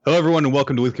Hello, everyone, and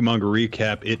welcome to Weekly Manga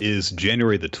Recap. It is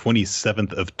January the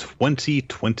 27th of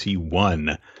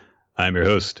 2021. I'm your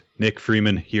host, Nick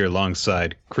Freeman, here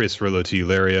alongside Chris Rilloti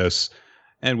Larios,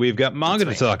 and we've got manga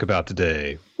to talk about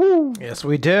today. Woo. Yes,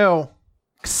 we do.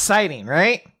 Exciting,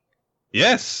 right?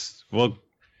 Yes. Well,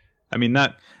 I mean,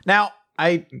 not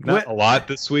a lot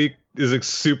this week is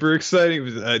super exciting.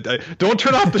 Don't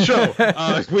turn off the show.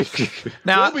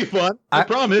 It'll be fun. I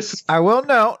promise. I will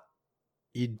note,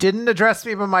 you didn't address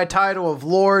me by my title of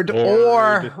Lord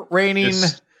or reigning,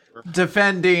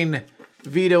 defending,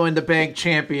 veto in the bank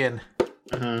champion.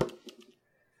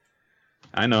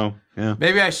 I know. Yeah.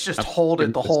 Maybe I should just hold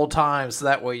it the whole time so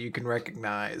that way you can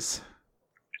recognize.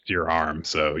 Your arm,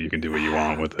 so you can do what you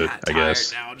want with it, I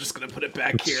guess. Now I'm just going to put it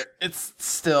back here. It's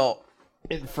still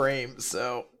in frame,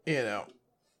 so, you know.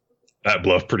 That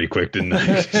bluffed pretty quick, didn't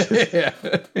it?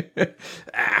 Yeah.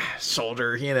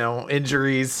 Shoulder,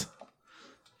 injuries.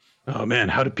 Oh man,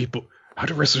 how do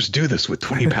wrestlers do this with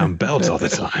 20-pound belts all the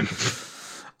time?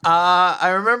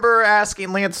 I remember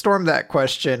asking Lance Storm that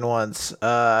question once.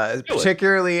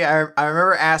 Particularly, I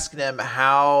remember asking him,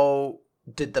 how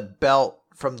did the belt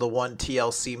from the one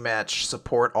TLC match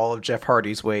support all of Jeff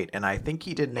Hardy's weight? And I think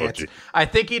he didn't answer. I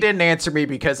think he didn't answer me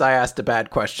because I asked a bad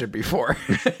question before.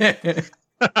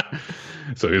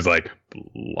 So he was like,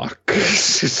 luck.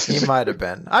 He might have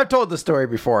been. I've told the story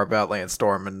before about Lance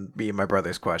Storm and me and my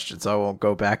brother's question, so I won't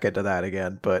go back into that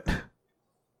again. But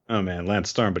oh man, Lance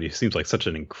Storm, but he seems like such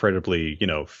an incredibly,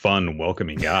 fun,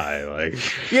 welcoming guy.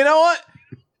 Like, you know what?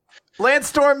 Lance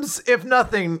Storm's, if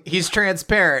nothing, he's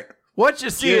transparent. What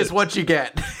you see is what you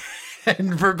get.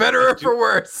 And for better or for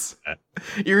worse,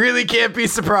 you really can't be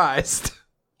surprised.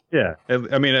 Yeah,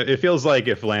 I mean, it feels like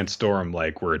if Lance Storm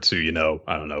were to,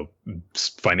 I don't know,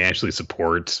 financially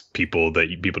support people that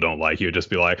people don't like, he would just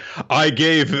be like,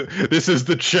 this is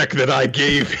the check that I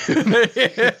gave him.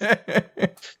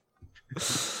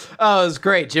 Oh, it was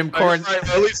great. Jim Cornette.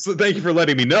 At least thank you for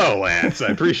letting me know, Lance. I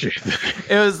appreciate that.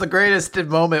 It was the greatest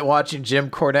moment watching Jim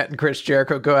Cornette and Chris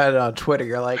Jericho go at it on Twitter.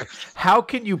 You're like, how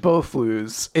can you both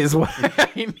lose is what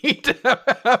I need to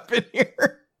happen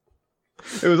here.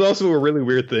 It was also a really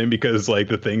weird thing because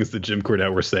the things that Jim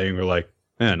Cornette were saying were like,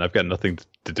 man, I've got nothing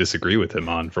to disagree with him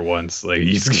on for once. Like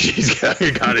he's got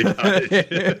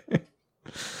it.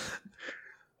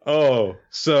 Oh,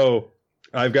 so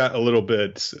I've got a little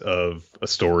bit of a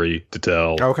story to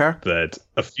tell. Okay. That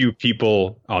a few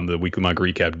people on the Weekly Manga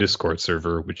Recap Discord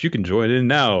server, which you can join in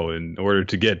now in order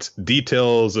to get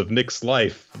details of Nick's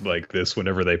life like this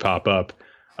whenever they pop up.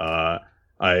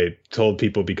 I told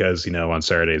people because, on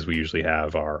Saturdays we usually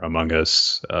have our Among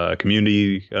Us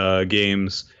community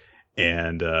games.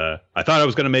 And I thought I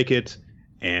was going to make it.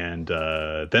 And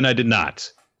then I did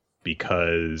not.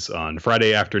 Because on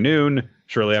Friday afternoon,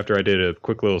 shortly after I did a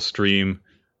quick little stream,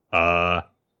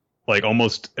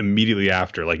 almost immediately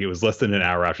after, it was less than an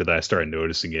hour after that I started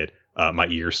noticing it, my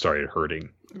ear started hurting.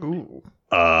 Ooh.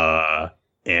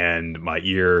 And my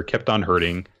ear kept on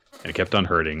hurting and it kept on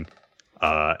hurting.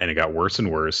 And it got worse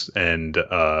and worse. And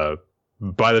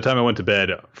by the time I went to bed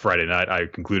Friday night, I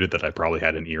concluded that I probably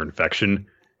had an ear infection.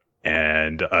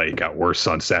 And it got worse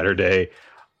on Saturday.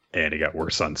 And it got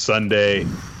worse on Sunday.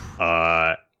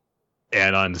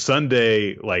 And on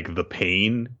Sunday, the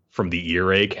pain from the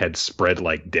earache had spread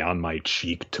down my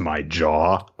cheek to my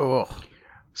jaw. Oh.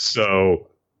 So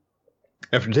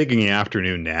after taking an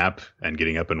afternoon nap and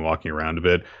getting up and walking around a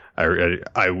bit,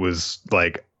 I was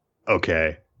like,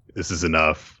 okay, this is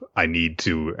enough. I need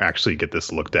to actually get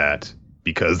this looked at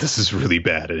because this is really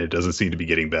bad and it doesn't seem to be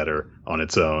getting better on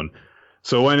its own.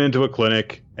 So I went into a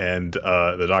clinic and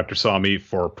the doctor saw me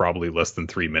for probably less than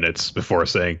 3 minutes before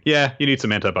saying, yeah, you need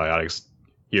some antibiotics.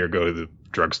 Here, go to the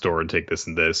drugstore and take this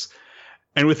and this.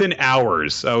 And within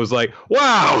hours, I was like,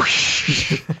 wow,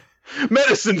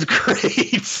 medicine's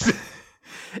great.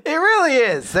 It really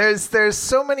is. There's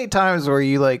so many times where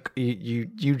you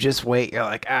just wait. You're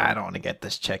like, I don't want to get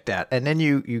this checked out. And then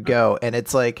you go and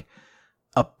it's like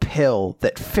a pill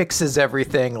that fixes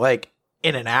everything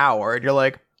in an hour. And you're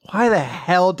like, why the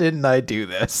hell didn't I do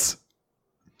this?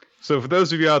 So for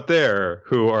those of you out there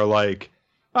who are like,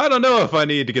 I don't know if I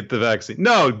need to get the vaccine.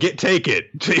 No, take it.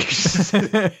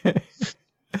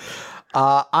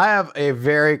 I have a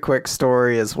very quick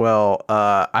story as well.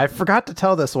 I forgot to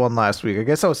tell this one last week. I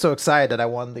guess I was so excited that I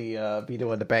won the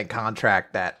veto in the bank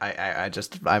contract that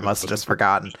I must have just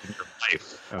forgotten.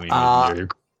 Your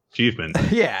achievement.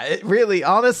 Yeah, it really,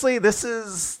 honestly, this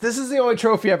is the only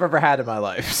trophy I've ever had in my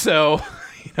life. So,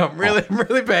 I'm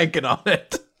really banking on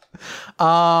it.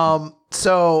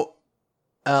 So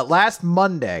last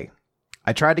Monday,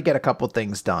 I tried to get a couple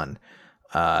things done.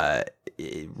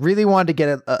 really wanted to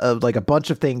get like a bunch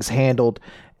of things handled.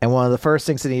 And one of the first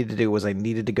things I needed to do was I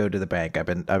needed to go to the bank. I've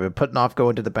been putting off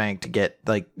going to the bank to get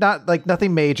not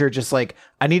nothing major, just like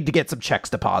I needed to get some checks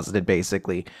deposited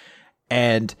basically.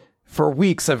 And for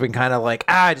weeks I've been kind of like,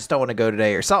 I just don't want to go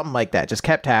today or something like that. Just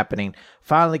kept happening.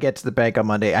 Finally get to the bank on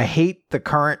Monday. I hate the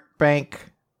current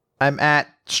bank I'm at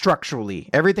structurally.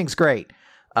 Everything's great.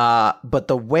 But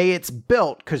the way it's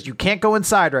built, because you can't go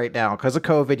inside right now because of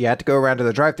COVID, you have to go around to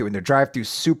the drive-thru, and their drive-thru's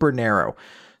super narrow.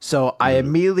 So I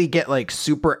immediately get like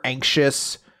super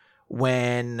anxious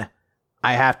when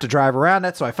I have to drive around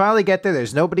it. So I finally get there.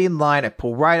 There's nobody in line. I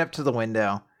pull right up to the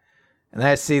window, and then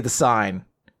I see the sign,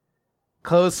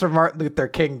 closed for Martin Luther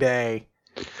King Day.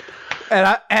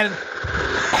 And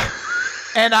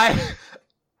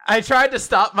I tried to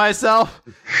stop myself,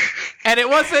 and it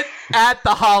wasn't at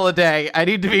the holiday. I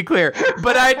need to be clear,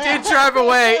 but I did drive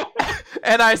away,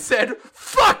 and I said,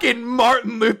 "Fucking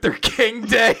Martin Luther King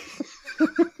Day."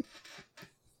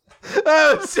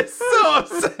 I was just so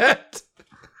upset.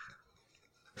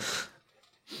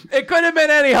 It could have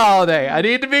been any holiday. I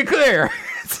need to be clear.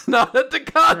 It's not at the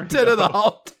content of the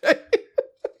holiday.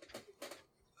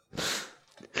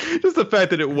 Just the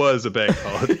fact that it was a bank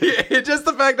holiday. Yeah, just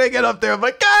the fact I get up there, I'm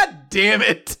like, God damn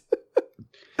it.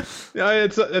 Yeah,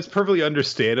 it's perfectly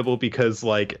understandable because,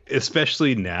 like,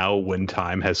 especially now when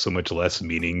time has so much less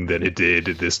meaning than it did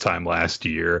at this time last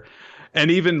year,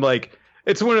 and even like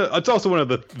it's also one of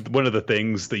the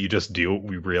things that you just do.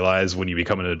 We realize when you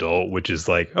become an adult, which is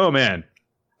like, oh man,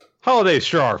 holidays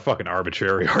sure are fucking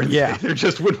arbitrary, aren't they? Yeah. They're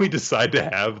just when we decide to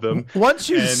have them. Once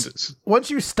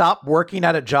you stop working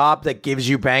at a job that gives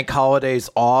you bank holidays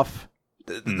off,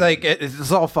 like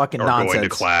it's all fucking nonsense. Or going to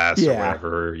class or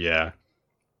whatever. Yeah.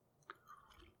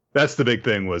 That's the big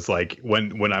thing was like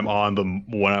when I'm on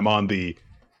the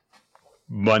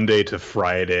Monday to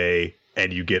Friday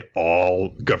and you get all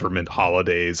government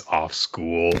holidays off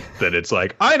school, then it's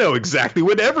like, I know exactly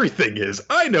what everything is.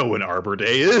 I know when Arbor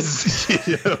Day is.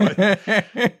 You know?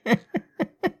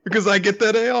 Because I get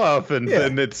that day off, and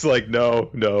then it's like,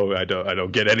 no, I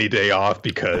don't get any day off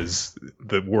because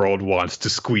the world wants to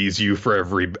squeeze you for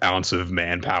every ounce of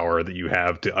manpower that you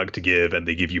have to give, and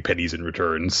they give you pennies in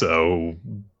return. So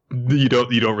you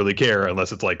don't really care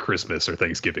unless it's like Christmas or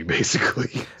Thanksgiving,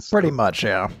 basically. Pretty much,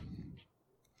 yeah.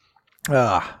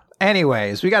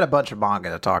 Anyways, we got a bunch of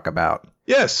manga to talk about.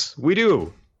 Yes, we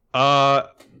do. I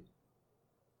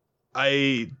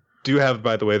do have,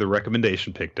 by the way, the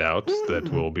recommendation picked out that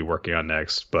we'll be working on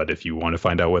next. But if you want to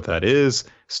find out what that is,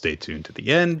 stay tuned to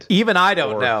the end. Even I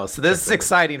don't know. So this is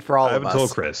exciting for all of us. I haven't told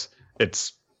Chris.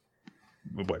 It's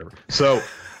whatever. So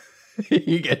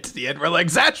you get to the end, we're like,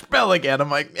 Zatch Bell again. I'm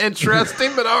like,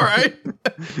 interesting, but all right.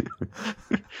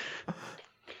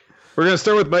 We're going to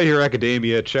start with My Hero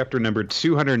Academia, chapter number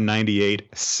 298,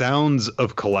 Sounds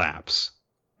of Collapse.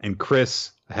 And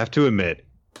Chris, I have to admit,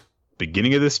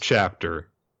 beginning of this chapter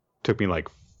took me like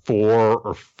 4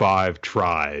 or 5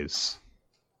 tries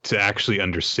to actually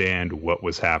understand what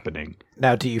was happening.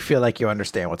 Now, do you feel like you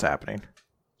understand what's happening?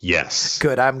 Yes.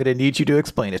 Good. I'm going to need you to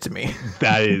explain it to me.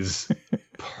 That is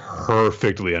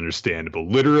perfectly understandable.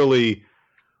 Literally,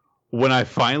 when I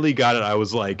finally got it, I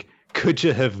was like, could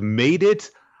you have made it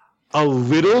a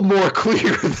little more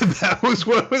clear that was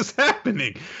what was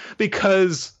happening?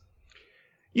 Because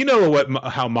you know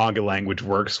how manga language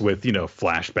works with,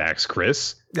 flashbacks,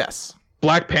 Chris. Yes.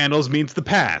 Black panels means the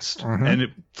past.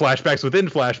 And flashbacks within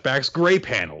flashbacks, gray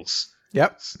panels.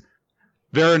 Yep.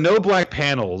 There are no black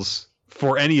panels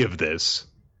for any of this.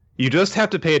 You just have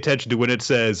to pay attention to when it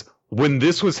says, when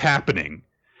this was happening.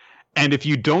 And if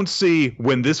you don't see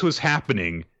when this was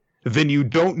happening, then you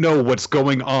don't know what's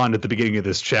going on at the beginning of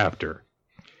this chapter.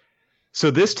 So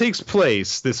this takes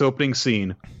place, this opening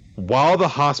scene, while the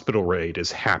hospital raid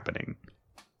is happening.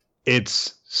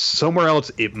 It's somewhere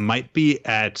else. It might be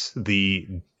at the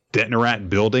Detnerat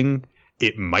building.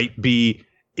 It might be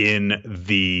in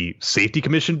the Safety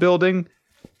Commission building.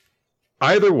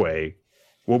 Either way,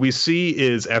 what we see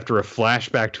is after a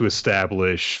flashback to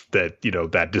establish that,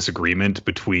 that disagreement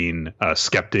between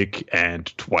Skeptic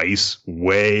and Twice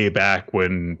way back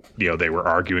when, they were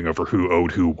arguing over who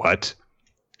owed who what.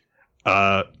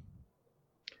 That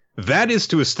is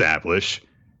to establish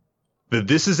that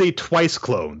this is a Twice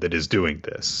clone that is doing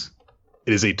this.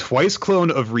 It is a Twice clone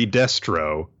of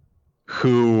Redestro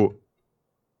who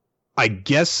I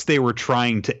guess they were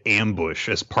trying to ambush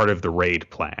as part of the raid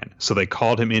plan. So they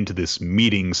called him into this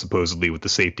meeting, supposedly, with the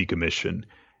Safety Commission.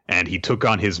 And he took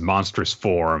on his monstrous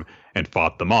form and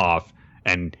fought them off.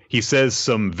 And he says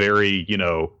some very,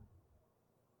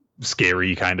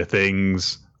 scary kind of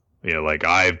things. Like,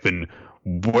 I've been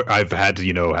I've had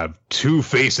to, have two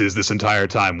faces this entire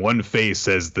time. One face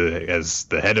as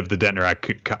the head of the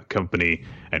Detnerak company,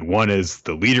 and one as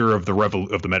the leader of the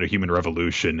metahuman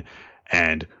revolution.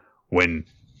 And when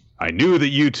I knew that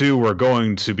you two were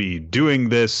going to be doing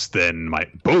this, then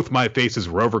both my faces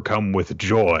were overcome with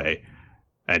joy.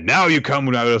 And now you come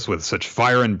at us with such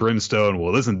fire and brimstone.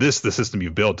 Well, isn't this the system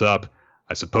you've built up?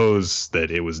 I suppose that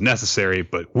it was necessary,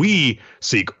 but we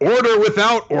seek order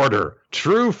without order,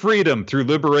 true freedom through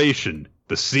liberation.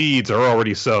 The seeds are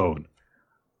already sown.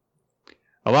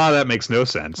 A lot of that makes no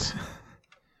sense.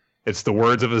 It's the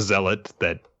words of a zealot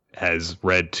that has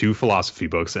read 2 philosophy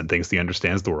books and thinks he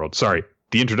understands the world. Sorry,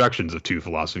 the introductions of 2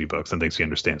 philosophy books and thinks he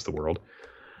understands the world.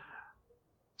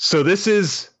 So this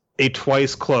is a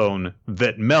Twice clone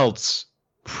that melts,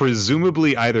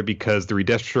 presumably either because the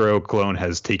Redestro clone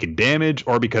has taken damage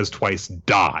or because Twice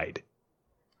died.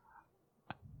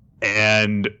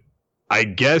 And I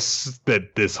guess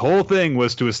that this whole thing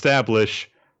was to establish,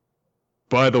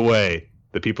 by the way,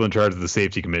 the people in charge of the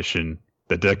Safety Commission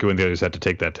that Deku and the others had to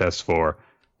take that test for,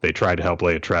 they tried to help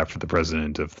lay a trap for the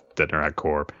president of Detnerak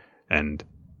Corp, and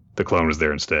the clone was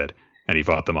there instead, and he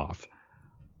fought them off.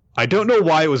 I don't know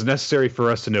why it was necessary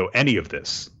for us to know any of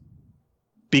this,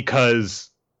 because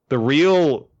the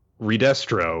real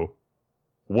Redestro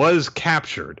was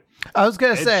captured. I was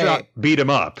going to say, Edgeshot beat him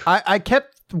up. I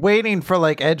kept waiting for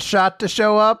like Edgeshot to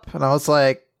show up, and I was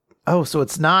like, oh, so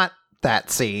it's not that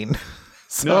scene.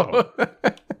 No.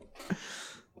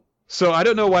 So I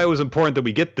don't know why it was important that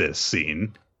we get this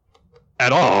scene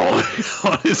at all,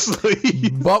 honestly.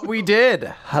 But we did.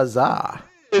 Huzzah.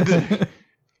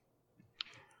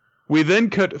 We then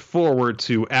cut forward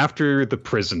to after the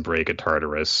prison break at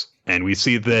Tartarus, and we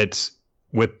see that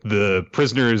with the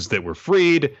prisoners that were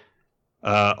freed,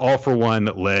 All For One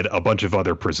led a bunch of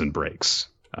other prison breaks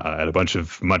at a bunch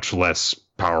of much less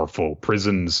powerful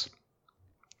prisons.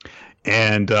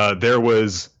 And there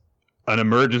was an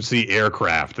emergency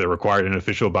aircraft that required an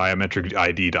official biometric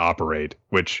ID to operate,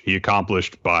 which he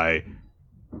accomplished by,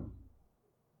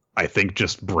 I think,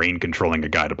 just brain controlling a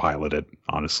guy to pilot it,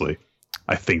 honestly.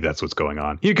 I think that's what's going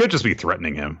on. He could just be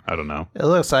threatening him. I don't know. It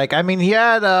looks like. I mean, he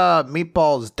had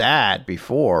Meatball's dad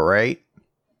before, right?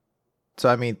 So,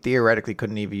 I mean, theoretically,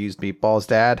 couldn't he have used Meatball's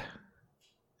dad?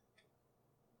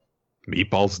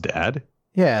 Meatball's dad?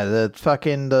 Yeah,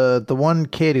 the one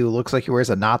kid who looks like he wears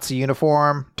a Nazi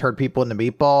uniform, turned people into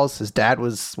meatballs. His dad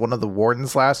was one of the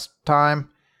wardens last time.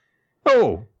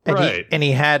 Oh, and right.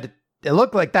 He had, it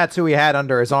looked like that's who he had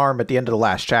under his arm at the end of the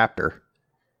last chapter.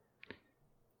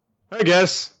 I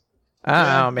guess. I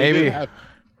don't know, maybe. I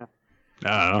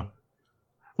don't know.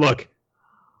 Look,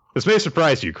 this may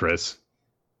surprise you, Chris,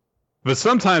 but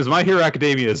sometimes My Hero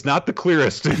Academia is not the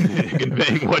clearest in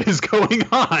conveying what is going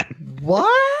on.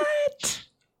 What?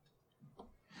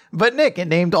 But Nick, it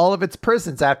named all of its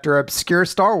prisons after obscure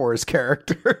Star Wars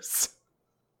characters.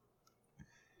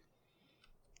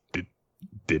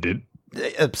 Did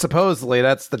it? Supposedly,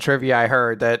 that's the trivia I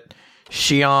heard, that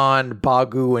Xion,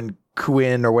 Bagu, and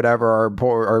Quinn or whatever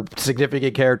are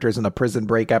significant characters in a prison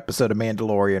break episode of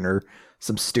Mandalorian or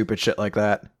some stupid shit like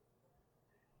that.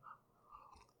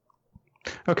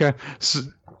 Okay. So,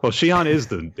 well, Xion is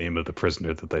the name of the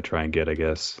prisoner that they try and get, I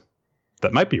guess.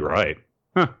 That might be right.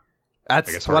 Huh.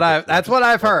 That's what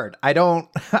I've heard. I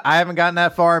haven't gotten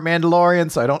that far in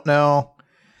Mandalorian, so I don't know.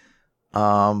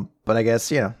 But I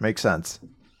guess, makes sense.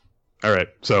 All right.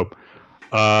 So,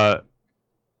 All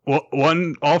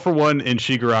For One in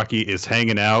Shigaraki is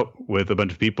hanging out with a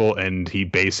bunch of people, and he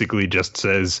basically just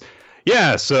says,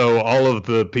 yeah, so all of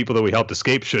the people that we helped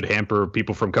escape should hamper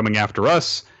people from coming after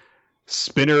us.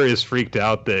 Spinner is freaked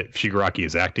out that Shigaraki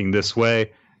is acting this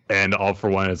way, and All For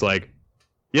One is like,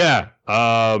 yeah,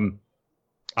 I'm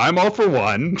All For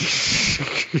One.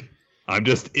 I'm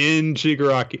just in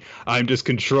Shigaraki. I'm just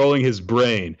controlling his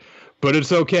brain. But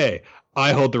it's okay.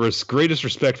 I hold the greatest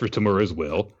respect for Tamura's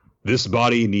will. This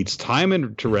body needs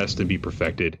time to rest and be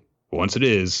perfected. Once it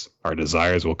is, our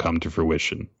desires will come to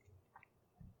fruition.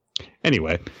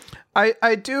 Anyway.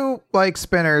 I do like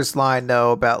Spinner's line,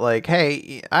 though, about, like,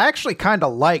 hey, I actually kind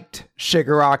of liked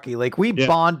Shigaraki. Like, we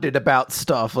bonded about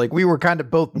stuff. Like, we were kind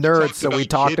of both nerds, so we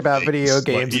talked about video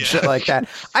games and shit like that.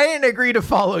 I didn't agree to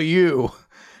follow you.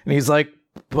 And he's like,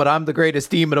 but I'm the greatest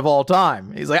demon of all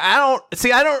time. He's like,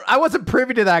 I wasn't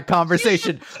privy to that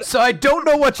conversation, so I don't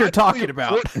know what you're talking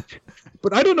about.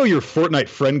 But I don't know your Fortnite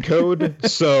friend code,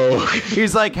 so...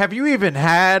 He's like, have you even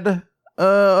had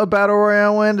a Battle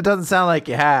Royale win? It doesn't sound like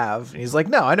you have. And he's like,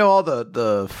 no, I know all the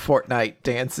Fortnite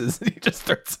dances. And he just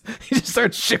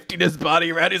starts shifting his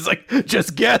body around. He's like,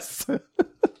 just guess.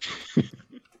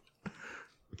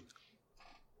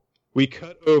 We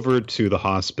cut over to the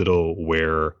hospital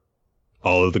where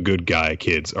all of the good guy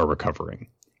kids are recovering.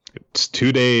 It's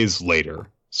 2 days later,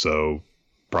 so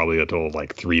probably a total of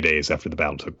like 3 days after the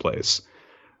battle took place.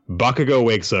 Bakugo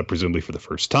wakes up, presumably for the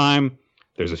first time.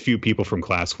 There's a few people from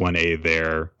Class 1A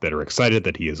there that are excited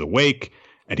that he is awake,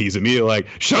 and he's immediately like,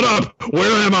 "Shut up!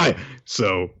 Where am I?"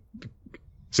 So,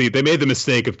 see, they made the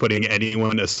mistake of putting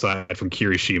anyone aside from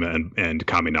Kirishima and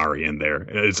Kaminari in there.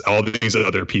 It's all these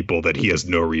other people that he has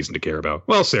no reason to care about.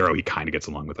 Well, Sero he kind of gets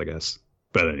along with, I guess.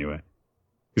 But anyway,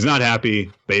 he's not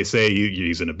happy. They say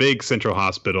he's in a big central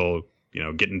hospital,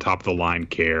 getting top-of-the-line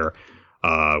care,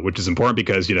 which is important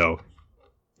because,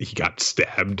 he got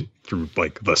stabbed through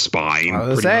like the spine. I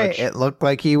was say it looked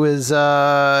like he was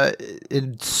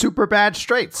in super bad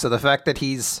straits. So the fact that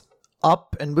he's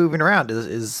up and moving around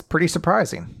is pretty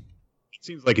surprising. It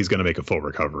seems like he's going to make a full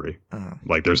recovery.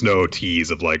 Like there's no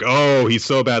tease of like, oh, he's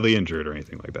so badly injured or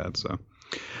anything like that. So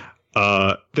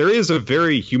there is a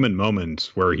very human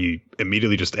moment where he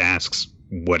immediately just asks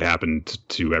what happened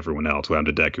to everyone else, what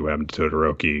happened to Deku, what happened to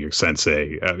Todoroki,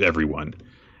 Sensei, everyone,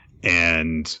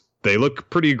 and they look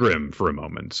pretty grim for a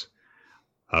moment.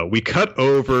 We cut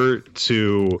over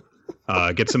to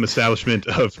get some establishment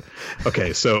of.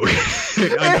 Okay, so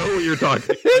I know what you're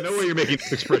talking. I know where you're making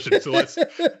this expression. So let's.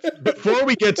 Before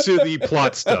we get to the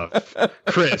plot stuff,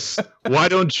 Chris, why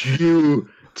don't you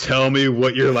tell me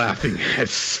what you're laughing at?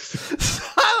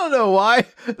 I don't know why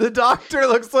the doctor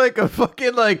looks like a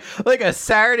fucking like a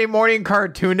Saturday morning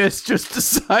cartoonist just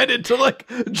decided to like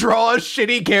draw a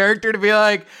shitty character to be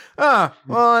like,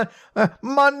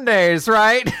 Mondays,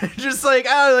 right? Just like,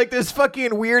 like this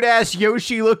fucking weird ass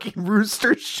Yoshi looking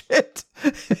rooster shit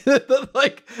that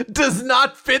like does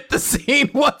not fit the scene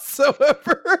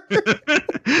whatsoever.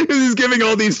 He's giving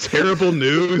all these terrible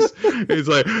news. He's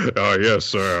like,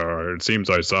 yes, it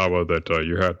seems I saw that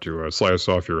you had to slice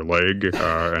off your leg,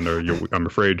 and I'm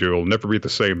afraid you'll never be the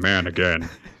same man again.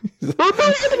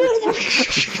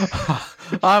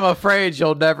 I'm afraid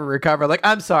you'll never recover. Like,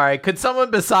 I'm sorry. Could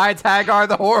someone besides Hagar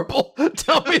the Horrible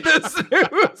tell me this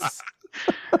news?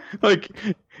 Like,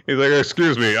 he's like,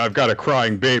 excuse me, I've got a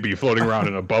crying baby floating around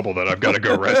in a bubble that I've got to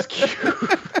go rescue.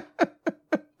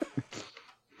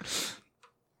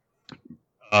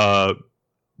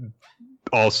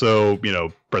 Also,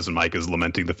 President Mike is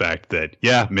lamenting the fact that,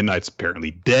 Midnight's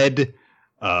apparently dead.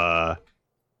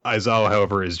 Aizawa,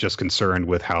 however, is just concerned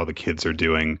with how the kids are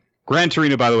doing. Gran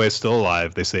Torino, by the way, is still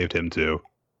alive. They saved him, too.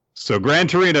 So Gran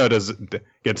Torino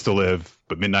gets to live,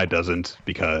 but Midnight doesn't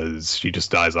because she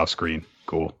just dies off screen.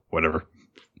 Cool. Whatever.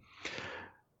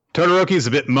 Todoroki's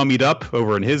a bit mummied up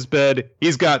over in his bed.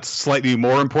 He's got slightly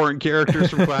more important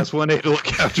characters from Class 1A to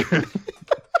look after him.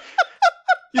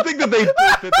 You think that they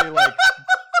like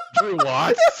drew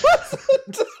lots?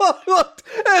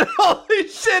 And holy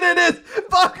shit, it is!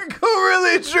 Bakugo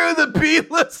really drew the B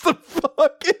list of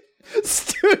fucking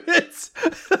students.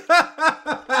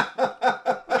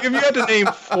 If you had to name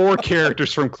 4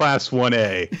 characters from Class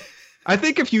 1A, I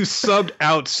think if you subbed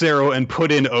out Sero and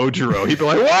put in Ojiro, he'd be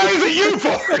like, why is it you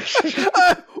 4?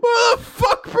 What the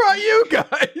fuck brought you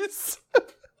guys?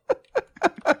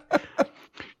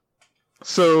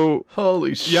 So,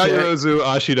 holy shit. Yaoyorozu,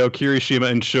 Ashido, Kirishima,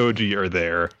 and Shoji are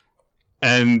there.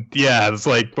 And it's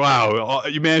like, wow,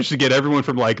 you managed to get everyone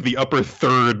from like the upper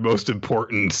third most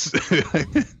important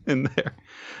in there.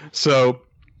 So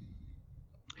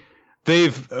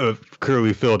they've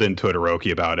clearly filled in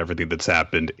Todoroki about everything that's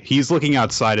happened. He's looking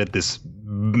outside at this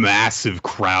massive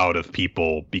crowd of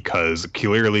people because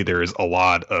clearly there is a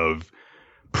lot of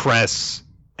press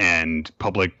and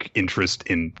public interest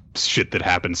in shit that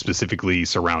happened specifically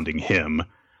surrounding him.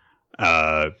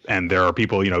 And there are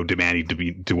people,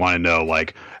 demanding to want to know,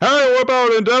 like, hey, what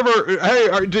about Endeavor?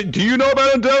 Hey, do you know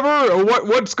about Endeavor? Or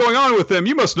what's going on with them?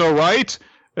 You must know, right?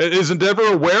 Is Endeavor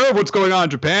aware of what's going on in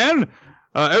Japan?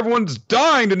 Everyone's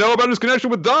dying to know about his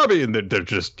connection with Dabi. And they're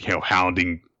just,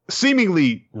 hounding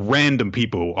seemingly random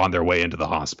people on their way into the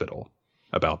hospital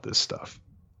about this stuff.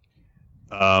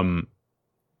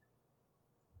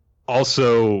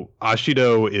 Also,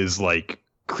 Ashido is, like,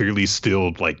 clearly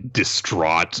still like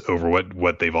distraught over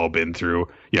what they've all been through.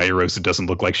 Yaoyorozu doesn't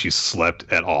look like she's slept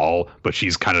at all, but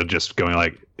she's kind of just going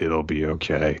like, it'll be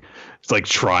okay. It's like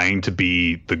trying to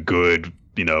be the good,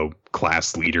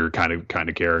 class leader kind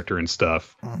of character and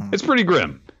stuff. Mm-hmm. It's pretty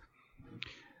grim.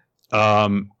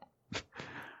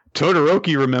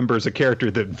 Todoroki remembers a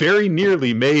character that very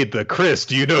nearly made the Chris.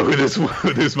 Do you know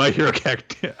who this My Hero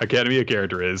Academia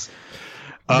character is?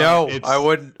 No, I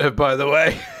wouldn't, by the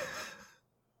way.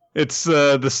 It's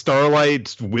the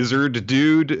Starlight Wizard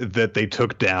dude that they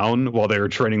took down while they were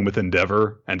training with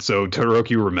Endeavor. And so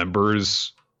Todoroki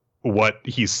remembers what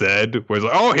he said was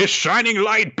like, oh, his shining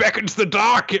light beckons the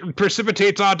dark, it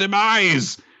precipitates our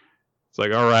demise. It's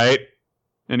like, all right.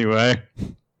 Anyway,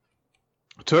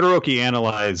 Todoroki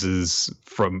analyzes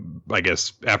from, I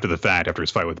guess, after the fact, after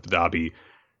his fight with Dabi,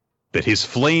 that his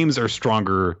flames are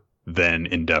stronger than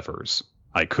Endeavor's.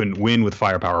 I couldn't win with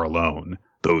firepower alone.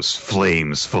 Those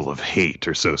flames full of hate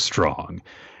are so strong.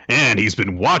 And he's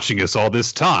been watching us all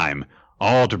this time,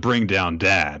 all to bring down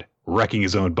Dad, wrecking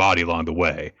his own body along the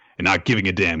way, and not giving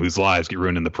a damn whose lives get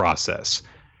ruined in the process.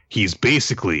 He's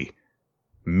basically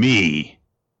me.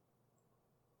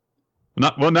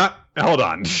 Hold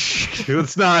on.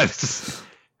 It's not.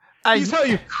 He's how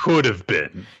you could have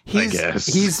been, I guess.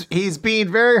 He's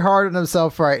being very hard on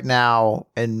himself right now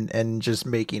and just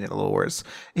making it a little worse.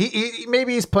 He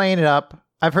maybe he's playing it up.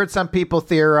 I've heard some people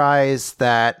theorize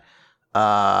that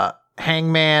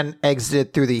Hangman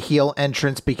exited through the heel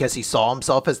entrance because he saw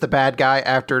himself as the bad guy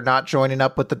after not joining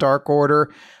up with the Dark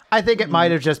Order. I think it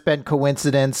might have just been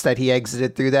coincidence that he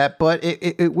exited through that, but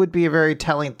it would be a very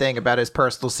telling thing about his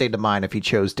personal state of mind if he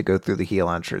chose to go through the heel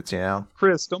entrance, you know?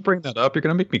 Chris, don't bring that up. You're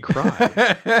going to make me cry.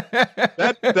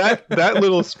 that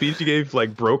little speech he gave,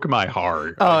 like, broke my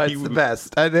heart. Oh, it's the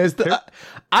best. I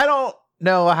don't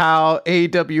know how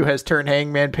AEW has turned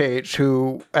Hangman Page,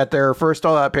 who at their first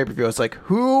All Out pay-per-view was like,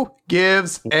 who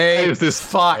gives a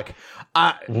fuck?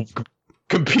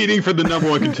 Competing for the number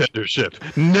one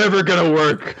contendership. Never gonna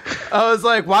work. I was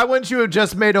like, why wouldn't you have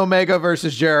just made Omega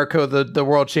versus Jericho the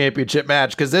world championship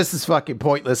match? Because this is fucking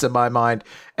pointless in my mind.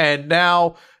 And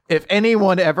now, if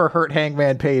anyone ever hurt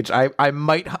Hangman Page, I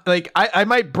might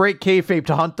break kayfabe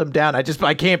to hunt them down.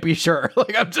 I can't be sure.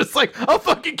 Like, I'm just like, I'll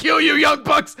fucking kill you, Young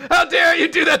Bucks. How dare you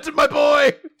do that to my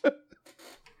boy?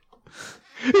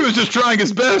 He was just trying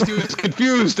his best. He was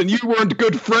confused, and you weren't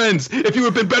good friends. If you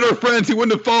had been better friends, he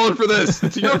wouldn't have fallen for this.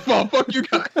 It's your fault. Fuck you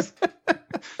guys.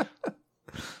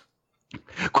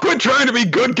 Quit trying to be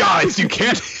good guys. You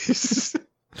can't.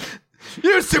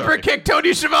 You super kick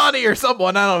Tony Schiavone or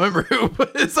someone. I don't remember who,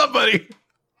 but it's somebody.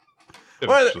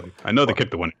 I know they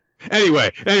kicked the one. Anyway.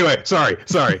 Sorry.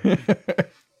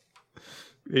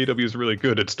 AEW is really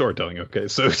good at storytelling. Okay,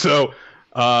 so.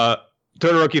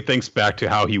 Todoroki thinks back to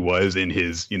how he was in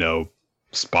his,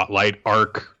 spotlight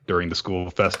arc during the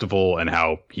school festival and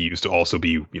how he used to also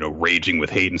be, raging with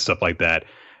hate and stuff like that.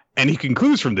 And he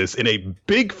concludes from this in a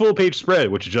big full-page spread,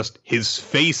 which is just his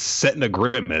face set in a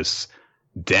grimace.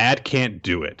 Dad can't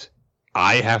do it.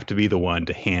 I have to be the one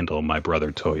to handle my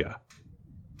brother Toya.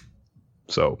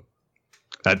 So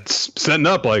that's setting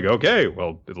up like, okay,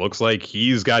 well, it looks like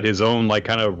he's got his own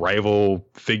kind of rival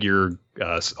figure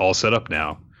all set up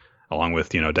now. Along with,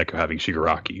 Deku having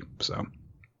Shigaraki. So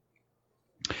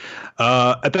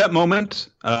at that moment,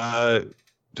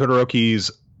 Todoroki's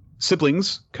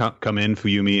siblings come in,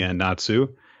 Fuyumi and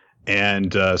Natsu.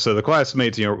 And so the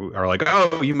classmates, are like,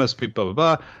 oh, you must be blah, blah,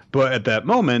 blah. But at that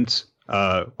moment,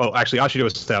 actually, Ashido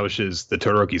establishes that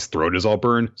Todoroki's throat is all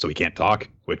burned, so he can't talk,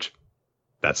 which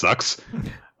that sucks.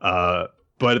 But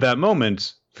at that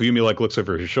moment, Fuyumi looks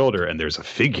over his shoulder, and there's a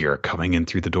figure coming in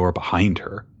through the door behind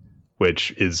her,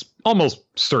 which is almost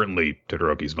certainly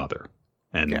Todoroki's mother.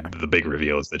 And the big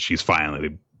reveal is that she's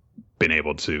finally been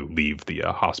able to leave the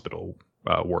hospital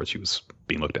ward she was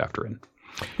being looked after in.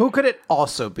 Who could it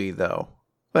also be, though?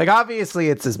 Obviously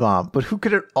it's his mom, but who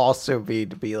could it also be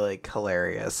to be,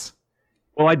 hilarious?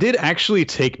 Well, I did actually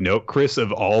take note, Chris,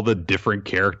 of all the different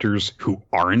characters who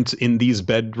aren't in these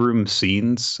bedroom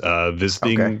scenes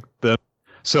visiting them.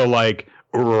 So,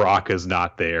 Uraraka's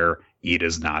not there,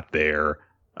 Ida's not there,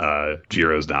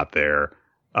 Jiro's not there.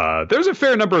 There's a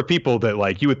fair number of people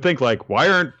that you would think why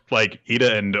aren't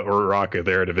Ida and Uraraka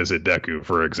there to visit Deku,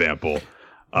 for example?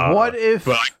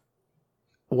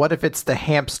 What if it's the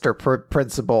hamster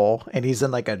principal and he's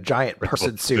in a giant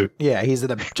person suit? Yeah, he's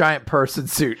in a giant person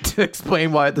suit to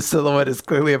explain why the silhouette is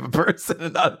clearly of a person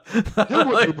and not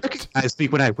recognize me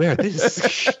when I wear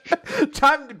this.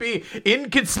 Time to be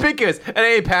inconspicuous. And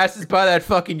then he passes by that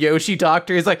fucking Yoshi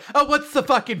doctor. He's like, oh, what's the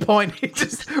fucking point? He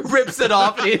just rips it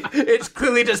off and it's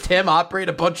clearly just him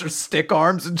operating a bunch of stick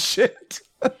arms and shit.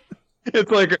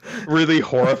 It's really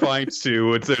horrifying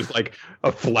too. There's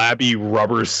a flabby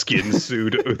rubber skin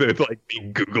suit with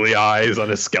big googly eyes on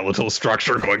a skeletal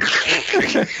structure going.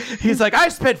 He's like, I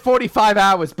spent 45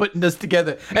 hours putting this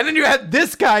together, and then you have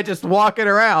this guy just walking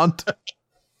around.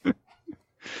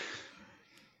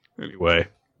 Anyway,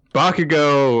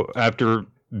 Bakugo, after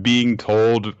being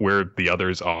told where the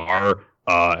others are,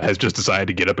 has just decided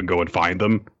to get up and go and find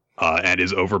them, and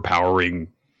is overpowering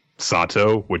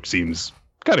Sato, which seems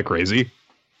kind of crazy.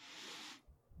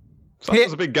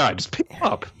 Sato's a big guy. Just pick him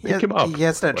up. Pick him up. He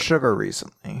has that sugar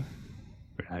recently.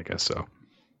 I guess so.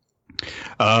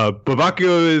 But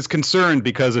Bakugo is concerned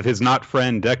because of his not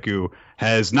friend Deku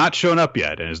has not shown up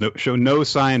yet and has shown no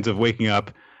signs of waking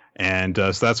up. And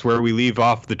so that's where we leave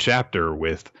off the chapter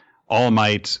with All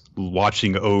Might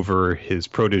watching over his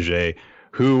protege,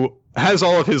 who has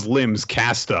all of his limbs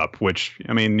cast up, which,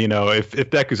 I mean, you know, if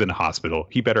Deku's in a hospital,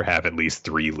 he better have at least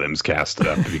 3 limbs casted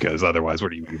up, because otherwise,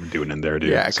 what are you even doing in there, dude?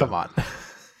 Yeah, come on.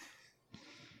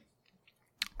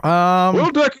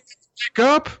 Will Deku pick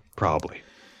up? Probably.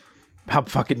 How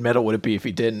fucking metal would it be if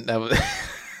he didn't?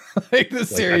 Like, the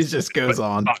series just goes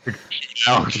on.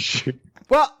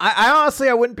 Well, I honestly,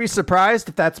 I wouldn't be surprised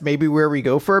if that's maybe where we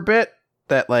go for a bit,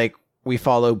 that, like, we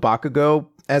follow Bakugo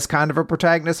as kind of a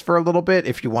protagonist for a little bit,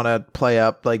 if you want to play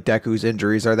up, like, Deku's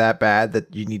injuries are that bad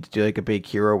that you need to do, like, a big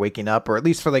hero waking up, or at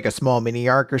least for, like, a small mini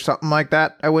arc or something like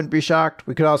that. I wouldn't be shocked.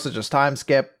 We could also just time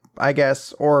skip, I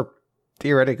guess, or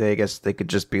theoretically, I guess they could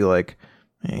just be like,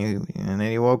 hey, and then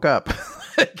he woke up.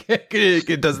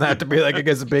 It doesn't have to be, like, I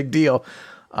guess, a big deal.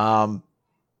 I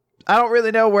don't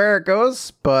really know where it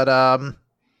goes, but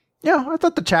yeah, I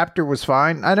thought the chapter was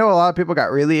fine. I know a lot of people got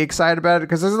really excited about it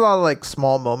because there's a lot of, like,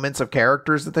 small moments of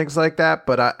characters and things like that.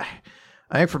 But I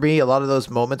think for me, a lot of those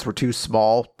moments were too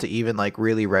small to even, like,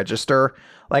 really register.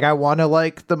 Like, I want to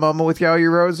like the moment with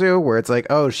Yaoyorozu where it's like,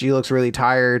 oh, she looks really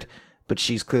tired, but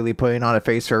she's clearly putting on a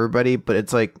face for everybody. But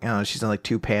it's like, you know, she's in, like,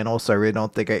 2 panels, so I really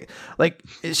don't think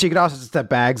she could also just have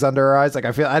bags under her eyes. Like,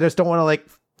 I just don't want to, like,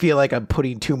 feel like I'm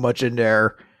putting too much in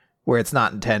there where it's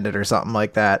not intended or something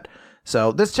like that.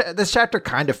 So this chapter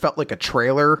kind of felt like a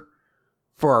trailer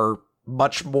for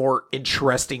much more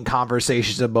interesting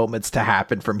conversations and moments to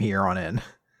happen from here on in.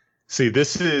 See,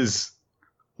 this is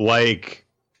like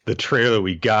the trailer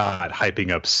we got hyping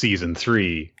up season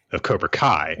 3 of Cobra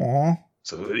Kai. Uh-huh.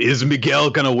 So is Miguel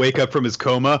going to wake up from his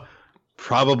coma?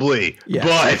 Probably.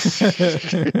 Yes.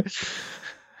 But...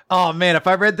 Oh, man, if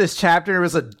I read this chapter and it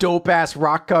was a dope-ass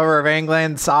rock cover of Aang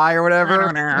Lang Sai or whatever.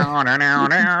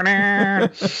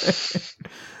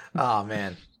 Oh,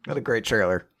 man. What a great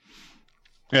trailer.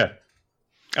 Yeah.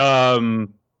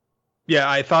 Yeah,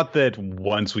 I thought that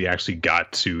once we actually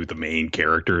got to the main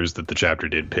characters that the chapter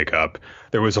did pick up,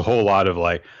 there was a whole lot of,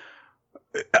 like,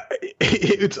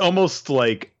 it's almost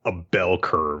like a bell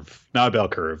curve. Not a bell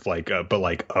curve, like, but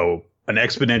like, an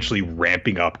exponentially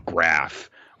ramping up graph.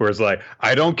 Whereas, like,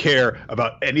 I don't care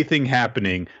about anything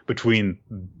happening between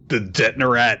the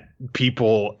Detnerat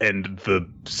people and the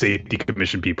Safety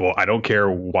Commission people. I don't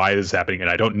care why this is happening, and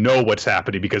I don't know what's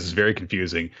happening because it's very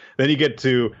confusing. Then you get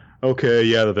to, okay,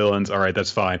 yeah, the villains. All right,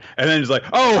 that's fine. And then it's like,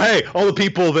 oh, hey, all the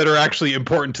people that are actually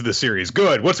important to the series.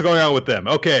 Good. What's going on with them?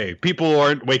 Okay, people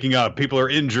aren't waking up. People are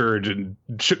injured, and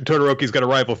Todoroki's got a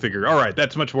rival figure. All right,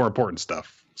 that's much more important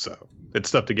stuff. So it's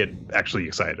stuff to get actually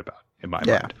excited about, in my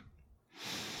mind.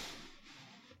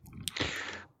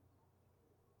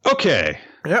 Okay.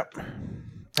 Yep.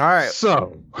 All right.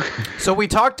 So we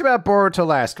talked about Boruto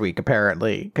last week,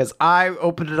 apparently, because I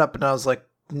opened it up and I was like,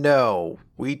 no,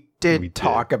 we did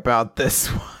talk about this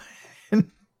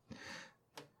one.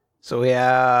 So we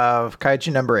have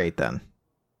Kaiju number 8 then.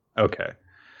 Okay.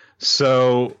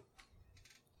 So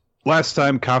last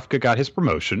time Kafka got his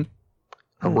promotion.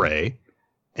 Hooray.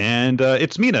 And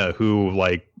it's Mina who,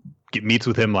 like, meets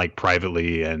with him, like,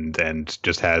 privately and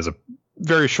just has a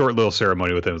very short little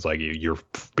ceremony with him. It's like, you're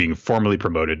being formally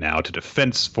promoted now to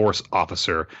Defense Force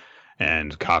Officer.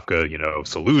 And Kafka, you know,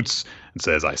 salutes and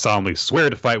says, I solemnly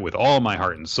swear to fight with all my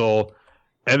heart and soul.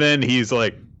 And then he's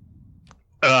like,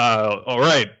 all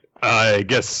right, I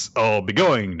guess I'll be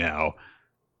going now.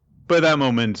 But at that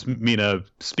moment, Mina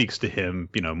speaks to him,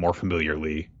 you know, more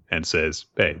familiarly and says,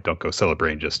 hey, don't go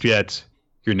celebrating just yet.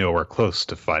 You're nowhere close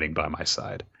to fighting by my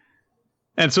side.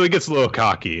 And so he gets a little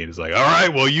cocky and he's like, all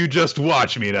right, well, you just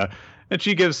watch, Mina. And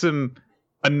she gives him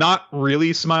a not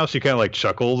really smile. She kind of, like,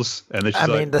 chuckles. And then she's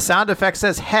like, the sound effect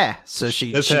says heh, so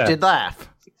she did laugh.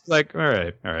 It's like, all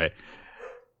right.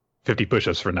 50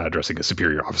 push-ups for not addressing a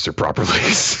superior officer properly.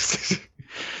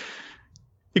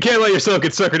 You can't let yourself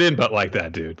get suckered in but like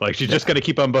that, dude. Like, you just got to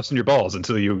keep on busting your balls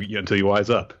until you wise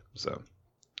up. So,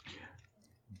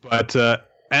 but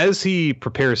as he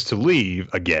prepares to leave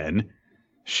again,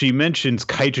 she mentions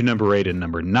Kaiju number 8 and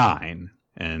number 9,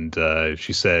 and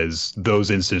she says, those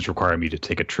incidents require me to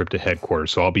take a trip to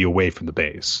headquarters, so I'll be away from the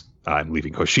base. I'm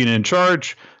leaving Hoshina in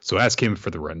charge, so ask him for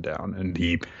the rundown. And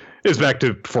he is back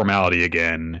to formality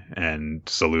again and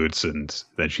salutes, and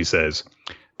then she says,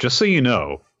 just so you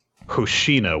know,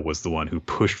 Hoshina was the one who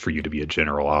pushed for you to be a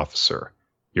general officer.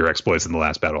 Your exploits in the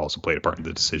last battle also played a part in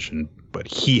the decision, but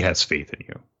he has faith in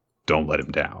you. Don't let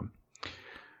him down.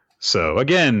 So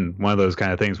again, one of those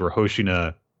kind of things where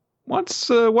Hoshina what's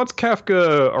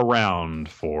Kafka around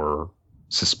for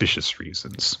suspicious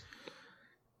reasons?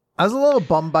 I was a little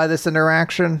bummed by this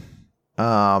interaction.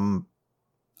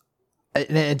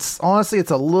 It's honestly,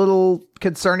 it's a little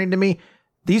concerning to me.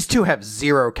 These two have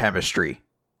zero chemistry.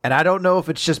 And I don't know if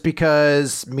it's just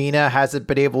because Mina hasn't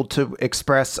been able to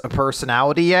express a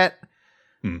personality yet.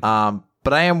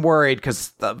 But I am worried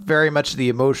because very much the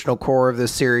emotional core of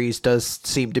this series does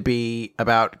seem to be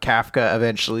about Kafka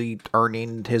eventually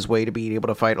earning his way to being able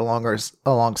to fight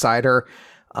alongside her.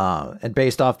 And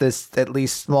based off this at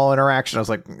least small interaction, I was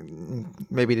like,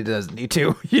 maybe it doesn't need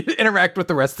to. You interact with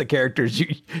the rest of the characters.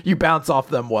 You bounce off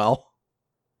them well.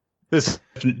 This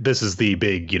is the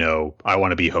big, I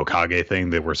want to be Hokage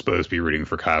thing that we're supposed to be rooting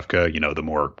for Kafka, the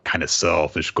more kind of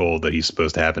selfish goal that he's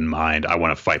supposed to have in mind. I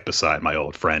want to fight beside my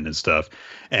old friend and stuff.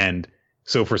 And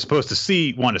so if we're supposed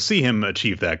to want to see him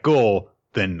achieve that goal,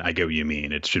 then I get what you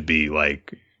mean. It should be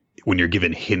like when you're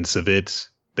given hints of it,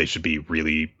 they should be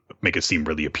really make it seem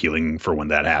really appealing for when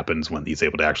that happens, when he's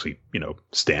able to actually,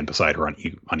 stand beside her on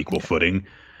equal footing.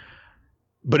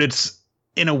 But it's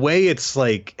in a way, it's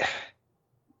like,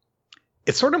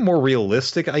 it's sort of more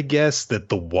realistic, I guess, that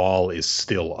the wall is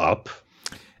still up,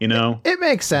 It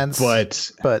makes sense.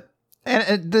 But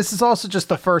and this is also just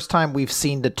the first time we've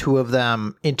seen the two of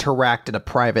them interact in a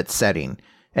private setting.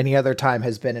 Any other time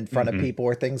has been in front of people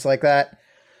or things like that.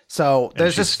 So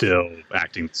there's just still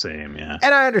acting the same, yeah.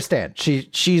 And I understand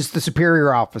she's the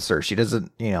superior officer. She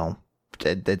doesn't,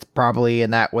 it's probably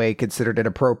in that way considered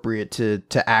inappropriate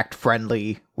to act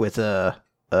friendly with a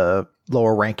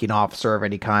lower ranking officer of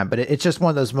any kind. But it's just one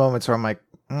of those moments where I'm like,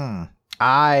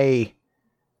 I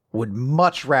would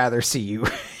much rather see you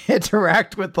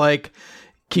interact with like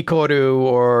Kikoru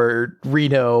or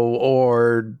Reno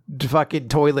or fucking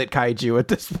toilet kaiju at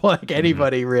this point, like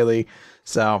anybody really.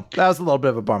 So that was a little bit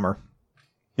of a bummer.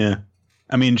 Yeah.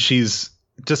 I mean, she's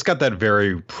just got that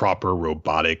very proper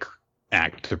robotic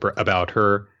act about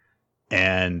her.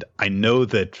 And I know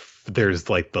that there's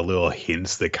like the little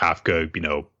hints that Kafka,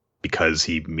 because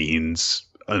he means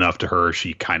enough to her,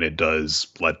 she kind of does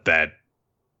let that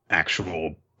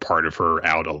actual part of her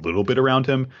out a little bit around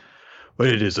him. But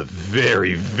it is a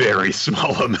very, very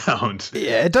small amount.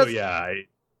 Yeah, it does. So, yeah,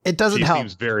 it doesn't help. She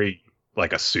seems very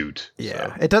like a suit.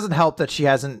 Yeah, so. It doesn't help that she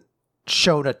hasn't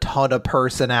shown a ton of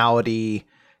personality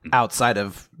outside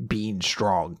of being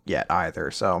strong yet either.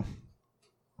 So,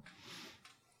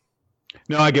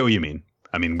 no, I get what you mean.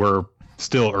 I mean, we're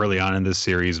still early on in this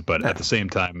series, but at the same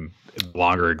time, the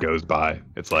longer it goes by,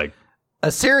 it's like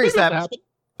a series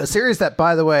that,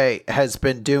 by the way, has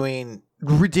been doing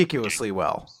ridiculously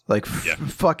well. Like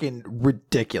fucking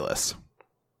ridiculous.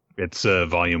 It's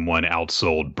Volume 1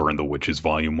 outsold Burn the Witches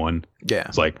Volume 1. Yeah.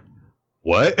 It's like,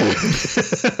 what?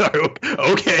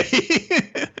 Okay.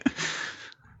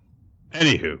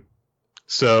 Anywho,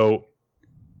 so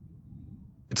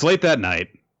it's late that night.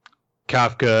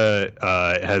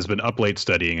 Kafka has been up late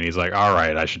studying, and he's like, all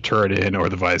right, I should turn in or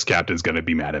the vice captain's going to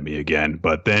be mad at me again.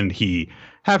 But then he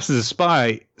happens to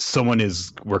spy someone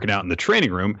is working out in the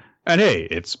training room, and hey,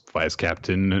 it's Vice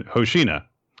Captain Hoshina.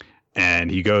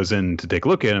 And he goes in to take a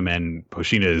look at him, and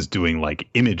Hoshina is doing like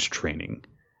image training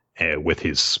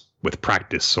with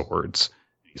practice swords.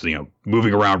 He's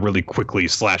moving around really quickly,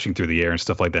 slashing through the air and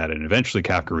stuff like that. And eventually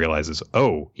Kafka realizes,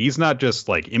 oh, he's not just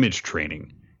like image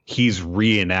training. He's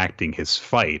reenacting his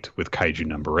fight with Kaiju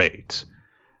number 8.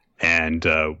 And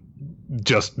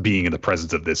just being in the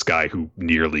presence of this guy who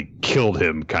nearly killed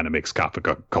him kind of makes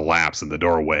Kafka collapse in the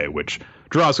doorway, which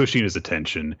draws Hoshina's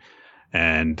attention.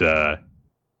 And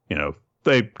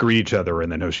they greet each other,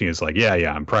 and then Hoshina's like, yeah,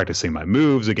 I'm practicing my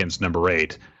moves against number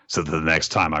 8, so that the next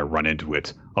time I run into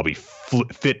it, I'll be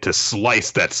fit to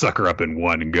slice that sucker up in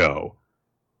one go.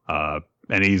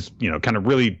 And he's, kind of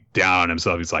really down on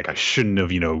himself. He's like, I shouldn't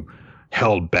have,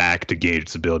 held back to gauge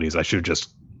its abilities. I should have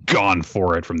just gone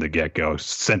for it from the get-go,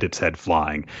 sent its head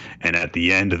flying. And at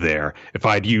the end there, if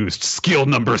I'd used skill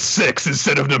number 6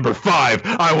 instead of number 5,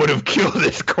 I would have killed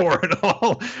its core and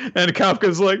all. And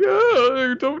Kafka's like,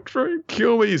 oh, don't try and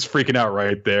kill me. He's freaking out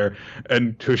right there.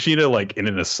 And Hoshina, like, in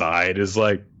an aside, is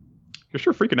like, you're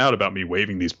sure freaking out about me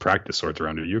waving these practice swords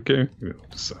around. Are you okay?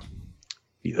 So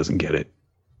he doesn't get it.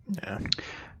 Yeah.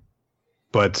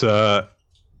 But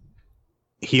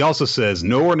he also says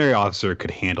no ordinary officer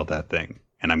could handle that thing.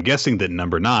 And I'm guessing that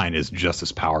number 9 is just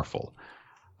as powerful.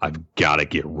 I've got to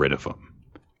get rid of him.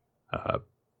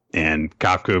 And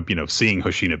Kafka, seeing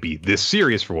Hoshina be this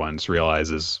serious for once,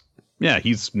 realizes, yeah,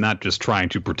 he's not just trying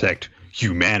to protect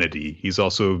humanity. He's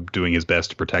also doing his best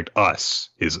to protect us,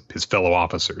 his fellow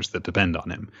officers that depend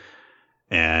on him.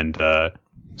 And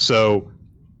so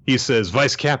he says,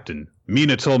 Vice Captain,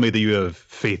 Mina told me that you have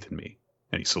faith in me.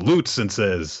 And he salutes and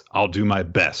says, I'll do my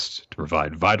best to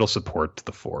provide vital support to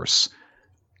the Force.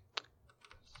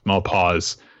 Small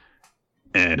pause.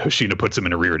 And Hoshina puts him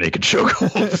in a rear naked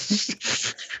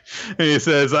chokehold. And he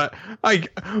says, why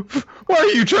are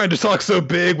you trying to talk so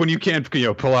big when you can't,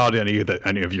 pull out any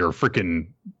of your freaking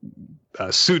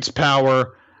suit's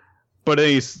power? But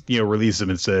then he, releases him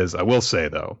and says, I will say,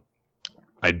 though,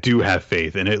 I do have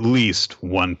faith in at least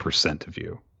 1% of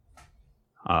you.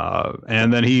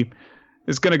 And then he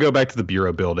is going to go back to the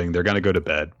Bureau building. They're going to go to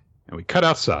bed. And we cut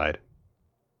outside,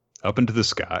 up into the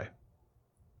sky.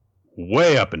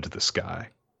 Way up into the sky,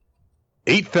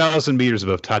 8,000 meters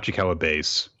above Tachikawa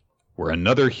Base, where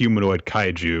another humanoid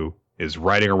kaiju is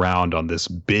riding around on this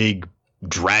big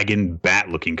dragon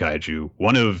bat-looking kaiju,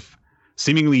 one of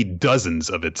seemingly dozens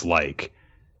of its like,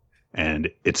 and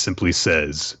it simply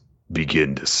says,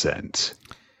 begin descent.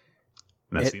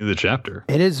 And that's the end of the chapter.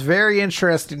 It is very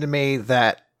interesting to me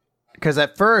that, because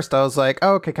at first I was like,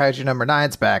 oh, okay, kaiju number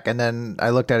 9's back. And then I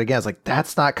looked at it again. I was like,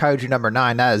 that's not kaiju number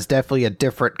 9. That is definitely a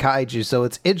different kaiju. So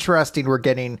it's interesting we're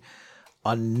getting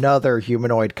another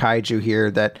humanoid kaiju here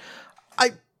that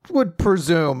I would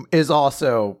presume is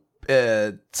also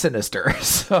sinister.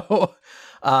 So,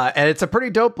 and it's a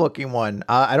pretty dope looking one.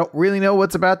 I don't really know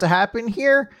what's about to happen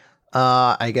here.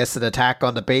 I guess an attack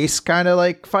on the base kind of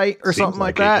like fight or something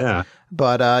like that. Yeah.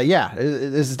 But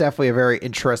this is definitely a very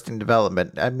interesting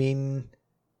development. I mean,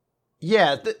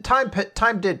 yeah, the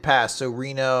time did pass, so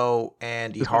Reno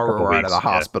and Iharu were out of the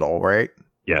hospital, right?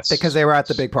 Yes. Because they were at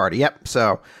the big party. Yep.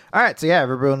 So, all right. So, yeah,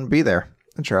 everyone will be there.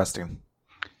 Interesting.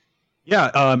 Yeah,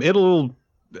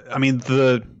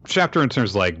 the chapter in terms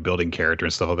of like building character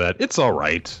and stuff like that, it's all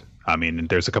right. I mean,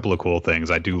 there's a couple of cool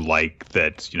things. I do like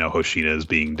that, Hoshina is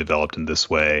being developed in this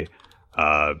way.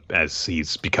 As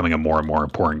he's becoming a more and more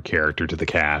important character to the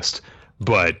cast.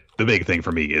 But the big thing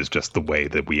for me is just the way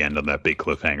that we end on that big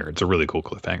cliffhanger. It's a really cool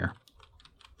cliffhanger.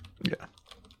 Yeah.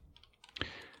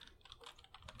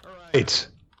 All right.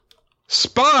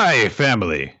 Spy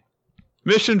Family.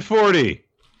 Mission 40.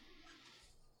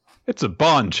 It's a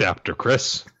Bond chapter,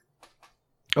 Chris.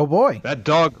 Oh, boy. That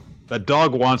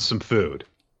dog wants some food.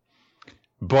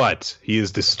 But he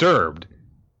is disturbed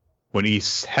when he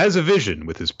has a vision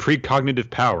with his precognitive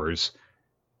powers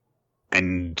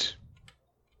and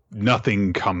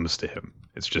nothing comes to him.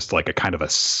 It's just like a kind of a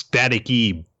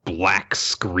staticky black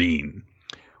screen,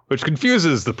 which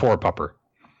confuses the poor pupper.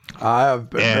 I have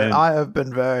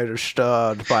been very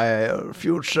disturbed by a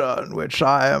future in which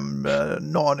I am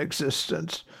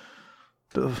non-existent.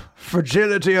 The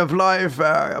fragility of life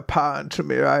very apparent to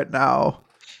me right now.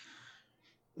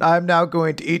 I'm now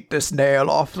going to eat this nail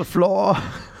off the floor.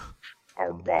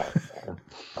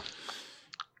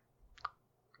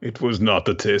 It was not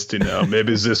a tasty nail.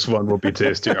 Maybe this one will be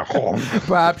tastier.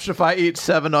 Perhaps if I eat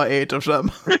 7 or 8 of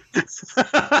them.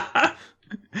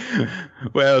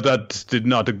 Well, that did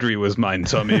not agree with mine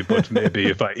tummy, but maybe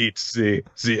if I eat the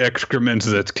excrement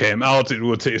that came out, it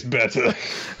will taste better.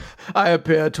 I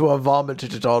appear to have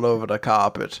vomited it all over the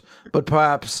carpet, but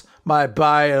perhaps my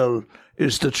bile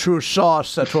is the true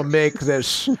sauce that will make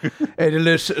this a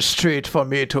delicious treat for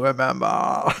me to remember.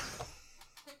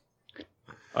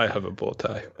 I have a bow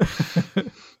tie.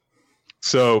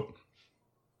 So,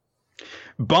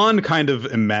 Bond kind of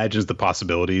imagines the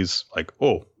possibilities, like,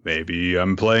 oh, maybe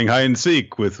I'm playing hide and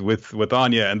seek with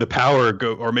Anya, and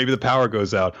or maybe the power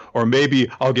goes out, or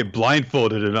maybe I'll get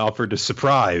blindfolded and offered a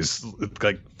surprise,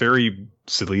 like very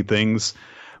silly things.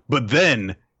 But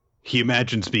then he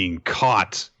imagines being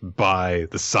caught by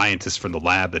the scientist from the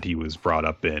lab that he was brought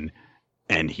up in,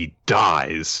 and he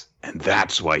dies, and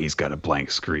that's why he's got a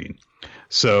blank screen.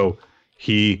 So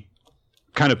he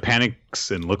kind of panics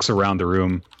and looks around the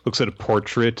room, looks at a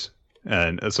portrait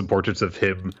and some portraits of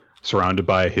him surrounded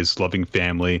by his loving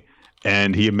family,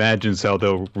 and he imagines how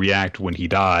they'll react when he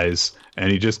dies,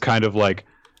 and he just kind of like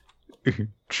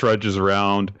trudges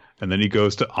around, and then he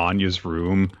goes to Anya's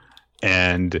room,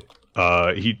 and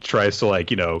he tries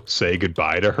to say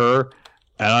goodbye to her,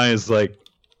 and Anya's like,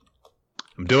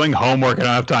 I'm doing homework, I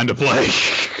don't have time to play.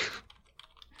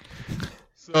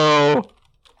 So,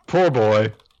 poor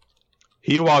boy,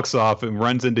 he walks off and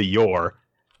runs into Yor,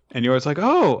 and Yor's like,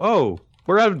 oh,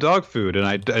 we're out of dog food, and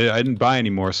I didn't buy any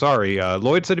more. Sorry.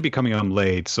 Lloyd said he'd be coming home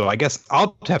late, so I guess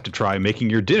I'll have to try making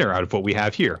your dinner out of what we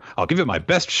have here. I'll give it my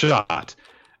best shot.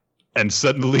 And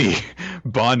suddenly,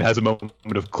 Bond has a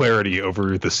moment of clarity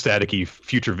over the staticky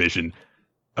future vision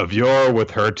of Yor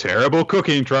with her terrible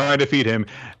cooking trying to feed him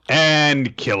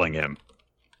and killing him.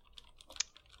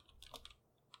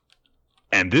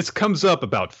 And this comes up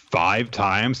about 5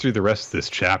 times through the rest of this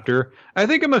chapter. I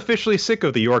think I'm officially sick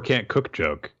of the Yor can't cook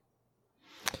joke.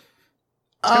 It's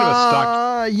kind of a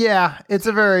stock. Yeah, it's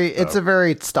a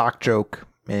very stock joke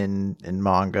in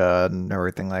manga and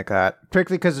everything like that.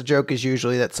 Particularly because the joke is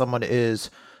usually that someone is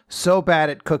so bad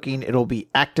at cooking it'll be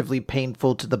actively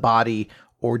painful to the body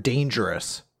or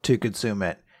dangerous to consume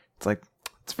it. It's like,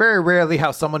 it's very rarely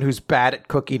how someone who's bad at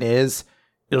cooking is.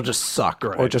 It'll just suck,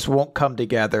 right, or just won't come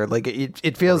together. Like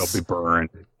it feels. It'll be burned.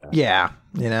 Yeah,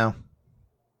 you know.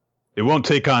 It won't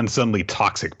take on suddenly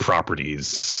toxic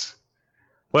properties.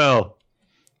 Well,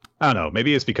 I don't know.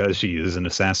 Maybe it's because she is an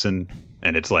assassin,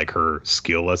 and it's like her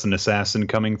skill as an assassin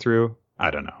coming through.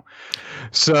 I don't know.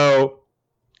 So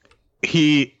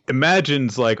he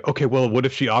imagines like, okay, well, what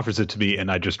if she offers it to me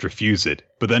and I just refuse it?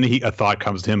 But then a thought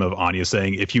comes to him of Anya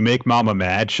saying, if you make Mama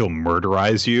mad, she'll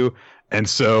murderize you. And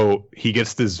so he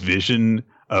gets this vision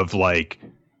of like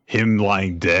him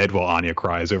lying dead while Anya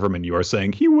cries over him, and you're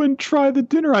saying he wouldn't try the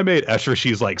dinner I made after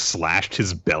she's like slashed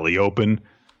his belly open.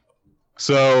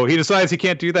 So he decides he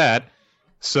can't do that.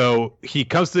 So he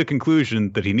comes to the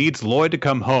conclusion that he needs Lloyd to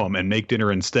come home and make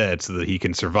dinner instead so that he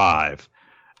can survive.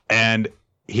 And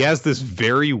he has this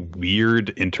very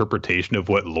weird interpretation of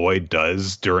what Lloyd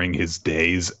does during his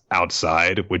days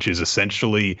outside, which is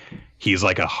essentially he's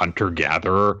like a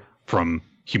hunter-gatherer from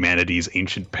humanity's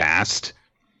ancient past,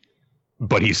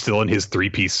 but he's still in his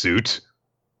 3-piece suit.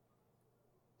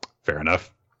 Fair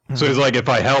enough. Mm-hmm. So he's like, if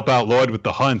I help out Lloyd with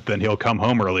the hunt, then he'll come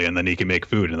home early and then he can make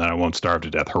food and then I won't starve to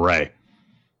death. Hooray.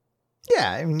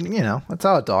 Yeah, I mean, you know, that's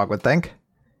how a dog would think.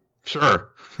 Sure.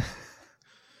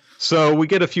 So we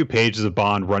get a few pages of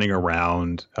Bond running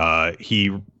around.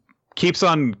 He keeps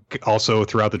on also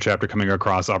throughout the chapter coming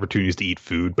across opportunities to eat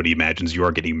food, but he imagines you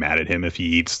are getting mad at him if he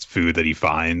eats food that he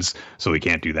finds, so he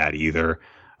can't do that either.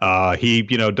 He,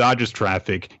 dodges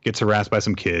traffic, gets harassed by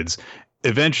some kids,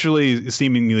 eventually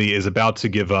seemingly is about to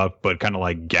give up, but kind of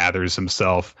like gathers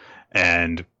himself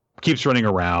and keeps running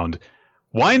around.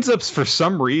 Winds up for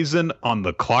some reason on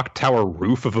the clock tower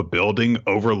roof of a building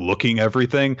overlooking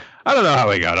everything. I don't know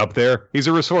how he got up there. He's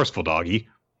a resourceful doggy.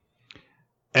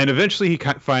 And eventually he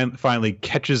finally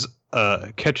catches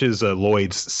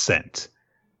Lloyd's scent.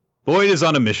 Lloyd is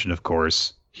on a mission, of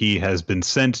course. He has been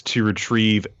sent to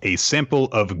retrieve a sample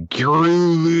of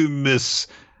Girilumus,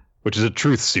 which is a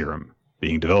truth serum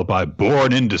being developed by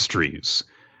Bourne Industries.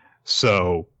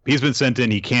 So he's been sent in.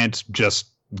 He can't just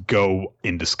go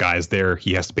in disguise there.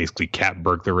 He has to basically cat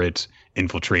burglar it,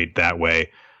 infiltrate that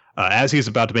way. As he's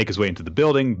about to make his way into the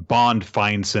building, Bond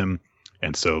finds him.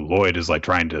 And so Lloyd is like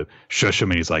trying to shush him,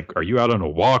 and he's like, are you out on a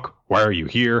walk? Why are you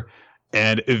here?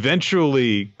 And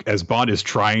eventually, as Bond is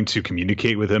trying to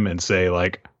communicate with him and say,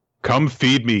 like, come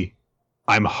feed me,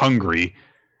 I'm hungry,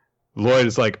 Lloyd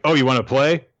is like, oh, you want to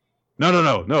play?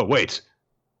 No, wait.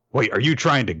 Wait, are you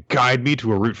trying to guide me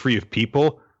to a route free of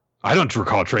people? I don't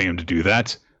recall training him to do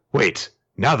that. Wait,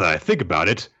 now that I think about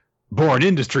it, Bourne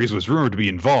Industries was rumored to be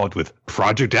involved with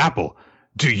Project Apple.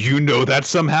 Do you know that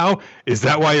somehow? Is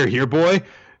that why you're here, boy?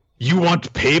 You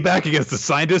want payback against the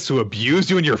scientists who abused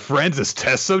you and your friends as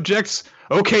test subjects?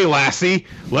 Okay, Lassie,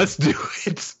 let's do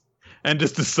it. And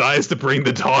just decides to bring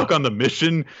the dog on the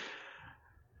mission.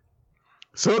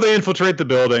 So they infiltrate the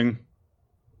building.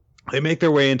 They make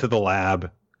their way into the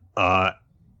lab.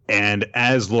 And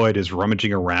as Lloyd is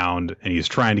rummaging around and he's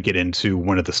trying to get into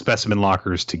one of the specimen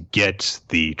lockers to get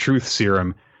the truth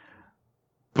serum,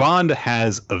 Bond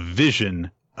has a vision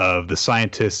of the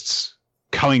scientists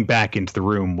coming back into the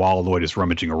room while Lloyd is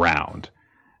rummaging around.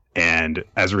 And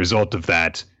as a result of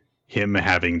that, him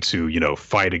having to,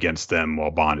 fight against them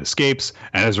while Bond escapes.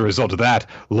 And as a result of that,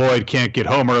 Lloyd can't get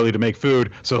home early to make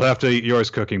food, so he'll have to eat yours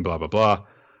cooking, blah, blah, blah.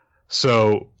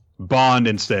 So Bond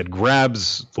instead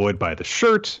grabs Lloyd by the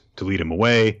shirt to lead him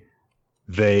away.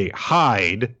 They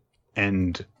hide,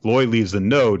 and Lloyd leaves a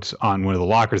note on one of the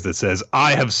lockers that says,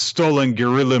 I have stolen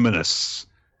Girilumus.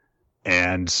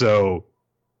 And so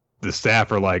the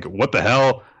staff are like, what the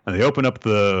hell? And they open up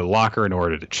the locker in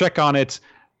order to check on it.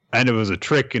 And it was a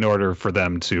trick in order for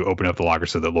them to open up the locker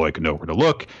so that Lloyd could know where to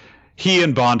look. He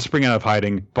and Bond spring out of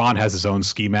hiding. Bond has his own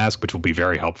ski mask, which will be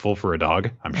very helpful for a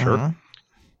dog, I'm sure.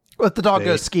 But the dog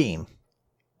goes skiing.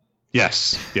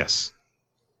 Yes.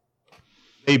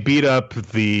 They beat up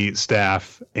the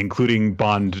staff, including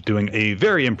Bond doing a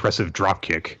very impressive drop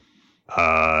kick.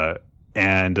 So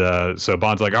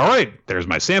Bond's like, all right, there's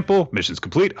my sample. Mission's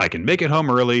complete. I can make it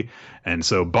home early. And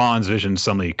so Bond's vision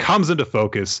suddenly comes into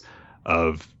focus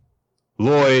of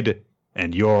Lloyd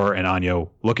and Yor and Anya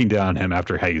looking down on him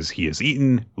after he has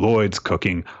eaten. Lloyd's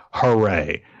cooking.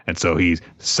 Hooray. And so he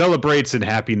celebrates in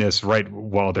happiness right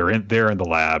while they're in the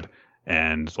lab.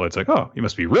 And Lloyd's like, oh, you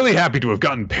must be really happy to have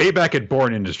gotten payback at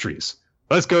Bourne Industries.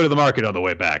 Let's go to the market on the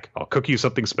way back. I'll cook you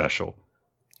something special.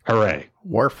 Hooray.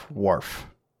 Worf. Worf.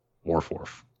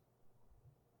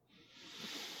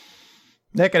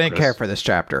 Nick, I didn't care for this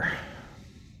chapter.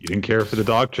 You didn't care for the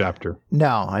dog chapter?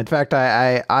 No. In fact,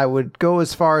 I would go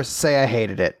as far as to say I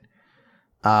hated it.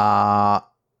 I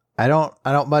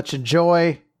don't much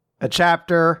enjoy a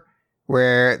chapter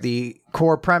where the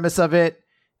core premise of it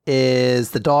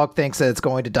is the dog thinks that it's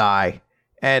going to die,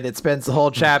 and it spends the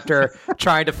whole chapter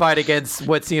trying to fight against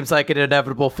what seems like an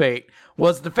inevitable fate.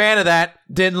 Wasn't a fan of that.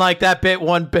 Didn't like that bit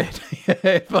one bit.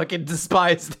 Fucking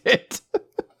despised it.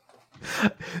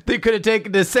 They could have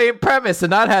taken the same premise and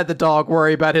not had the dog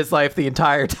worry about his life the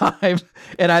entire time,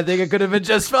 and I think it could have been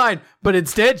just fine. But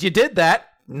instead, you did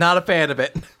that. Not a fan of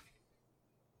it.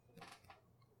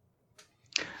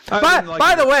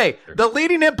 By the way, the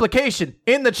leading implication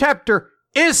in the chapter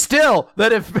is still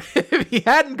that if he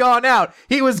hadn't gone out,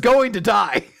 he was going to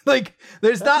die. Like,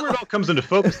 there's that's where it all comes into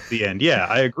focus at the end. Yeah,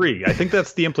 I agree. I think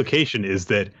that's the implication, is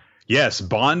that, yes,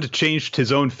 Bond changed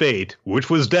his own fate, which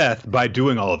was death, by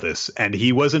doing all of this. And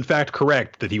he was, in fact,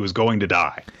 correct that he was going to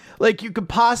die. Like, you could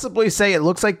possibly say it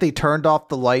looks like they turned off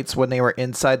the lights when they were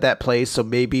inside that place, so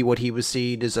maybe what he was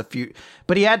seeing is a few...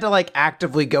 But he had to, like,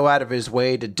 actively go out of his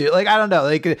way to do... Like, I don't know.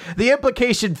 Like, the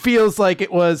implication feels like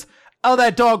it was, oh,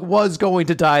 that dog was going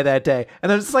to die that day.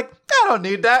 And I'm just like, I don't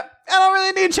need that. I don't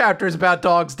really need chapters about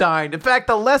dogs dying. In fact,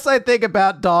 the less I think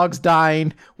about dogs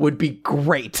dying would be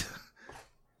great.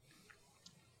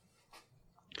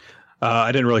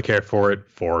 I didn't really care for it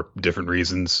for different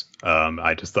reasons.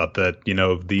 I just thought that, you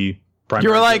know, the primary... You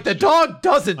were like, the dog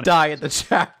doesn't die in the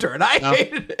chapter, and I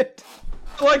hated it.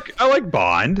 I like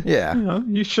Bond. Yeah. You know,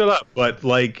 you shut up. But,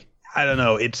 like, I don't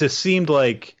know. It just seemed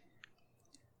like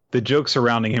the jokes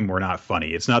surrounding him were not funny.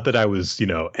 It's not that I was, you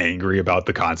know, angry about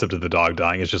the concept of the dog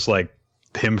dying. It's just like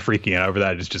him freaking out over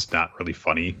that is just not really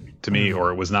funny to me,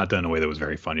 or it was not done in a way that was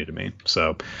very funny to me.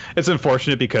 So it's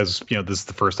unfortunate because, you know, this is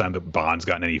the first time that Bond's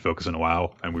gotten any focus in a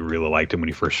while, and we really liked him when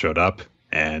he first showed up.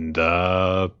 And,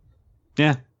 yeah,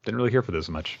 didn't really care for this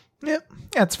much. Yep,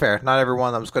 that's fair. Not every one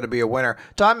of them is going to be a winner.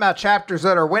 Talking about chapters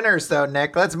that are winners, though,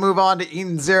 Nick, let's move on to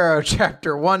Eden Zero,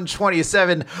 chapter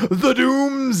 127, The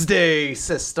Doomsday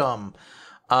System.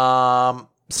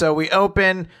 So we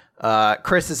open,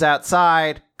 Chris is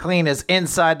outside, Clean is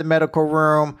inside the medical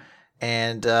room,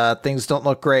 and things don't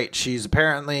look great. She's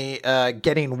apparently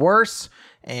getting worse,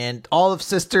 and all of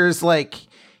Sister's, like,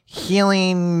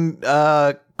 healing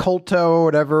Colto,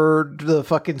 whatever the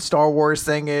fucking Star Wars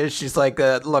thing is. She's like,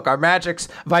 look, our magic's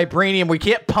vibranium. We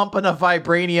can't pump enough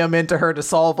vibranium into her to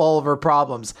solve all of her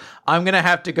problems. I'm going to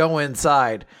have to go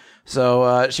inside.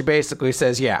 So she basically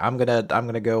says, yeah, I'm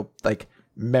going to go, like,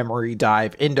 memory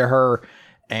dive into her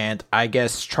and I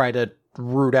guess try to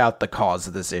root out the cause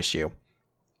of this issue.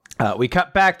 We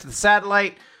cut back to the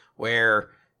satellite where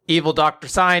evil Dr.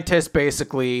 Scientist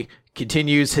basically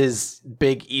continues his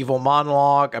big evil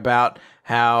monologue about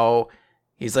how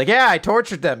he's like, yeah, I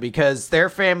tortured them because their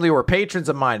family were patrons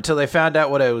of mine until they found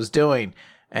out what I was doing.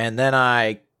 And then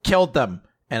I killed them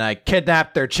and I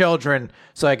kidnapped their children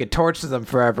so I could torture them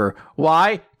forever.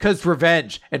 Why? Because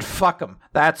revenge, and fuck them.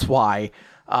 That's why.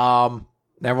 Everyone's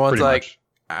Pretty like, much.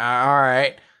 All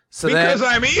right. So because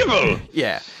I'm evil.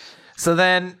 Yeah. So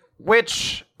then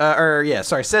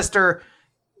Sister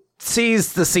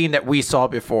sees the scene that we saw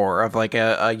before of like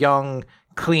a young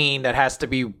Clean that has to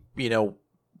be, you know,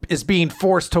 is being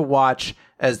forced to watch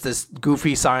as this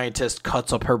goofy scientist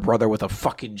cuts up her brother with a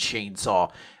fucking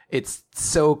chainsaw. It's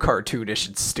so cartoonish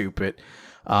and stupid.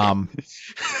 I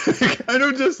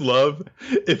don't just love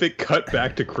if it cut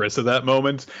back to Chris at that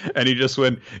moment and he just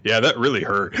went, yeah, that really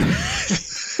hurt.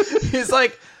 He's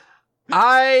like,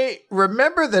 I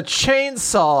remember the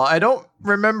chainsaw. I don't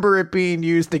remember it being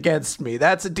used against me.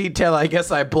 That's a detail I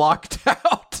guess I blocked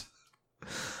out.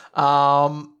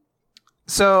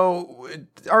 So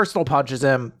Arsenal punches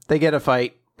him. They get a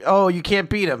fight. Oh, you can't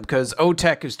beat him because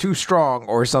OTEC is too strong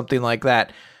or something like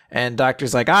that. And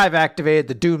Doctor's like, I've activated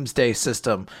the Doomsday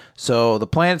System, so the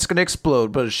planet's going to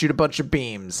explode, but it'll shoot a bunch of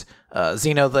beams.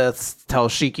 Xenoliths tell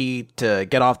Shiki to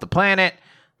get off the planet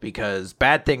because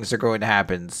bad things are going to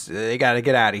happen. So they got to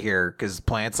get out of here because the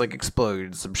planet's like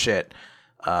exploding some shit.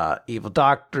 Evil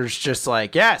Doctor's just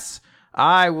like, yes,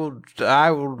 I will.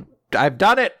 I've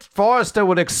done it. Forrester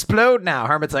would explode now.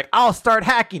 Hermit's like, I'll start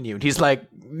hacking you. And he's like,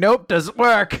 nope, doesn't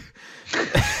work.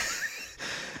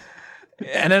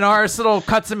 And then Arsenal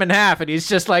cuts him in half, and he's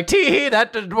just like, tee-hee,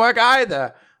 that didn't work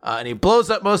either. And he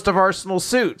blows up most of Arsenal's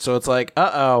suit. So it's like,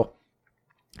 uh-oh.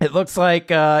 It looks like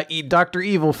Dr.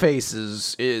 Evil Face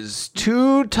is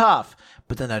too tough.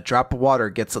 but then a drop of water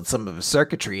gets on some of his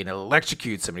circuitry and it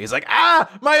electrocutes him. And he's like,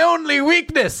 my only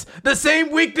weakness! The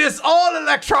same weakness all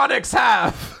electronics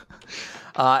have!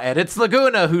 And it's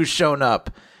Laguna who's shown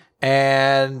up.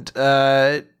 And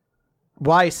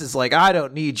Weiss is like, I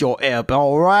don't need your help,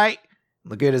 all right?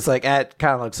 Laguna's like, it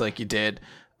kind of looks like you did.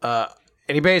 And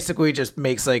he basically just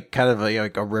makes like kind of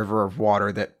a river of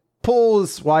water that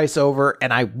pulls Weiss over.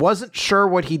 And I wasn't sure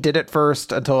what he did at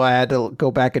first until I had to go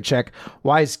back and check.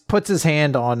 Weiss puts his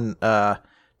hand on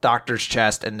Doctor's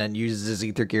chest and then uses his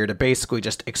ether gear to basically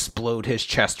just explode his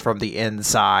chest from the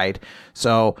inside.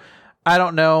 So I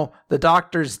don't know. The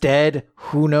Doctor's dead.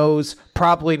 Who knows?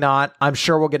 Probably not. I'm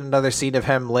sure we'll get another scene of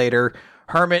him later.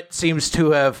 Hermit seems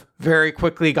to have very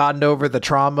quickly gotten over the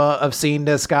trauma of seeing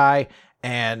this guy.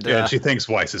 And she thinks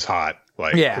Weiss is hot,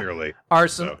 clearly.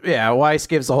 Arsenal, so. Weiss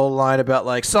gives a whole line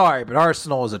about sorry, but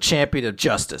Arsenal is a champion of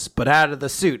justice, but out of the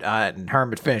suit. And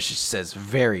Hermit finishes, says,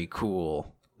 very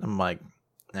cool. I'm like,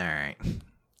 all right,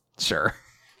 sure.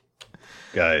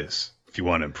 Guys, if you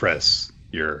want to impress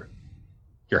your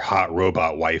hot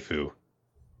robot waifu,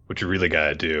 what you really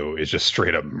gotta do is just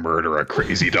straight up murder a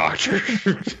crazy doctor.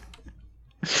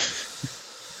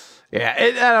 Yeah,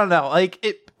 I don't know.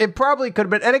 It probably could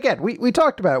have been. And again, we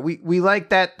talked about it. We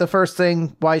liked that the first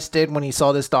thing Weiss did when he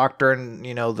saw this doctor and,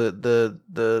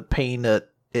 the pain that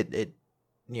it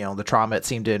the trauma it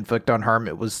seemed to inflict on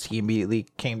Hermit was he immediately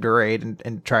came to her aid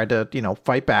and tried to,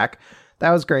 fight back.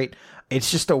 That was great. It's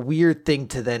just a weird thing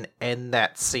to then end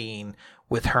that scene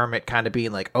with Hermit kind of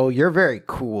being like, oh, you're very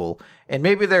cool. And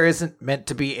maybe there isn't meant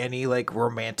to be any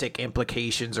romantic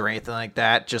implications or anything like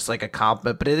that, just like a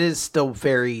compliment, but it is still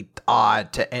very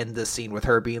odd to end the scene with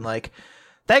her being like,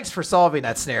 thanks for solving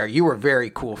that snare. You were very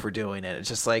cool for doing it. It's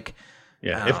just like,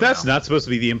 yeah, if that's not supposed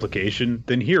to be the implication,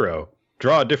 then Hero,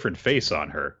 draw a different face on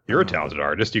her. You're a talented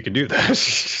artist. You can do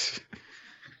that.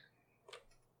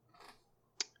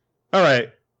 All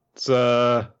right. Let's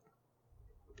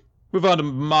move on to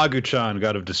Magu-chan,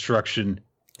 God of Destruction.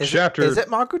 Is it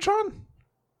Magu-chan?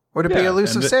 Would it be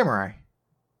Elusive Samurai?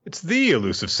 It's the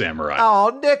Elusive Samurai.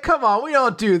 Oh, Nick, come on. We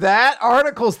don't do that.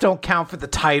 Articles don't count for the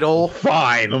title.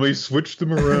 Fine, let me switch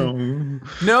them around.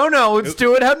 No, let's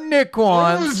do it how Nick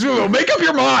wants. Make up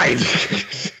your mind.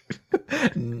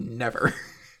 Never.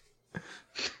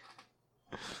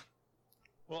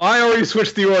 Well, I already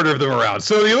switched the order of them around.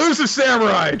 So the Elusive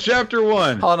Samurai, Chapter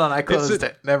 1. Hold on, I closed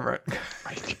it. Never.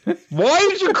 Why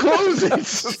did you close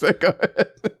it? Go ahead.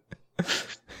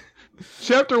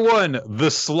 Chapter 1,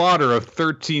 The Slaughter of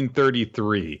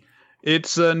 1333.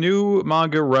 It's a new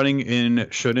manga running in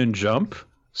Shonen Jump.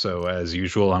 So as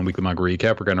usual on Weekly Manga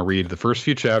Recap, we're going to read the first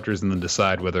few chapters and then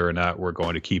decide whether or not we're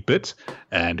going to keep it.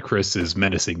 And Chris is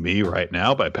menacing me right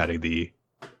now by patting the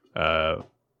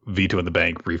Veto in the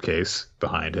Bank briefcase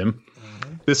behind him.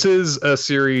 Mm-hmm. This is a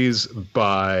series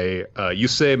by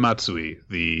Yusei Matsui,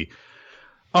 the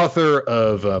author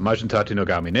of Majintate no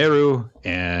Gamineru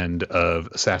and of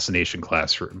Assassination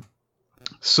Classroom.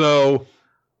 So,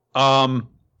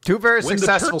 two very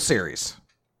successful series.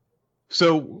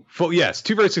 So, yes,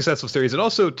 two very successful series, and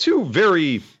also two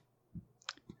very...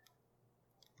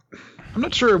 I'm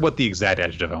not sure what the exact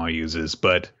adjective I want to use is,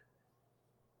 but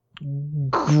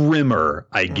grimmer,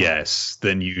 I guess,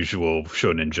 than usual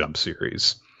Shonen Jump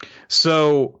series.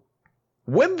 So,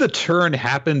 when the turn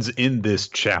happens in this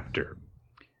chapter,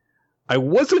 I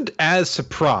wasn't as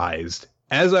surprised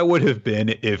as I would have been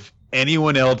if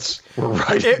anyone else were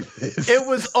writing this. It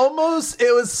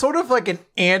was sort of like an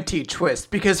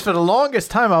anti-twist, because for the longest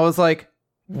time I was like,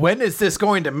 when is this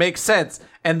going to make sense?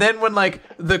 And then when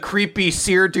the creepy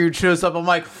seer dude shows up, I'm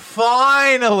like,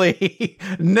 finally,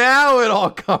 now it all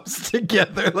comes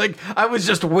together. I was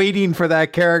just waiting for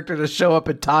that character to show up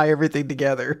and tie everything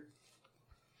together.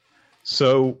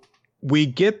 So we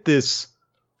get this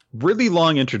really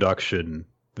long introduction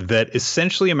that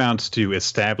essentially amounts to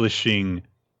establishing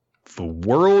the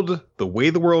world, the way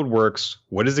the world works,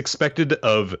 what is expected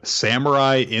of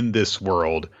samurai in this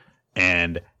world,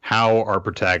 and how our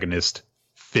protagonist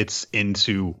fits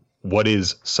into what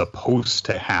is supposed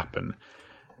to happen.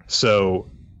 So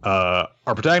our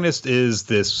protagonist is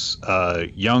this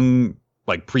young,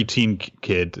 preteen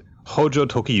kid, Hojo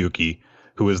Tokiyuki,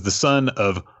 who is the son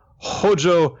of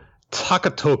Hojo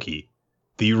Takatoki,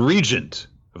 the regent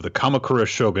of the Kamakura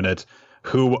shogunate,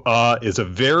 who is a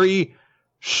very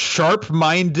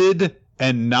sharp-minded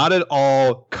and not at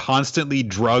all constantly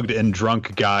drugged and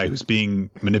drunk guy who's being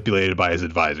manipulated by his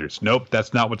advisors. Nope,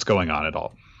 that's not what's going on at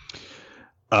all.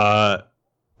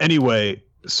 Anyway,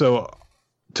 so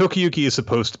Tokiyuki is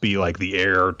supposed to be the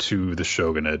heir to the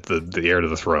shogunate, the heir to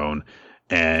the throne.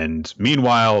 And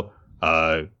meanwhile,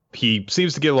 he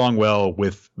seems to get along well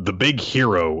with the big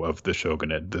hero of the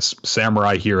shogunate, this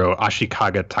samurai hero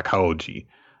Ashikaga Takaoji,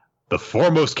 the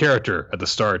foremost character at the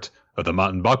start of the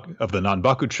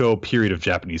Nanbakucho period of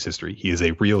Japanese history. He is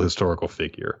a real historical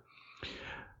figure.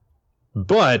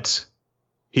 But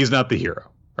he's not the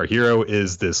hero. Our hero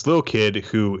is this little kid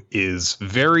who is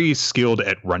very skilled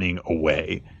at running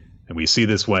away. And we see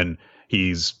this when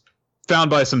he's found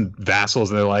by some vassals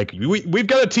and they're like, we've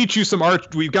got to teach you some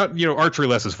art. We've got, archery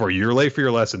lessons for you. You're late for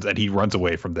your lessons. And he runs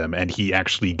away from them and he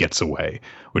actually gets away,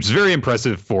 which is very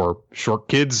impressive for short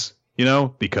kids,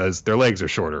 because their legs are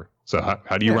shorter. So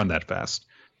how do you run that fast?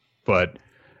 But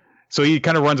so he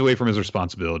kind of runs away from his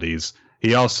responsibilities.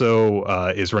 He also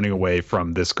is running away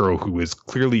from this girl who is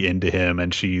clearly into him.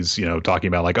 And she's, talking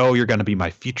about like, oh, you're going to be my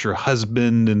future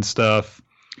husband and stuff.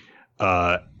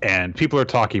 And people are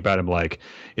talking about him like,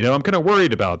 I'm kind of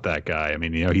worried about that guy. I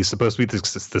mean, he's supposed to be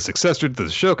the successor to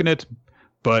the shogunate.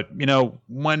 But,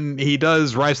 when he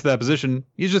does rise to that position,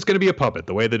 he's just going to be a puppet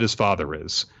the way that his father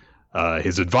is.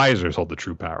 His advisors hold the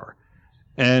true power.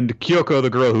 And Kyoko, the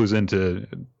girl who's into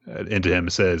him,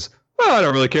 says, well, I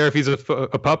don't really care if he's a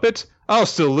puppet. I'll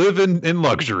still live in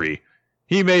luxury.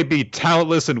 He may be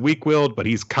talentless and weak-willed, but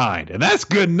he's kind. And that's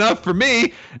good enough for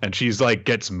me. And she's like,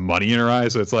 gets money in her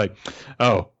eyes. So it's like,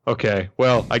 oh, okay.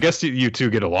 Well, I guess you two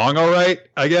get along all right,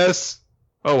 I guess.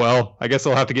 Oh, well, I guess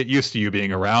I'll have to get used to you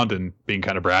being around and being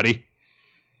kind of bratty.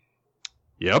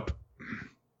 Yep.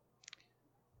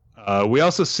 We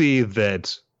also see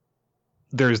that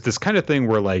there's this kind of thing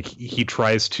where like he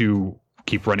tries to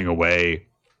keep running away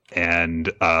and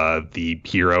the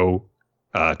hero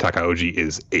Takaoji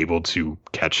is able to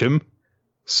catch him.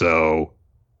 So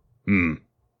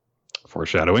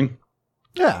foreshadowing.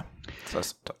 Yeah.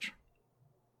 That's a touch.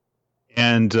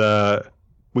 And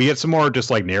we get some more just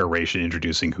like narration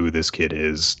introducing who this kid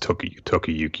is,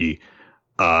 Tokiyuki.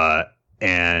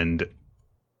 And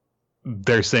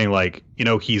they're saying like,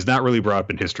 he's not really brought up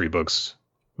in history books,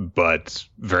 but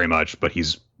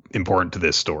he's important to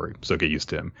this story. So get used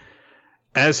to him.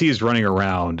 As he's running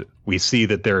around, we see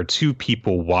that there are two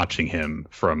people watching him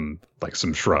from like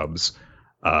some shrubs.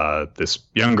 This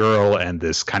young girl and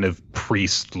this kind of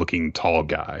priest-looking tall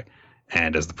guy.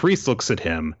 And as the priest looks at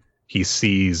him, he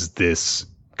sees this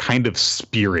kind of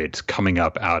spirit coming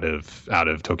up out of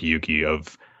Tokiyuki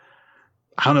of,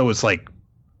 I don't know, it's like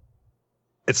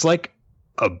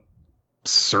a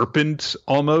serpent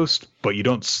almost, but you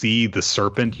don't see the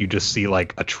serpent. You just see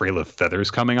like a trail of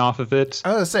feathers coming off of it. I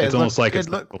was gonna say it's almost like it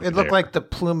looked like the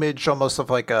plumage almost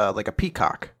of like a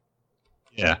peacock.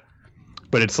 Yeah,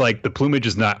 but it's like the plumage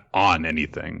is not on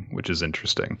anything, which is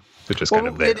interesting. It's just kind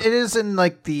of there. It is in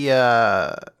like the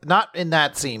not in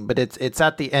that scene, but it's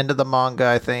at the end of the manga,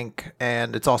 I think,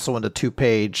 and it's also in the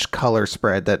 2-page color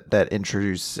spread that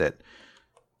introduces it.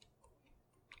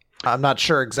 I'm not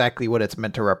sure exactly what it's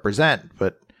meant to represent,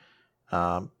 but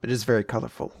it is very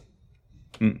colorful.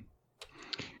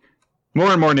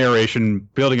 More and more narration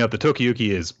building up that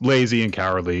Tokiyuki is lazy and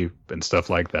cowardly and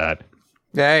stuff like that.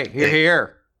 Hey, you're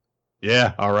here.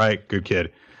 Yeah, all right, good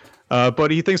kid. But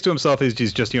he thinks to himself,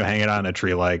 he's just hanging on a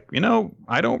tree like,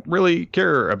 I don't really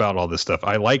care about all this stuff.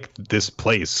 I like this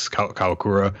place,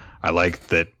 Kamakura. I like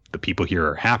that the people here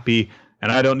are happy.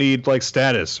 And I don't need like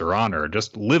status or honor.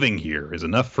 Just living here is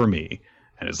enough for me.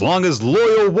 And as long as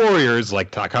loyal warriors like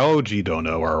Takaoji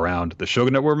Dono are around, the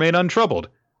shogunate will remain untroubled.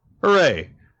 Hooray!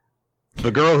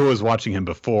 The girl who was watching him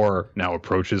before now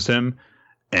approaches him,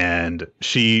 and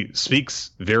she speaks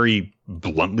very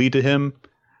bluntly to him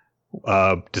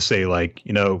to say like,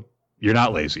 you're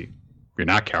not lazy. You're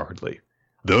not cowardly.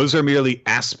 Those are merely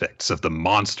aspects of the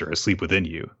monster asleep within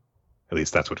you. At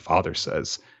least that's what Father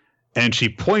says. And she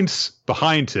points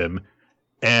behind him,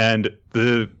 and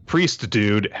the priest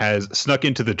dude has snuck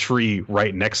into the tree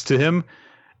right next to him.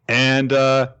 And,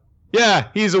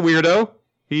 he's a weirdo.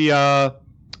 He's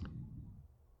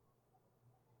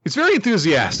very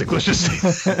enthusiastic, let's just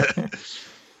say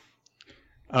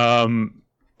that.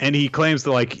 And he claims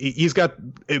that, like, he's got...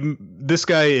 This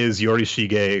guy is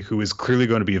Yorishige, who is clearly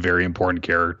going to be a very important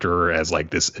character as,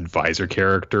 like, this advisor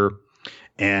character.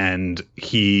 And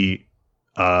he...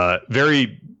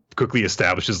 very quickly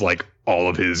establishes like all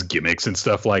of his gimmicks and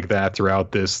stuff like that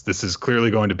throughout this. This is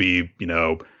clearly going to be,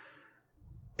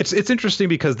 it's interesting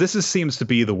because seems to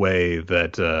be the way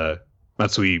that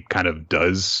Matsui kind of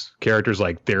does characters.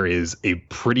 Like there is a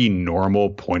pretty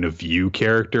normal point of view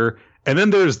character, and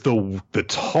then there's the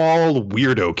tall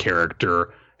weirdo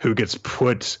character who gets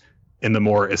put in the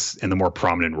more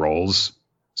prominent roles.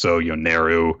 So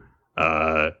Neru,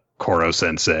 Koro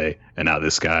Sensei, and now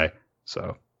this guy.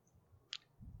 So,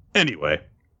 anyway,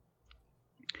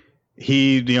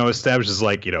 he, establishes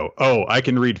like, oh, I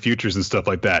can read futures and stuff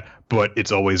like that, but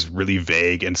it's always really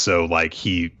vague. And so like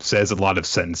he says a lot of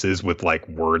sentences with like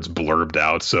words blurbed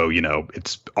out. So,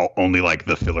 it's only like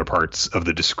the filler parts of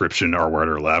the description are what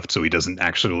are left. So he doesn't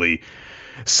actually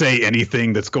say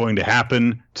anything that's going to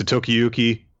happen to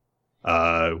Tokiyuki,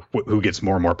 who gets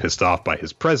more and more pissed off by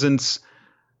his presence.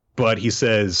 But he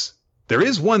says, there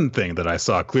is one thing that I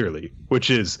saw clearly, which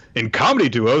is in comedy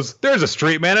duos, there's a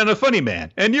straight man and a funny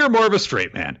man, and you're more of a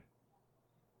straight man.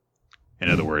 In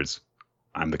other words,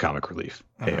 I'm the comic relief.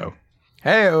 Heyo.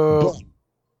 Heyo.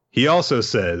 He also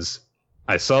says,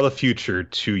 I saw the future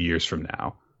 2 years from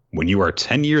now. When you are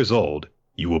 10 years old,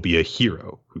 you will be a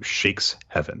hero who shakes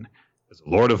heaven. As a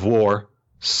lord of war,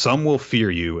 some will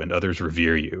fear you and others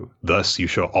revere you. Thus you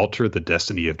shall alter the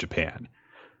destiny of Japan.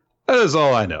 That is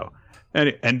all I know.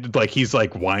 And like he's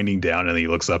like winding down, and then he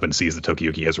looks up and sees that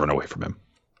Tokiyuki has run away from him,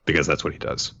 because that's what he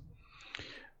does.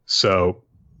 So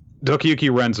Tokiyuki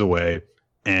runs away,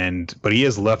 but he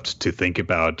is left to think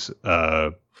about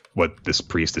what this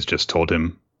priest has just told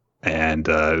him. And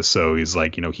so he's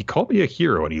like, he called me a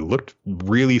hero, and he looked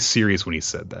really serious when he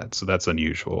said that. So that's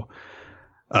unusual.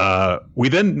 We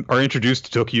then are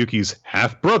introduced to Tokiyuki's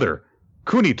half brother,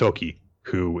 Kunitoki,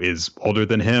 who is older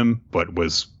than him, but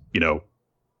was,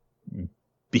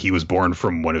 he was born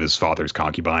from one of his father's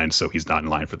concubines, so he's not in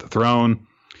line for the throne.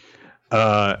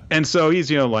 And so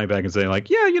he's, lying back and saying like,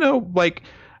 yeah, like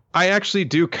I actually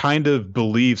do kind of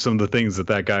believe some of the things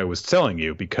that guy was telling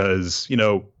you, because,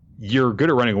 you're good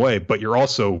at running away, but you're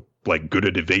also like good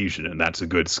at evasion, and that's a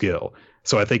good skill.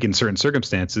 So I think in certain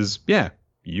circumstances, yeah,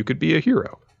 you could be a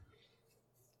hero.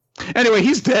 Anyway,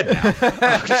 he's dead now.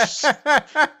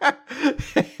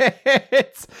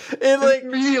 It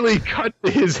immediately cut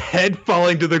to his head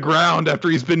falling to the ground after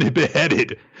he's been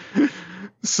beheaded.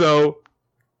 So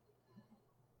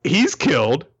he's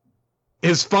killed.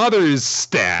 His father is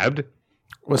stabbed.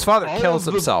 Well, his father kills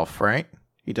himself, right?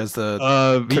 He does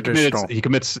the traditional. He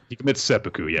commits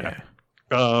seppuku. Yeah.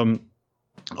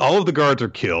 All of the guards are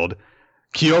killed.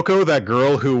 Kyoko, that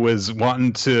girl who was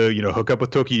wanting to, hook up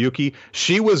with Tokiyuki,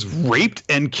 she was raped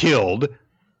and killed.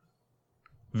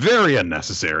 Very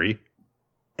unnecessary.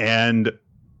 And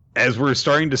as we're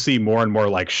starting to see more and more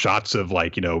like shots of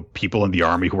like, people in the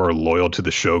army who are loyal to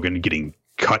the shogun getting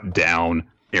cut down,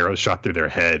 arrows shot through their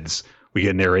heads, we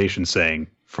get narration saying,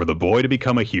 for the boy to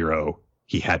become a hero,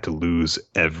 he had to lose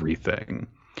everything.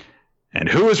 And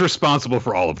who is responsible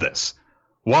for all of this?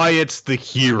 Why, it's the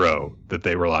hero that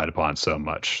they relied upon so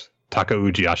much.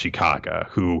 Takauji Ashikaga,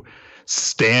 who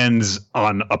stands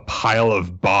on a pile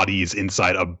of bodies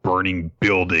inside a burning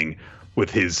building with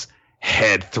his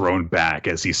head thrown back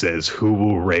as he says, who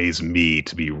will raise me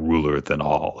to be ruler than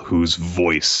all? Whose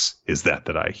voice is that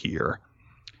I hear?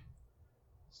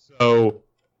 So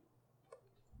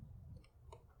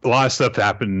a lot of stuff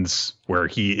happens where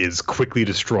he is quickly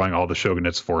destroying all the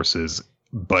shogunate's forces,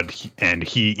 and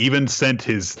he even sent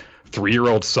his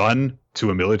 3-year-old son to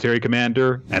a military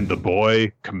commander, and the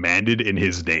boy commanded in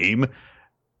his name,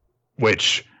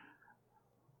 which,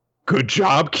 good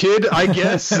job, kid, I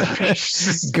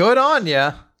guess. Good on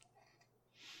ya.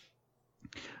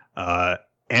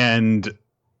 And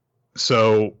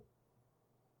so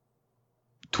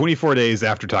 24 days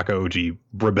after Takauji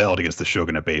rebelled against the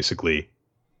shogunate, basically,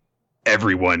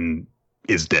 everyone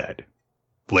is dead,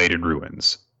 laid in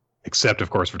ruins. Except, of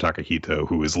course, for Takahito,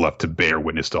 who is left to bear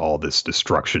witness to all this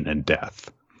destruction and death.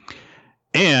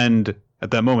 And at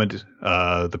that moment,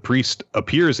 the priest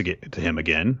appears to him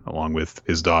again, along with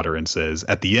his daughter, and says,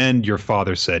 at the end, your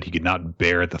father said he could not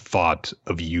bear the thought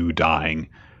of you dying,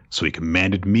 so he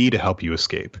commanded me to help you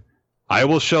escape. I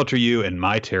will shelter you in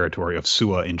my territory of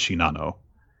Suwa in Shinano.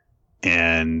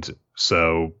 And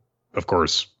so, of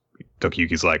course,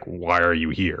 Tokiyuki's like, why are you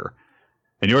here?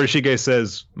 And Yorishige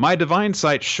says, my divine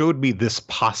sight showed me this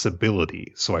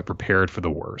possibility, so I prepared for the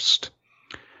worst.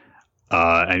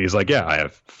 And he's like, yeah, I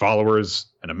have followers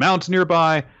and a mount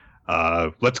nearby.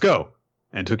 Let's go.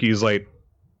 And Tokiyuki's like,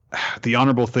 the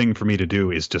honorable thing for me to do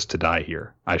is just to die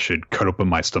here. I should cut open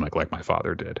my stomach like my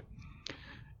father did.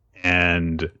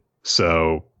 And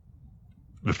so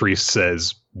the priest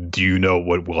says, do you know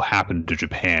what will happen to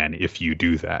Japan if you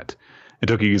do that? And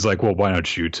Tokiyuki's like, well, why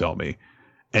don't you tell me?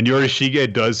 And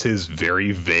Yorishige does his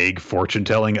very vague fortune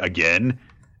telling again.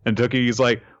 And Tokiyuki's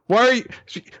like, why are you...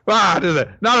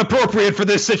 not appropriate for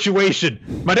this situation.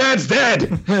 My dad's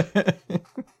dead.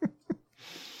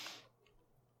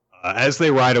 As they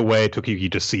ride away,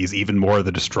 Tokiyuki just sees even more of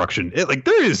the destruction.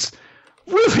 There is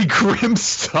really grim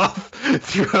stuff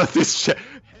throughout this.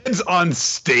 Heads on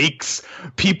stakes,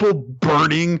 people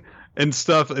burning, and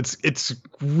stuff. It's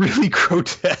really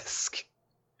grotesque.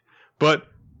 But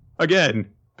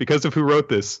again, because of who wrote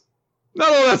this, not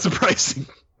all that surprising.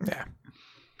 Yeah.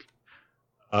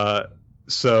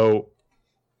 So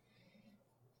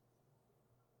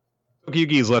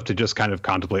Tokiyuki is left to just kind of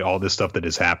contemplate all this stuff that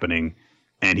is happening,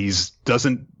 and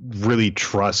doesn't really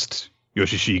trust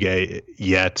Yoshishige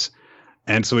yet.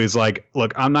 And so he's like,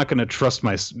 "Look, I'm not going to trust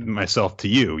myself to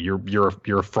you.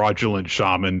 You're a fraudulent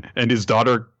shaman." And his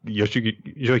daughter,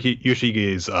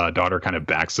 Yoshige's daughter, kind of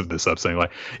backs of this up, saying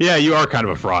like, "Yeah, you are kind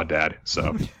of a fraud, Dad."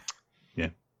 So, yeah.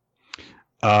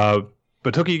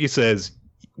 But Tokiyuki says,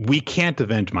 "We can't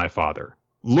avenge my father.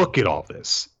 Look at all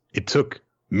this. It took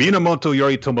Minamoto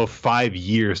Yoritomo 5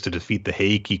 years to defeat the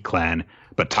Heiki clan,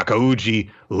 but Takauji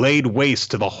laid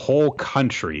waste to the whole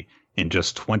country in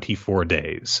just 24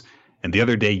 days. And the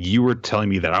other day you were telling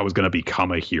me that I was going to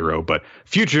become a hero, but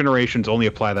future generations only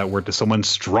apply that word to someone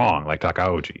strong like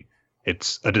Takauji.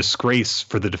 It's a disgrace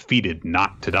for the defeated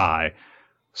not to die,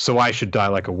 so I should die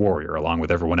like a warrior along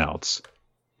with everyone else."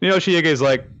 Yoshige's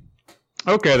like,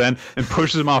 "Okay then," and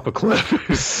pushes him off a cliff.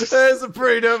 That's a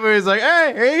pretty dope move. He's like,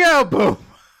 "Hey, here you go, boom."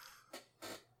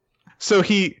 So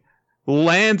he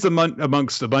lands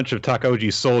amongst a bunch of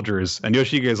Takauji's soldiers, and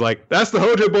Yoshige's like, "That's the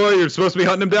Hojo boy. You're supposed to be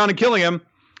hunting him down and killing him."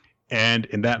 And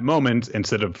in that moment,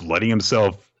 instead of letting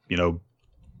himself,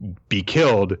 be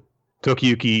killed,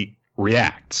 Tokiyuki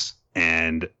reacts,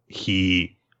 and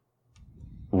he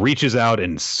reaches out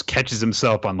and catches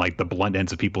himself on like the blunt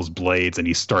ends of people's blades, and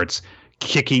he starts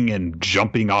kicking and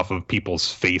jumping off of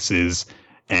people's faces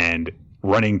and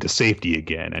running to safety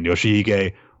again. And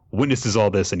Yoshihige witnesses all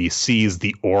this, and he sees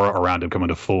the aura around him come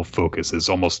into full focus as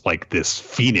almost like this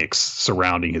phoenix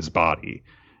surrounding his body.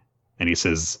 And he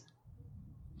says,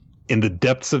 "In the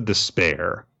depths of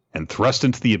despair and thrust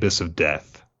into the abyss of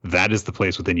death, that is the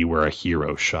place within you where a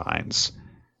hero shines."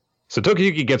 So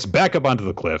Tokiyuki gets back up onto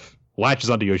the cliff, latches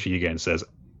onto Yoshihige and says,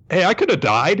 "Hey, I could have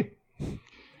died."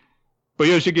 But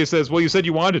Yoshihige says, "Well, you said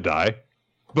you wanted to die,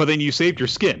 but then you saved your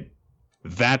skin."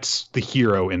 That's the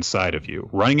hero inside of you.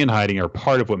 Running and hiding are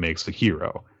part of what makes a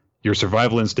hero. Your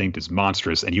survival instinct is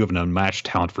monstrous, and you have an unmatched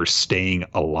talent for staying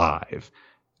alive.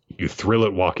 You thrill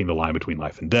at walking the line between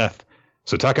life and death.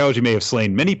 So Takauji may have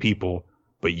slain many people,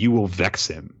 but you will vex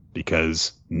him,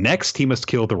 because next he must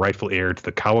kill the rightful heir to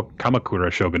the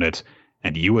Kamakura shogunate,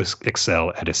 and you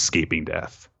excel at escaping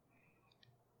death.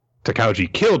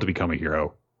 Takauji killed to become a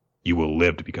hero. You will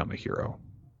live to become a hero.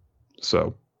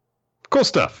 So, cool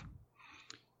stuff.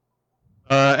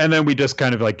 And then we just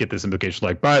kind of like get this implication,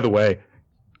 like, by the way,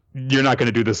 you're not going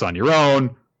to do this on your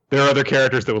own. There are other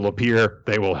characters that will appear.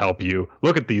 They will help you.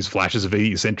 Look at these flashes of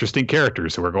these interesting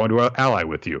characters who are going to ally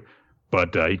with you.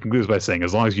 But he concludes by saying,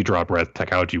 as long as you draw breath,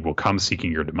 Takauji will come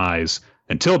seeking your demise.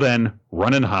 Until then,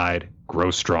 run and hide,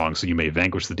 grow strong, so you may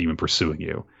vanquish the demon pursuing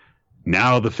you.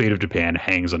 Now the fate of Japan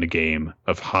hangs on a game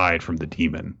of hide from the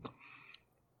demon.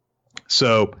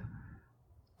 So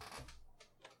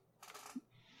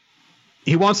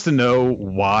he wants to know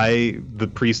why the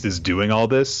priest is doing all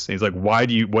this. And he's like, what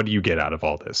do you get out of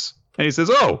all this? And he says,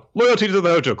 "Oh, loyalty to the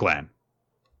Hojo clan."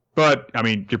 But, I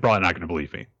mean, you're probably not going to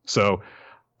believe me. So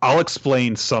I'll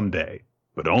explain someday,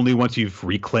 but only once you've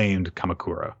reclaimed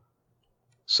Kamakura.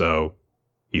 So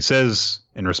he says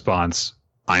in response,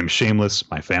 "I'm shameless.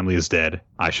 My family is dead.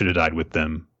 I should have died with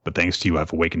them. But thanks to you,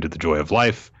 I've awakened to the joy of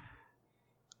life.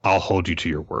 I'll hold you to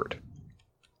your word."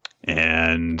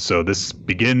 And so this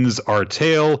begins our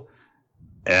tale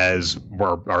as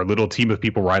our little team of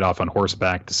people ride off on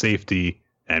horseback to safety,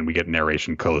 and we get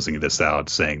narration closing this out,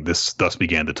 saying, "This thus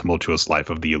began the tumultuous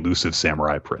life of the elusive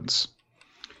samurai prince."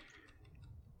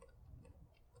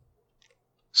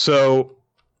 So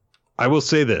I will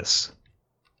say this.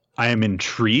 I am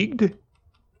intrigued.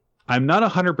 I'm not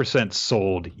 100%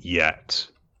 sold yet.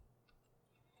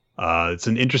 It's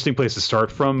an interesting place to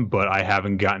start from, but I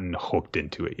haven't gotten hooked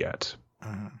into it yet.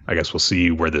 I guess we'll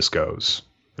see where this goes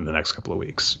in the next couple of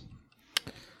weeks.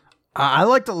 I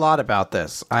liked a lot about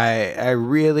this. I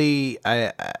really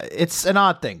it's an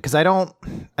odd thing because I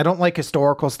don't like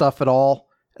historical stuff at all.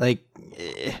 Like,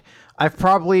 I've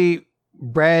probably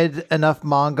read enough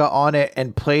manga on it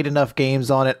and played enough games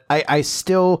on it. I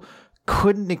still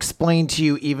couldn't explain to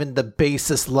you even the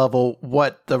basis level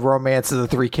what the Romance of the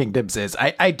Three Kingdoms is.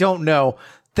 I don't know.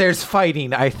 There's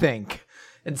fighting, I think.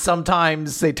 And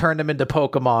sometimes they turn them into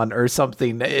Pokemon or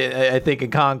something. I think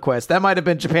in Conquest that might have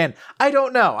been Japan. I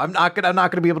don't know. I'm not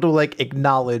gonna be able to like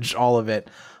acknowledge all of it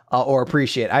or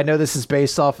appreciate. I know this is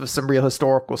based off of some real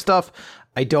historical stuff.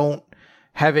 I don't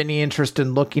have any interest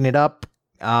in looking it up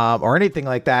or anything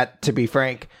like that, to be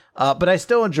frank. But I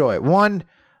still enjoy it. One,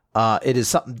 it is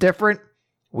something different.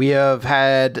 We have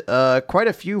had quite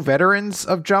a few veterans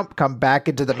of Jump come back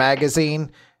into the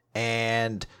magazine,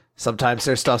 and sometimes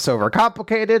their stuff's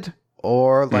overcomplicated,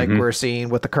 or like we're seeing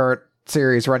with the current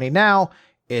series running now,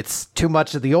 it's too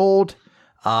much of the old.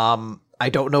 I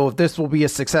don't know if this will be a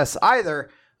success either,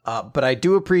 but I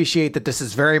do appreciate that this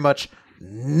is very much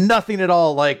nothing at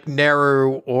all like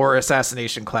Naru or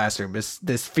Assassination Classroom.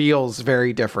 This feels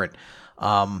very different.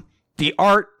 The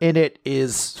art in it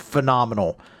is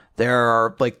phenomenal. There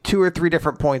are like 2 or 3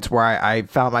 different points where I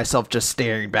found myself just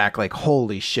staring back like,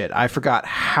 holy shit, I forgot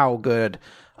how good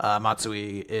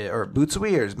Matsui, or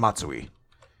Butsui, or is Matsui?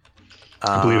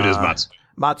 I believe it is Matsui.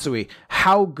 Matsui,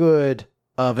 how good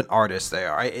of an artist they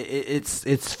are.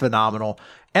 It's phenomenal.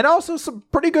 And also some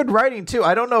pretty good writing too.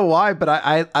 I don't know why, but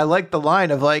I like the line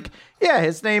of like, yeah,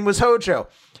 his name was Hojo.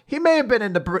 He may have been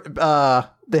in the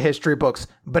history books,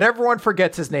 but everyone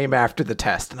forgets his name after the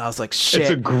test. And I was like, shit. It's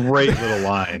a great little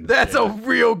line. That's a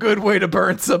real good way to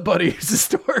burn somebody who's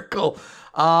historical.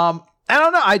 I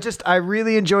don't know. I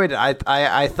really enjoyed it.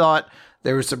 I thought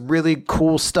there was some really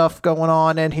cool stuff going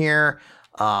on in here.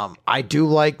 I do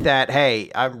like that.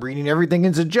 Hey, I'm reading everything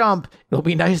as a Jump. It'll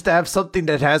be nice to have something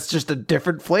that has just a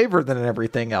different flavor than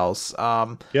everything else.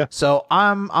 Yeah. So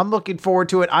I'm looking forward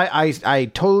to it.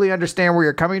 I totally understand where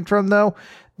you're coming from, though.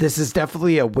 This is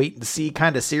definitely a wait and see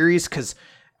kind of series, because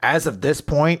as of this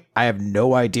point, I have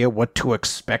no idea what to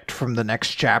expect from the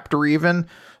next chapter even.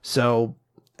 So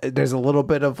there's a little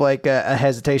bit of like a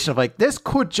hesitation of like, this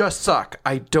could just suck.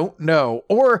 I don't know.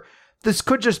 Or this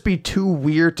could just be too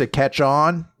weird to catch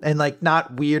on, and like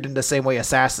not weird in the same way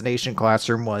Assassination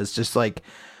Classroom was. Just like,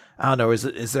 I don't know,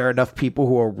 is there enough people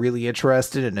who are really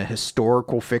interested in a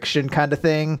historical fiction kind of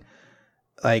thing?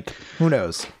 Like, who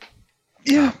knows?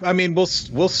 Yeah, I mean, we'll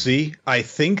see. I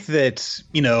think that,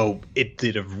 it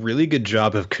did a really good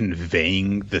job of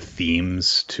conveying the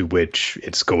themes to which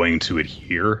it's going to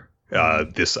adhere.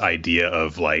 This idea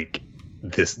of like,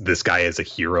 this guy is a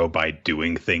hero by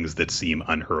doing things that seem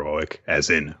unheroic, as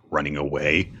in running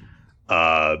away.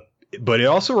 But it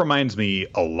also reminds me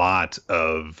a lot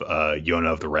of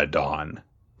Yona of the Red Dawn,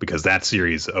 because that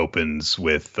series opens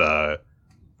with our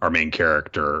main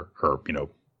character, her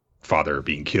father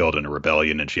being killed in a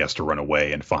rebellion, and she has to run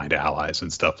away and find allies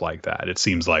and stuff like that. It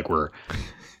seems like we're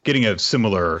getting a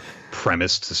similar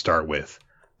premise to start with.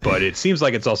 But it seems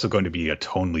like it's also going to be a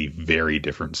tonally very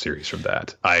different series from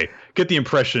that. I get the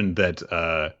impression that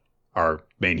our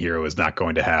main hero is not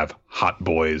going to have hot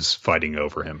boys fighting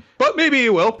over him. But maybe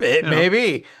he will.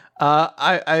 Maybe.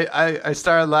 I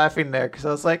started laughing there because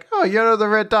I was like, oh, Yona the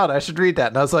Red Dawn, I should read that.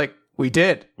 And I was like, we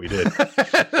did.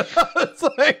 It's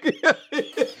like,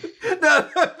 no,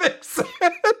 that makes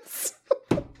sense.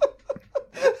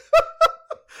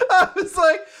 I was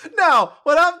like, no,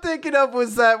 what I'm thinking of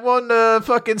was that one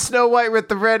fucking Snow White with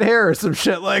the red hair or some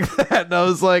shit like that. And I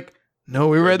was like, no,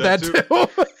 we read that too.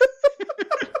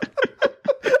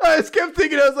 I just kept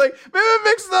thinking, I was like, maybe I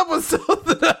mixed it up with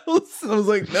something else. I was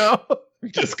like, no.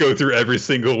 Just go through every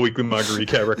single Weekly Manga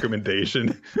Recap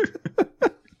recommendation.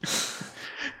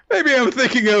 Maybe I'm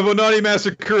thinking of Onani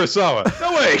Master Kurosawa.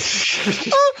 No, wait.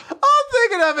 I'm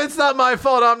thinking of It's Not My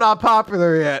Fault I'm Not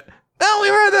Popular Yet. No, we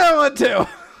read that one too.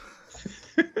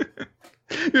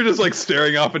 You're just like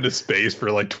staring off into space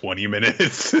for like 20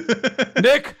 minutes.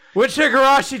 Nick, which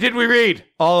Higurashi did we read?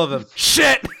 All of them.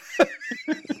 Shit.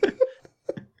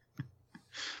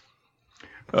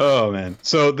 Oh, man.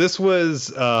 So this was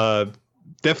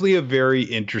definitely a very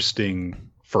interesting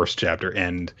first chapter.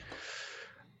 And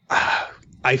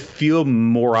I feel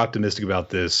more optimistic about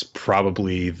this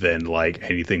probably than like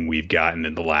anything we've gotten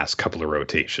in the last couple of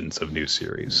rotations of new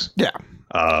series. Yeah.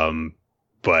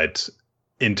 But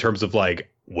in terms of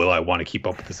like, will I want to keep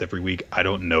up with this every week? I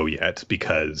don't know yet,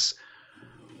 because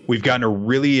we've gotten a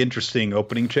really interesting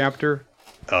opening chapter.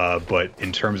 But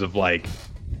in terms of like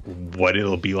what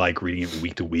it'll be like reading it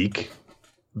week to week,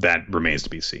 that remains to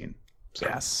be seen. So.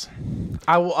 Yes.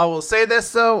 I will say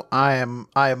this though, I am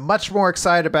much more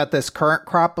excited about this current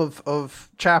crop of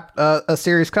a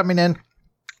series coming in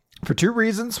for 2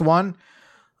 reasons. One,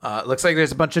 it looks like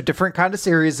there's a bunch of different kind of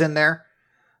series in there.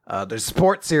 There's a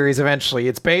sports series eventually.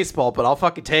 It's baseball, but I'll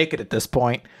fucking take it at this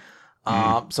point.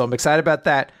 So I'm excited about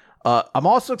that. I'm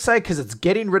also excited because it's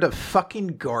getting rid of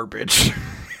fucking garbage.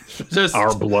 Just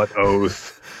Our Blood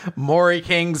Oath. Mori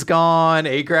King's gone.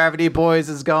 A Gravity Boys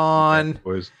is gone.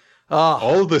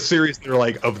 All of the series that are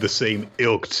like of the same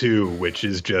ilk too, which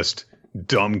is just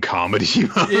dumb comedy.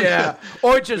 Yeah,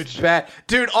 or just bad,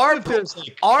 dude.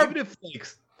 Even if like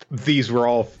these were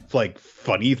all like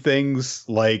funny things,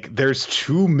 like there's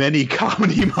too many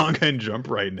comedy manga and Jump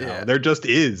right now. Yeah. There just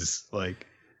is, like,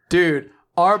 dude.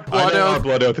 Our Blood Oath. Our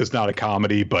Blood Oath is not a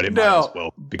comedy, but it might as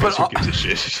well, because who gives a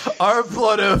shit? Our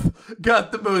Blood Oath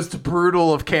got the most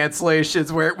brutal of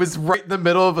cancellations, where it was right in the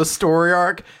middle of a story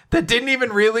arc that didn't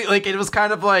even really, like, it was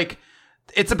kind of like,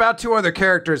 it's about two other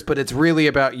characters, but it's really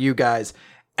about you guys.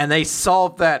 And they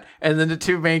solved that, and then the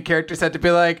two main characters had to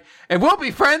be like, and we'll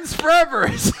be friends forever.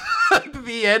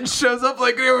 The end shows up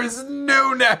like there was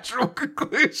no natural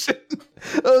conclusion.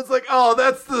 I was like, oh,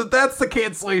 that's the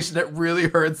cancellation that really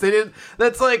hurts. They didn't.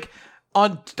 That's like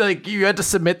on, like, you had to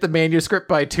submit the manuscript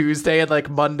by Tuesday, and like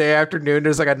Monday afternoon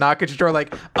there's like a knock at your door,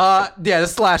 like, yeah,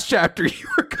 this last chapter, you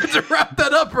were going to wrap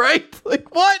that up, right?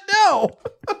 Like, what? No.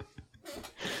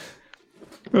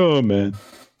 Oh man.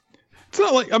 It's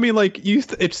not like, I mean, like,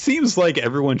 it seems like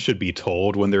everyone should be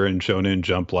told when they're in Shonen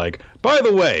Jump, like, by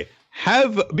the way,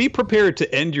 be prepared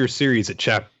to end your series at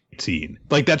chapter 18.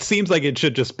 Like, that seems like it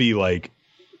should just be, like,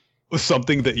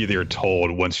 something that you're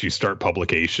told once you start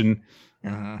publication.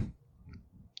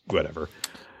 Whatever.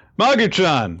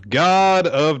 Magu-chan, God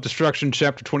of Destruction,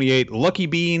 chapter 28, Lucky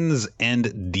Beans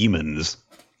and Demons.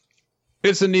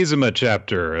 It's an Izuma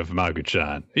chapter of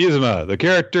Magu-chan. Izuma, the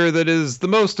character that is the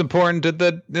most important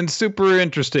and super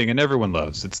interesting and everyone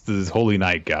loves. It's the Holy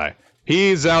Knight guy.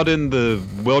 He's out in the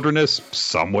wilderness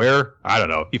somewhere. I don't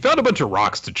know. He found a bunch of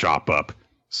rocks to chop up.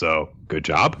 So, good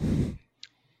job.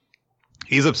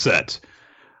 He's upset.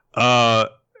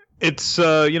 It's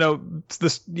still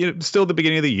the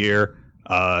beginning of the year.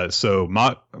 So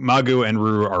Magu and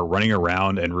Ruru are running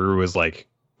around, and Ruru is like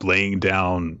laying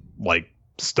down like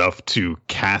stuff to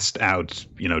cast out,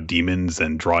 demons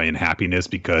and draw in happiness,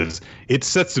 because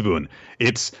it's Setsubun.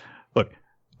 Look,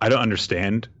 I don't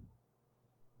understand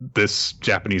this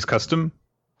Japanese custom.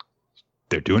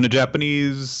 They're doing a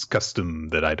Japanese custom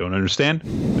that I don't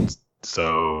understand.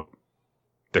 So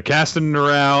they're casting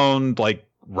around like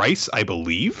rice, I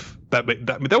believe. That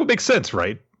would make sense,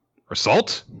 right? Or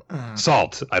salt?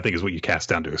 Salt, I think, is what you cast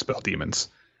down to expel demons.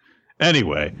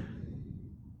 Anyway.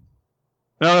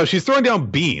 No, she's throwing down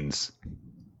beans.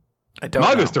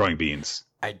 Magu's throwing beans.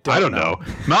 I don't know.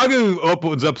 Magu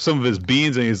opens up some of his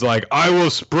beans and he's like, I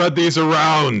will spread these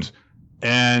around.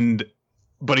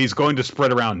 But he's going to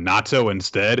spread around natto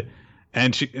instead.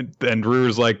 And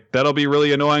Ruru's like, that'll be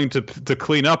really annoying to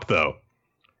clean up, though.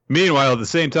 Meanwhile, at the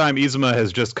same time, Izuma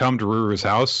has just come to Ruru's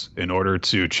house in order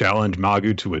to challenge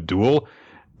Magu to a duel.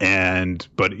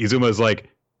 But Izuma's like,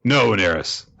 no,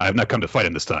 Inaris, I have not come to fight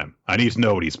him this time. I need to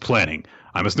know what he's planning.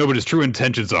 I must know what his true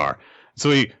intentions are.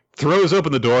 So he throws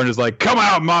open the door and is like, come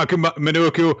out,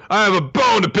 Minuku. I have a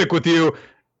bone to pick with you.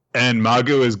 And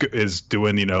Magu is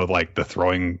doing, like the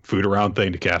throwing food around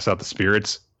thing to cast out the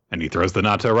spirits. And he throws the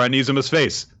natto right in Izuma's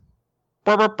face.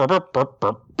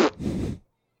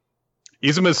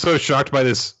 Izuma is so shocked by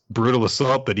this brutal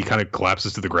assault that he kind of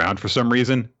collapses to the ground for some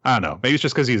reason. I don't know. Maybe it's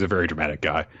just because he's a very dramatic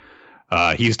guy.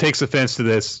 He takes offense to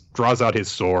this, draws out his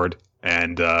sword,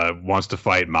 and wants to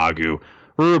fight Magu.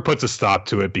 Ruru puts a stop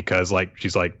to it because,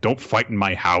 she's like, don't fight in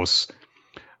my house.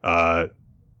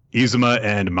 Izuma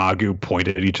and Magu point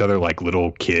at each other like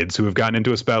little kids who have gotten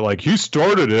into a spat, like, he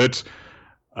started it.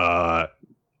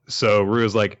 So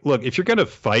Ruru's like, look, if you're going to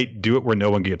fight, do it where no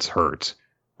one gets hurt.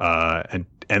 And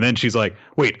then she's like,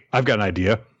 wait, I've got an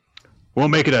idea. We'll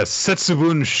make it a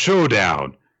Setsubun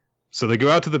showdown. So they go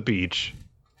out to the beach,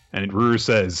 and Ruru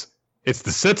says, it's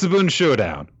the Setsubun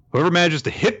showdown. Whoever manages to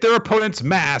hit their opponent's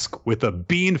mask with a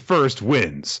bean first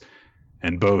wins.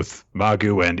 And both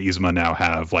Magu and Izuma now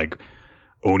have,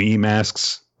 Oni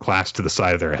masks clasped to the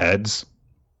side of their heads.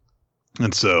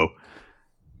 And so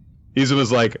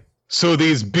Izuma's like, so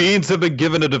these beans have been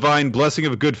given a divine blessing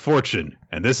of good fortune,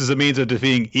 and this is a means of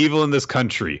defeating evil in this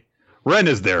country. Ren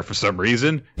is there for some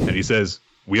reason, and he says,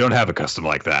 we don't have a custom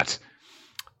like that.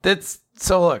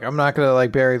 So look, I'm not going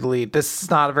to bury the lead. This is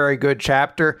not a very good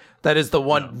chapter. That is the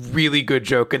one really good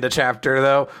joke in the chapter,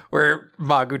 though, where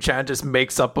Magu-chan just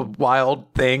makes up a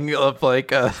wild thing of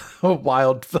a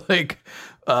wild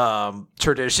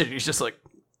tradition. He's just like,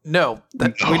 no,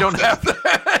 we don't have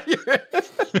that.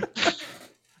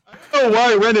 I don't know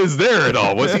why Ren is there at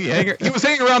all. Was he hanging? He was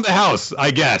hanging around the house, I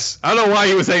guess. I don't know why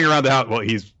he was hanging around the house. Well,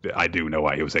 I do know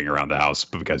why he was hanging around the house,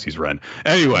 because he's Ren.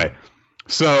 Anyway,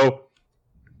 so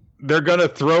they're gonna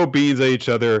throw beans at each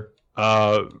other.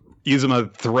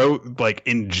 Izuma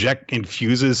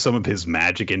infuses some of his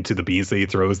magic into the beans that he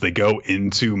throws. They go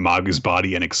into Magu's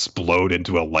body and explode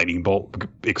into a lightning bolt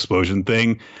explosion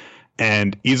thing.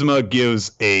 And Izuma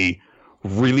gives a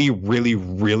really, really,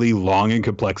 really long and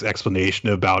complex explanation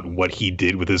about what he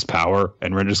did with his power.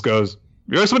 And Ren just goes,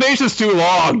 your explanation's too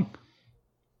long.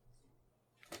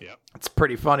 Yeah. It's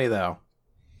pretty funny, though.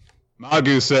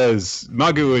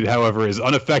 Magu, however, is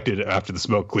unaffected after the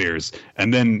smoke clears.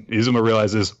 And then Izuma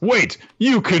realizes, wait,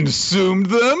 you consumed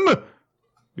them?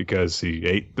 Because he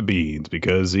ate the beans,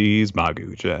 because he's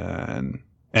Magu-chan.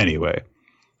 Anyway.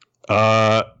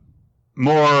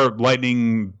 More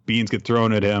lightning beans get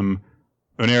thrown at him.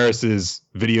 Oneris is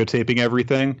videotaping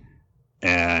everything.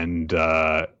 And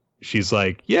she's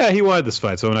like, yeah, he wanted this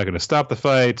fight, so I'm not going to stop the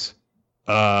fight.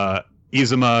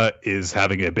 Izuma is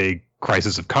having a big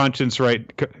crisis of conscience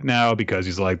right now because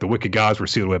he's like, the wicked gods were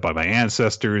sealed away by my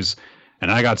ancestors,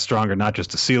 and I got stronger not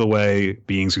just to seal away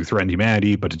beings who threaten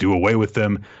humanity, but to do away with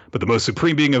them. But the most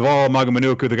supreme being of all, Magu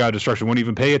Manuaku, the god of destruction, won't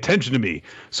even pay attention to me.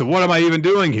 So what am I even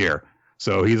doing here?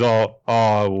 So he's all,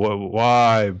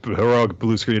 why? Heroic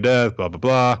blue screen of death, blah,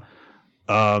 blah,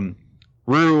 blah.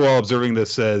 Ruru, while observing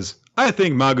this, says, I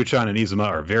think Magu-chan and Izuma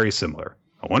are very similar.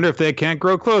 I wonder if they can't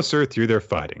grow closer through their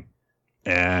fighting.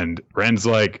 And Ren's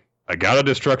like, a god of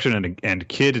destruction and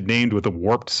kid named with a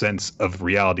warped sense of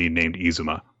reality named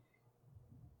Izuma.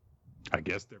 I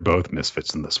guess they're both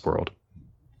misfits in this world.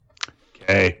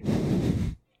 Okay.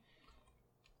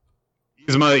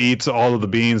 Izuma eats all of the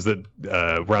beans that,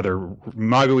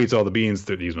 Magu eats all the beans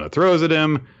that Izuma throws at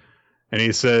him. And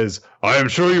he says, I am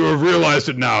sure you have realized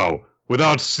it now.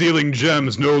 Without sealing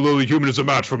gems, no lowly human is a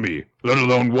match for me, let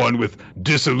alone one with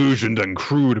disillusioned and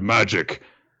crude magic.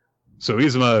 So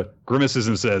Izuma grimaces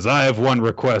and says, I have one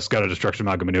request, god of destruction,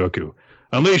 Magu Manuaku.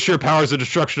 Unleash your powers of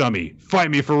destruction on me.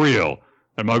 Fight me for real.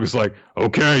 And Magu's like,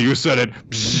 okay, you said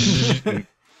it.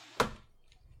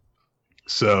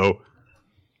 So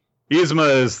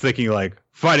Izuma is thinking like,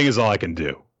 fighting is all I can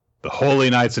do. The holy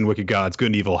knights and wicked gods, good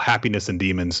and evil, happiness and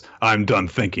demons, I'm done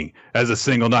thinking. As a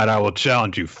single knight, I will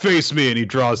challenge you. Face me, and he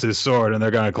draws his sword, and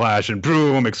they're going to clash, and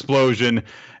boom, explosion,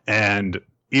 and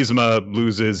Izuma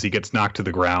loses. He gets knocked to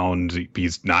the ground.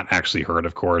 He's not actually hurt,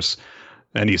 of course.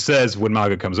 And he says, when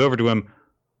Magu comes over to him,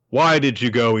 why did you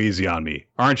go easy on me?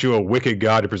 Aren't you a wicked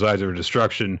god who presides over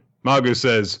destruction? Magu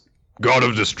says, God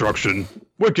of destruction,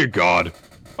 wicked god.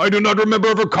 I do not remember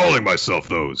ever calling myself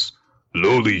those.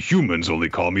 Lowly humans only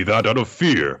call me that out of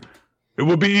fear. It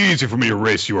will be easy for me to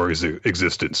erase your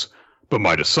existence, but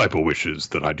my disciple wishes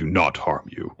that I do not harm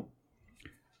you.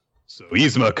 So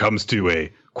Izuma comes to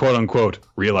a quote-unquote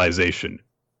realization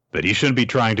that he shouldn't be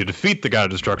trying to defeat the god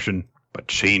of destruction, but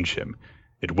change him.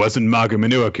 It wasn't Magu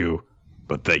Manuaku,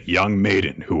 but that young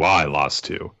maiden who I lost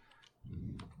to.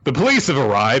 The police have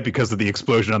arrived because of the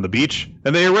explosion on the beach,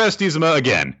 and they arrest Izuma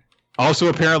again. Also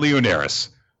apparently Oneris.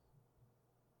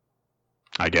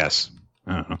 I guess.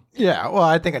 I don't know. Yeah, well,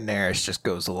 I think Oneris just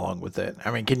goes along with it.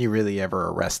 I mean, can you really ever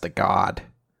arrest a god?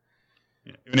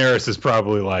 Oneris is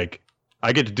probably like,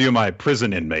 I get to do my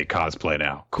prison inmate cosplay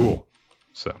now. Cool.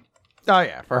 So. Oh,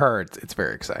 yeah. For her, it's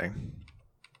very exciting.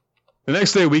 The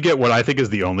next day, we get what I think is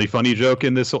the only funny joke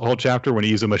in this whole chapter when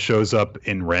Izuma shows up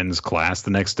in Ren's class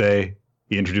the next day.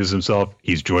 He introduces himself.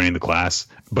 He's joining the class,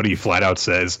 but he flat out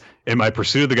says, in my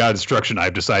pursuit of the god of destruction,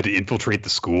 I've decided to infiltrate the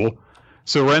school.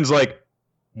 So Ren's like,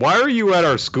 why are you at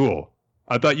our school?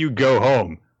 I thought you'd go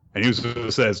home. And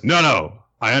Izuma says, no.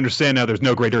 I understand now there's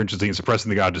no great urgency in suppressing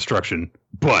the god of destruction,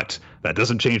 but that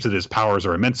doesn't change that his powers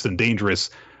are immense and dangerous.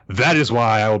 That is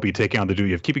why I will be taking on the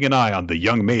duty of keeping an eye on the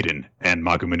young maiden and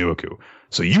Magu Manuaku.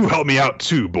 So you help me out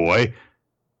too, boy.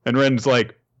 And Ren's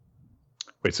like,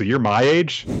 wait, so you're my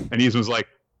age? And Izuma's like,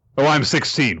 oh, I'm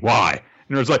 16. Why?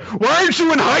 And Ren's like, why aren't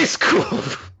you in high school?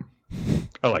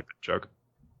 I like that joke.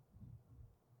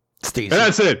 Steve. And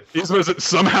that's it. Izuma's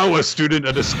somehow a student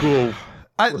at a school.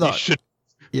 Look, he should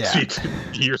be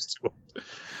years too old.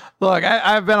 Look,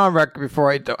 I've been on record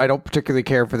before. I don't particularly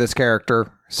care for this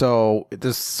character. So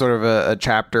this is sort of a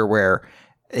chapter where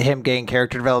him getting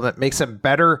character development makes him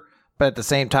better. But at the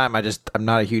same time, I'm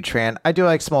not a huge fan. I do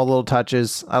like small little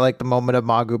touches. I like the moment of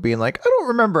Magu being like, I don't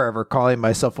remember ever calling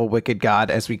myself a wicked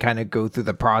god, as we kind of go through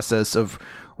the process of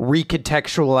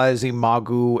recontextualizing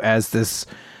Magu as this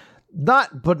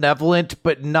not benevolent,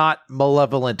 but not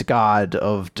malevolent god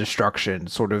of destruction.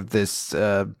 Sort of this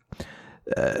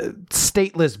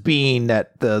stateless being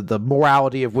that the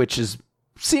morality of which is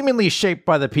seemingly shaped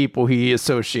by the people he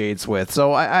associates with.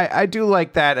 So I do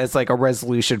like that as like a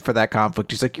resolution for that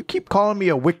conflict. He's like, you keep calling me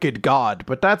a wicked god,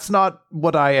 but that's not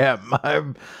what I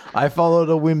am. I follow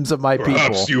the whims of my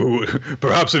people.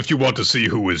 Perhaps if you want to see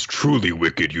who is truly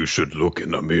wicked, you should look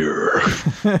in the mirror.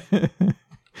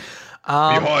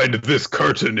 Behind this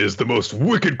curtain is the most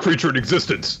wicked creature in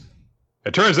existence.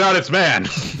 It turns out it's man.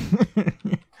 So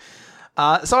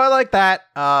I like that.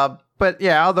 But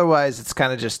yeah, otherwise it's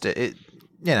kind of just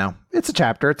it's a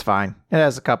chapter. It's fine. It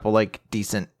has a couple like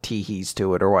decent teehees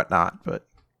to it or whatnot, but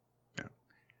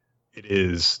It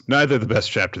is neither the best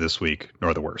chapter this week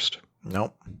nor the worst.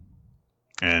 Nope.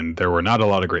 And there were not a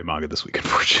lot of great manga this week,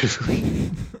 unfortunately.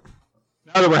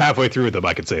 Now that we're halfway through with them,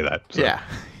 I can say that. So. Yeah.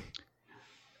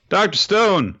 Dr.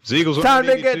 Stone, Z equals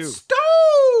 182. Time to get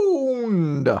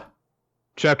stoned!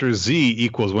 Chapter Z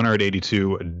equals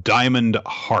 182, Diamond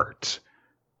Heart.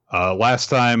 Last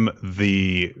time,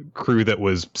 the crew that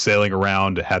was sailing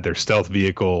around had their stealth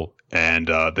vehicle,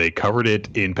 and they covered it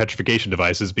in petrification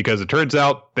devices because it turns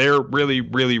out they're really,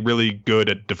 really, really good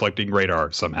at deflecting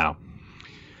radar somehow.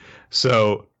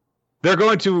 So they're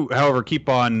going to, however, keep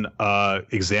on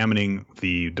examining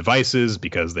the devices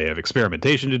because they have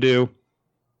experimentation to do.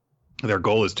 Their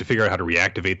goal is to figure out how to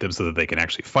reactivate them so that they can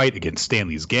actually fight against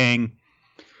Stanley's gang.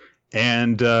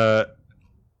 And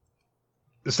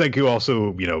Senku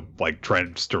also,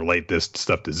 tries to relate this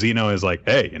stuff to Zeno is like,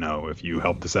 hey, if you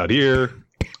help this out here,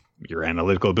 your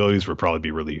analytical abilities would probably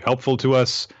be really helpful to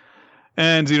us.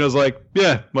 And Zeno's like,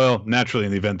 yeah, well, naturally,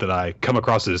 in the event that I come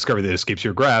across a discovery that escapes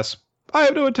your grasp, I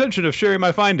have no intention of sharing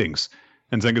my findings.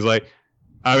 And Senku's like,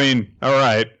 I mean, all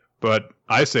right, but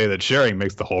I say that sharing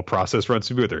makes the whole process run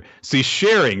smoother. See,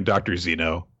 sharing, Dr.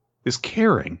 Zeno, is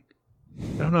caring.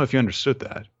 I don't know if you understood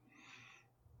that.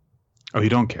 Oh, you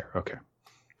don't care. Okay.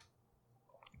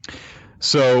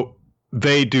 So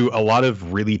they do a lot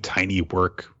of really tiny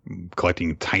work,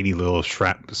 collecting tiny little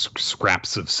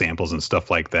scraps of samples and stuff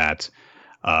like that.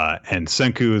 And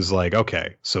Senku is like,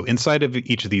 okay, so inside of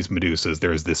each of these Medusas,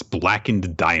 there's this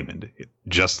blackened diamond,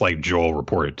 just like Joel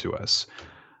reported to us.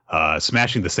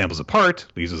 Smashing the samples apart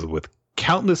leaves us with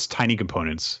countless tiny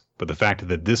components, but the fact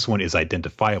that this one is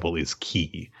identifiable is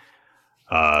key.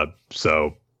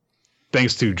 So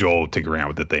thanks to Joel tinkering around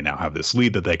with it, they now have this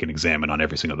lead that they can examine on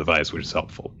every single device, which is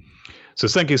helpful. So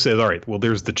Senku says, all right, well,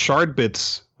 there's the charred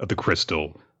bits of the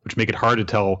crystal, which make it hard to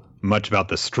tell much about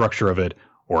the structure of it,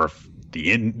 or if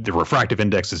the refractive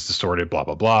index is distorted, blah,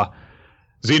 blah, blah.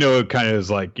 Zeno kind of is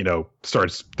like,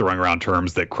 starts throwing around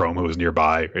terms that Chrome, who is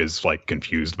nearby, is like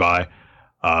confused by.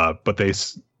 But they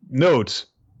note,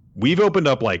 we've opened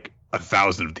up like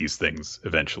 1,000 of these things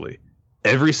eventually.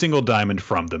 Every single diamond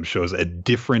from them shows a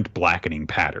different blackening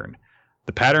pattern.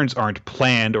 The patterns aren't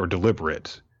planned or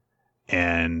deliberate.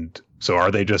 And so are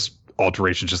they just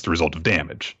alterations just the result of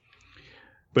damage?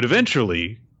 But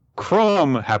eventually,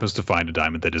 Chrome happens to find a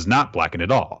diamond that is not blackened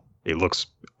at all. It looks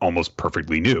almost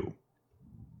perfectly new.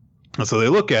 And so they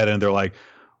look at it and they're like,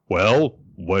 well,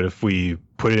 what if we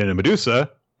put it in a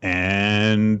Medusa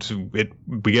and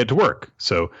we get to work?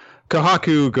 So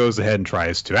Kohaku goes ahead and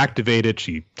tries to activate it.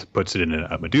 She puts it in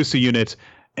a Medusa unit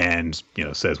and,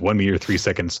 says 1 meter, 3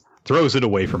 seconds, throws it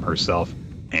away from herself,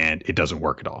 and it doesn't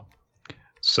work at all.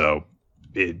 So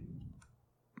there's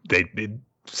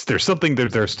something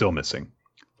that they're still missing.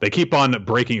 They keep on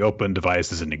breaking open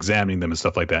devices and examining them and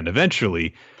stuff like that. And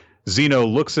eventually, Zeno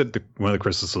looks at one of the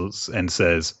crystals and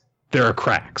says, there are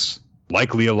cracks,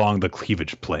 likely along the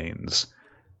cleavage planes.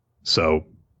 So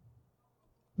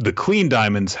the clean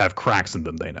diamonds have cracks in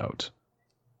them, they note.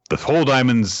 The whole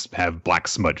diamonds have black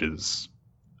smudges.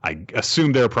 I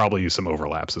assume there are probably some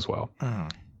overlaps as well.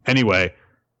 Anyway,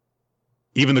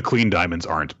 even the clean diamonds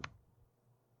aren't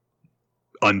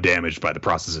undamaged by the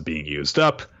process of being used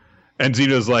up. And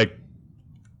Zeno's like,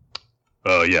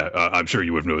 I'm sure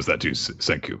you would have noticed that too,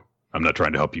 Senku. I'm not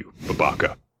trying to help you,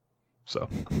 Babaka. So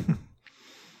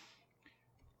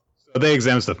they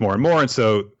examine stuff more and more. And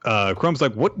so Chrome's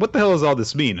like, what the hell does all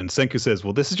this mean? And Senku says,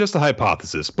 well, this is just a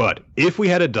hypothesis. But if we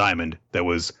had a diamond that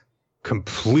was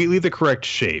completely the correct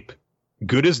shape,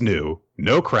 good as new,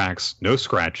 no cracks, no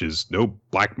scratches, no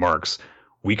black marks,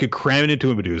 we could cram it into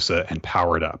a Medusa and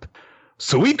power it up.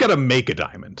 So we've got to make a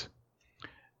diamond.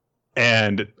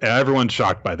 And everyone's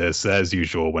shocked by this, as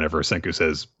usual, whenever Senku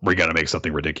says, we got to make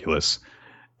something ridiculous.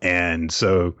 And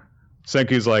so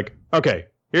Senku's like, okay,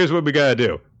 here's what we got to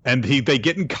do. And they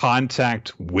get in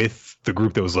contact with the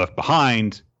group that was left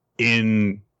behind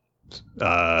in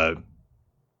the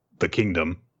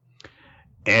kingdom.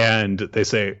 And they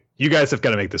say, you guys have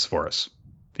got to make this for us.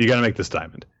 You got to make this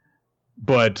diamond.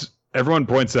 But everyone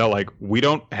points out, like, we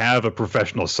don't have a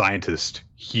professional scientist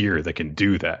here that can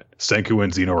do that. Senku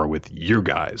and Zeno are with you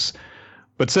guys.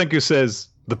 But Senku says,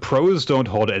 the pros don't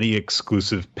hold any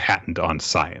exclusive patent on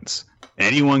science.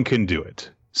 Anyone can do it.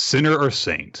 Sinner or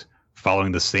saint.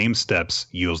 Following the same steps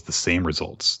yields the same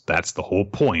results. That's the whole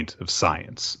point of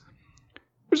science.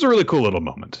 Which is a really cool little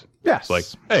moment. Yes. It's like,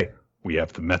 hey, we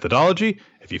have the methodology.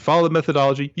 If you follow the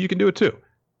methodology, you can do it too.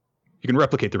 You can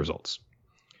replicate the results.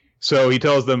 So he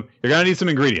tells them, you're going to need some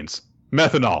ingredients.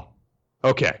 Methanol.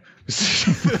 Okay. It's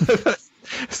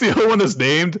the only one that's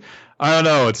named. I don't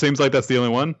know. It seems like that's the only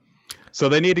one. So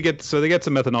they get some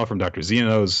methanol from Dr.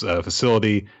 Zeno's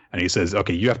facility, and he says,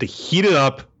 okay, you have to heat it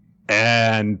up,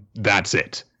 and that's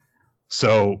it.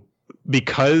 So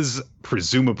because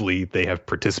presumably they have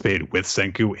participated with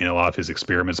Senku in a lot of his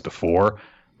experiments before,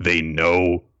 they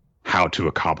know how to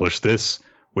accomplish this,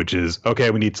 which is, okay,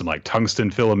 we need some like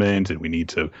tungsten filament, and we need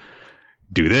to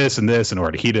do this and this in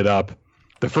order to heat it up.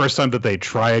 The first time that they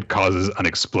try it causes an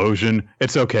explosion.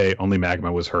 It's okay. Only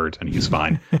Magma was hurt, and he's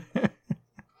fine.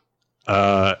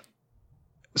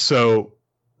 So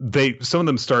some of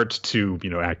them start to,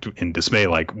 act in dismay,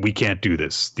 like, we can't do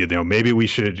this. Maybe we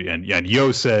should. And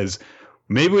Yo says,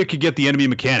 maybe we could get the enemy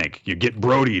mechanic. You get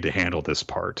Brody to handle this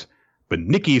part. But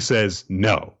Nikki says,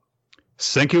 no.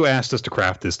 Senku asked us to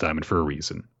craft this diamond for a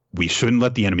reason. We shouldn't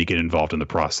let the enemy get involved in the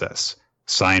process.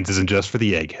 Science isn't just for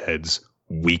the eggheads.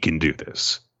 We can do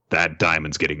this. That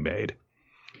diamond's getting made.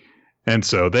 And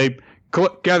so they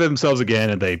gather themselves again,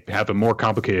 and they have a more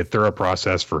complicated, thorough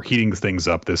process for heating things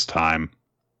up this time.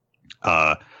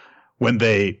 When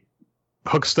they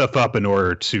hook stuff up in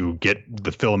order to get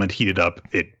the filament heated up,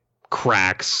 it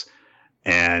cracks,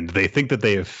 and they think that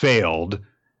they have failed.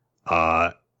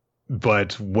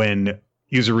 But when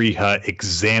Yuzuriha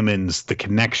examines the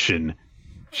connection,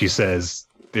 she says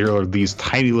there are these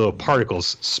tiny little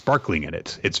particles sparkling in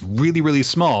it. It's really, really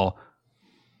small,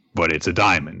 but it's a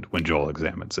diamond when Joel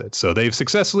examines it. So they've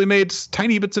successfully made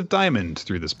tiny bits of diamond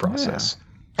through this process.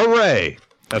 Yeah. Hooray!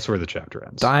 That's where the chapter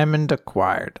ends. Diamond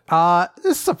acquired.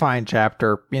 This is a fine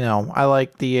chapter. I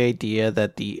like the idea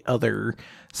that the other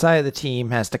side of the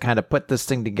team has to kind of put this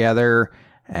thing together,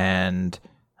 and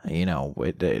they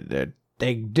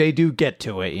do get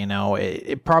to it.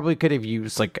 It probably could have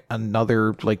used like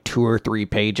another like 2 or 3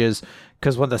 pages,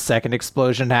 because when the second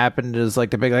explosion happened, it was like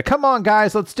the big like, come on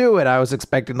guys, let's do it. I was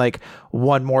expecting like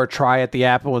one more try at the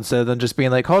apple instead of them just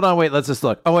being like, hold on, wait, let's just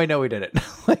look. Oh wait, no, we did it.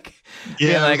 Like,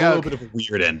 yeah, like, a little bit of a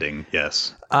weird ending.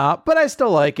 Yes. But I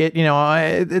still like it.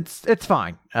 It's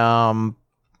fine. I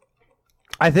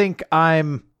think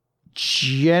I'm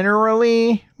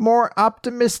generally more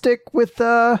optimistic with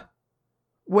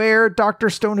where Dr.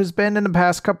 Stone has been in the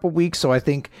past couple weeks. So I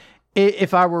think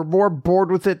if I were more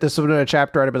bored with it, this would have been a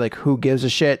chapter I'd be like, who gives a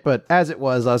shit? But as it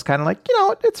was, I was kind of like,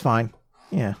 it's fine.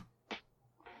 Yeah.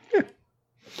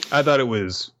 I thought it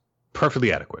was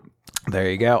perfectly adequate.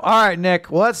 There you go. All right,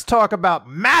 Nick, let's talk about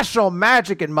Mashal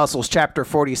Magic and Muscles, Chapter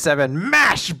 47,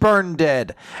 Mash Burn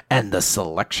Dead, and the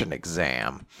Selection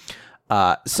Exam.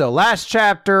 So last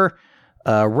chapter,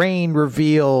 Rain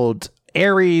revealed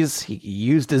Ares. He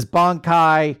used his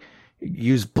Bankai,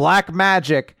 used black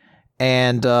magic,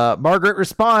 and Margaret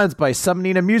responds by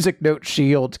summoning a music note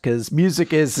shield, because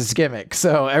music is his gimmick,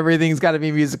 so everything's got to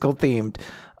be musical themed.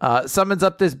 Summons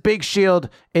up this big shield.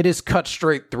 It is cut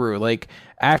straight through. Like,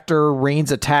 after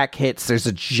Rain's attack hits, there's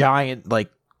a giant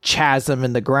like chasm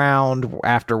in the ground.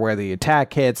 After where the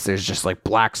attack hits, there's just like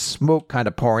black smoke kind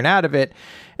of pouring out of it,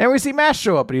 and we see Mash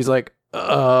show up, and he's like,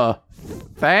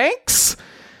 thanks?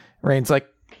 Rain's like,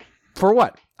 for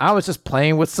what? I was just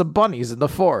playing with some bunnies in the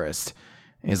forest.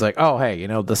 And he's like, oh, hey,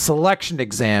 the selection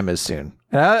exam is soon.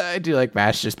 And I do like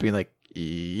Mash just being like,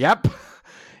 yep.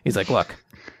 He's like, look,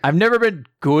 I've never been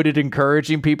good at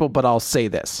encouraging people, but I'll say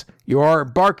this. You are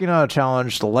embarking on a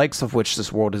challenge the likes of which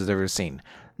this world has ever seen.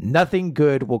 Nothing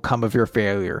good will come of your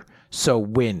failure. So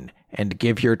win and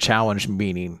give your challenge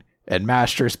meaning. And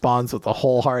Mash responds with a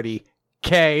wholehearty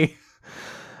K.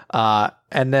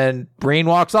 And then Rain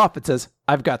walks off and says,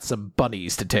 I've got some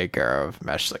bunnies to take care of.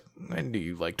 Mash's like, I knew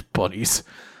you liked bunnies.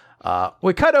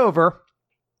 We cut over,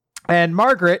 and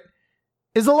Margaret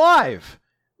is alive.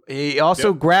 He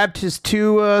also grabbed his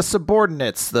 2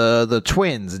 subordinates, the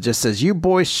twins, and just says, you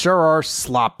boys sure are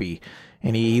sloppy.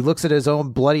 And he looks at his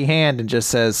own bloody hand and just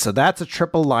says, so that's a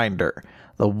triple linder.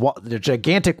 The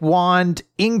gigantic wand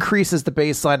increases the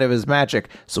baseline of his magic,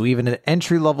 so even an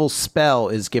entry-level spell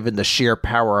is given the sheer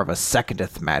power of a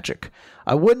secondeth magic.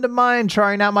 I wouldn't have mind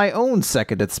trying out my own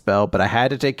secondeth spell, but I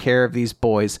had to take care of these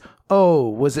boys. Oh,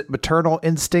 was it maternal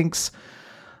instincts?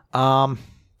 Sort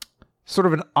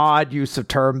of an odd use of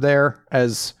term there,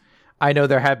 as I know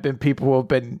there have been people who have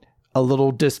been a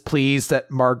little displeased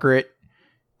that Margaret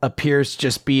appears to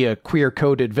just be a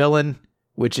queer-coded villain,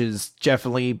 which has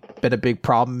definitely been a big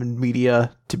problem in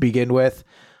media to begin with.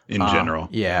 In general.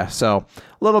 Yeah, so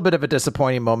a little bit of a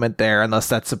disappointing moment there, unless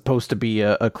that's supposed to be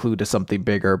a clue to something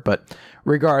bigger. But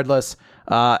regardless,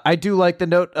 I do like the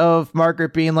note of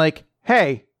Margaret being like,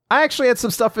 hey, I actually had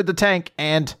some stuff in the tank,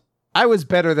 and I was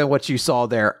better than what you saw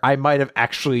there. I might have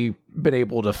actually been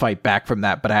able to fight back from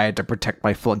that, but I had to protect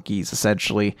my flunkies,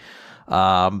 essentially.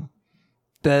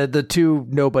 the two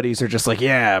nobodies are just like,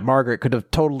 yeah, Margaret could have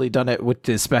totally done it with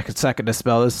the second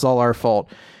dispel. This is all our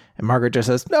fault. And Margaret just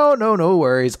says, no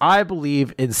worries. I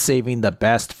believe in saving the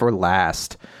best for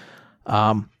last.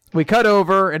 We cut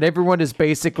over, and everyone has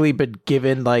basically been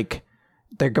given, like,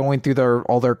 they're going through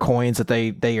all their coins that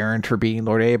they earned for being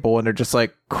Lord Abel, and they're just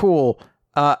like, cool.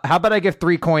 How about I give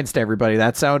 3 coins to everybody?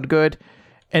 That sound good?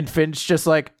 And Finn's just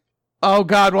like, oh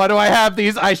God, why do I have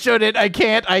these? I shouldn't. I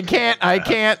can't.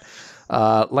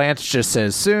 Lance just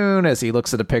says soon as he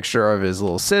looks at a picture of his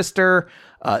little sister.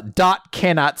 Dot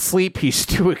cannot sleep. He's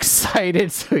too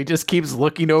excited, so he just keeps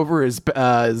looking over his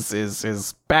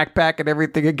backpack and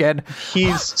everything again.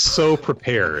 He's so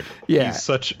prepared. Yeah. He's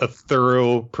such a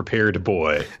thorough, prepared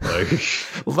boy. Like,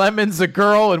 Lemon's a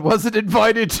girl and wasn't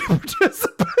invited to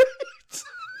participate.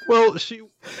 Well, she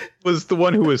was the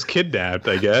one who was kidnapped,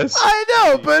 I guess. I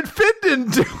know, but Finn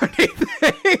didn't do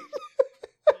anything.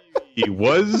 He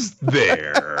was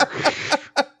there.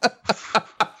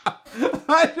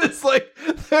 I'm just like,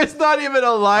 there's not even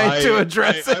a line to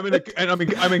address it.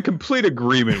 I'm in complete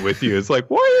agreement with you. It's like,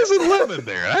 why isn't Lemon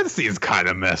there? That seems kind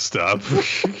of messed up.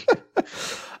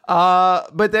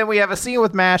 But then we have a scene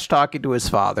with Mash talking to his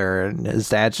father, and his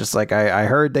dad's just like, I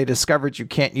heard they discovered you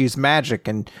can't use magic,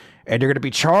 and you're going to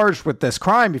be charged with this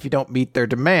crime if you don't meet their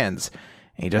demands.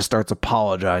 And he just starts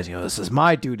apologizing. This is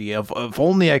my duty. If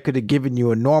only I could have given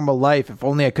you a normal life. If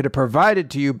only I could have provided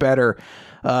to you better.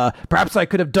 Perhaps I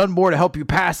could have done more to help you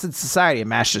pass in society. And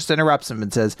Mash just interrupts him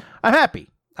and says, I'm happy.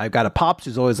 I've got a pops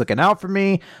who's always looking out for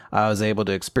me. I was able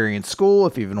to experience school,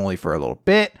 if even only for a little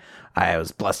bit. I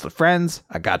was blessed with friends.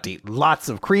 I got to eat lots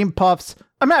of cream puffs.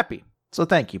 I'm happy. So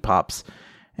thank you, Pops.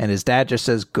 And his dad just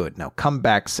says, good. Now come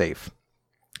back safe.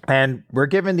 And we're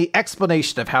given the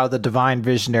explanation of how the divine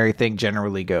visionary thing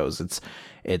generally goes.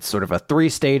 It's sort of a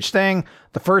 3-stage thing.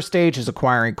 The first stage is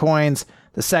acquiring coins.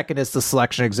 The second is the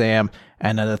selection exam.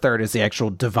 And then the third is the actual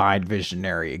divine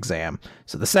visionary exam.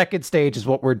 So the second stage is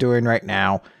what we're doing right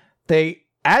now. They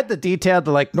add the detail to,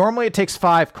 like, normally it takes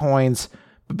 5 coins,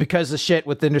 but because of shit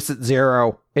with Innocent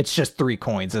Zero, it's just 3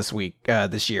 coins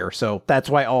this year. So that's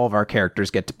why all of our characters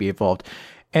get to be involved.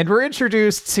 And we're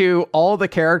introduced to all the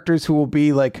characters who will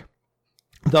be, like,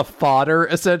 the fodder,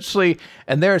 essentially.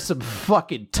 And there are some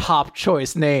fucking top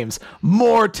choice names.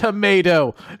 More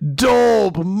Tomato,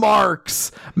 Dolb,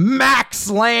 Marks, Max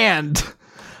Land.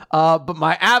 But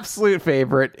my absolute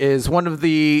favorite is one of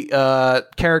the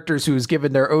characters who's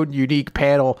given their own unique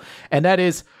panel, and that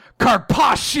is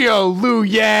Carpaccio Liu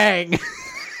Yang.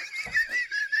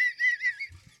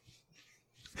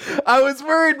 I was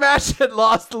worried Mash had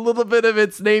lost a little bit of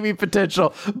its naming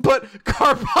potential, but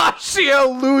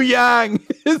Carpaccio Liu Yang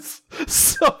is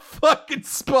so fucking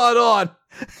spot on.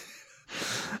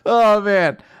 Oh,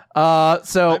 man.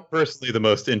 So I'm personally the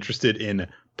most interested in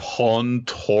Pawn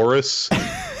Taurus.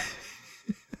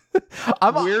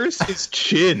 Where's his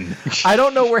chin? I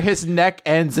don't know where his neck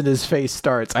ends and his face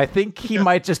starts. I think he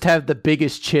might just have the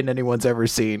biggest chin anyone's ever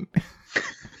seen.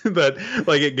 That,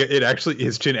 like, it actually,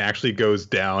 his chin actually goes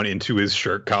down into his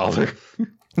shirt collar.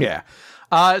 Yeah.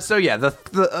 So yeah,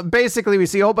 the basically we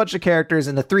see a whole bunch of characters,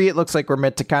 and the 3 it looks like we're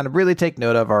meant to kind of really take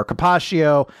note of are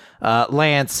Carpaccio,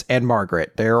 Lance, and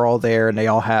Margaret. They're all there, and they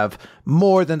all have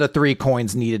more than the 3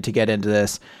 coins needed to get into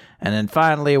this. And then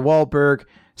finally, Wahlberg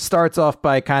starts off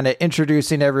by kind of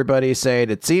introducing everybody,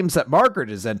 saying, it seems that Margaret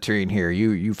is entering here.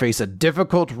 You face a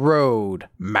difficult road,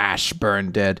 Mash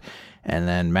Burndead. And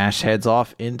then Mash heads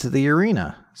off into the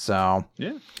arena. So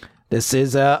yeah, this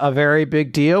is a very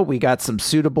big deal. We got some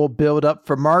suitable build up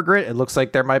for Margaret. It looks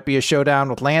like there might be a showdown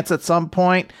with Lance at some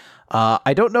point.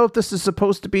 I don't know if this is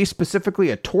supposed to be specifically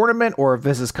a tournament or if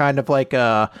this is kind of like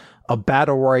a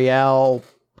battle royale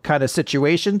kind of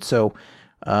situation. So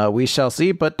we shall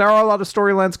see. But there are a lot of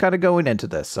storylines kind of going into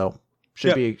this. So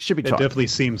should be It definitely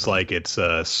seems like it's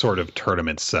a sort of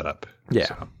tournament setup. Yeah.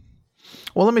 So.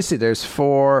 Well, let me see. There's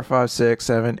 4, 5, 6,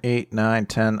 7, 8, 9,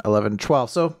 10, 11, 12.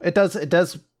 So it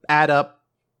does add up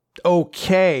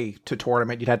okay to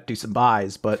tournament. You'd have to do some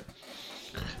buys, but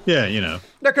yeah, you know.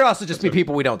 There could also just be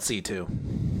people we don't see too.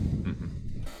 Mm-hmm.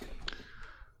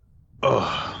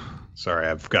 Oh, sorry.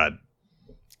 I've got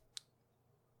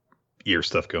ear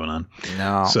stuff going on.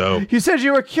 No. So you said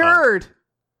you were cured.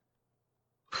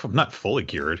 I'm not fully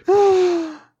cured.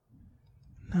 No.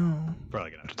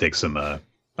 Probably gonna have to take some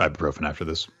ibuprofen after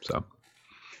this. So,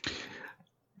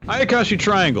 Ayakashi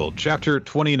Triangle, Chapter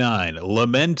 29,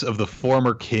 Lament of the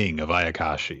Former King of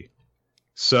Ayakashi.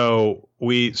 So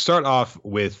we start off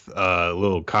with a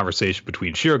little conversation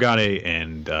between Shirogane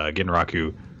and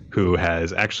Genraku who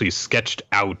has actually sketched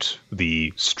out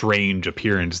the strange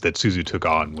appearance that Suzu took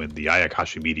on when the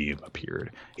Ayakashi medium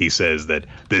appeared. He says that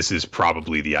this is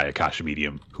probably the Ayakashi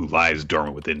medium who lies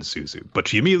dormant within Suzu, but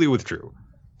she immediately withdrew.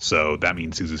 So that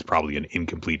means Suzu's probably an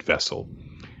incomplete vessel.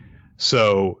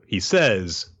 So he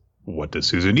says, what does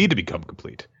Suzu need to become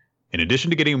complete? In addition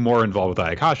to getting more involved with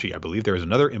Ayakashi, I believe there is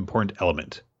another important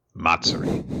element,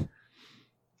 Matsuri.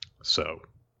 So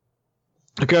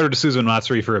I go to Suzu and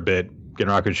Matsuri for a bit.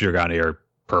 Genraku and Shirogane are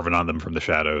perving on them from the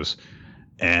shadows.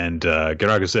 And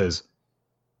Genraku says,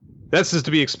 "This is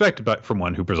to be expected from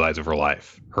one who presides over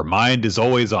life. Her mind is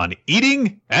always on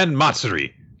eating and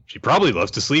Matsuri. She probably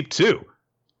loves to sleep too."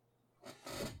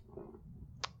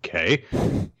 Okay.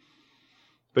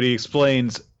 But he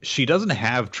explains she doesn't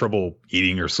have trouble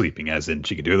eating or sleeping, as in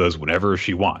she can do those whenever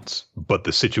she wants. But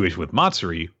the situation with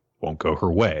Matsuri won't go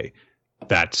her way.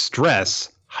 That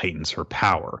stress heightens her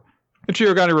power. And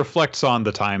Shirogane reflects on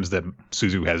the times that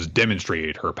Suzu has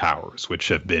demonstrated her powers, which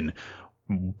have been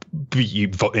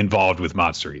involved with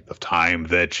Matsuri. The time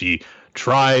that she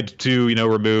tried to,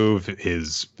 remove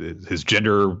his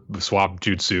gender swap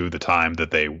jutsu, the time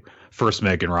that they first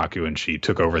met Genraku and she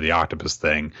took over the octopus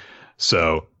thing.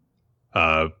 So,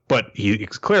 but he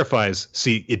clarifies,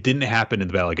 see, it didn't happen in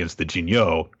the battle against the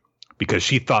Jinyo because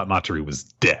she thought Matsuri was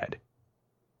dead.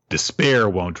 Despair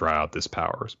won't draw out this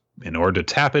power. In order to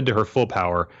tap into her full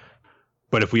power,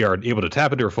 but if we are able to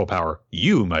tap into her full power,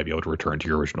 you might be able to return to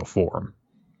your original form.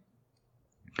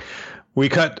 We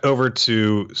cut over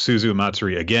to Suzu and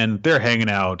Matsuri again. They're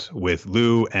hanging out with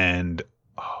Lou and,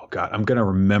 oh God, I'm going to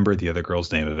remember the other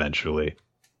girl's name eventually.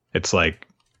 It's like...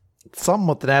 Something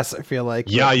with an S, I feel like.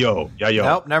 Yayo.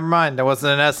 Nope, never mind. There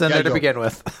wasn't an S in there to begin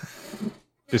with.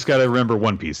 Just got to remember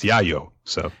One Piece. Yayo.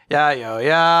 So.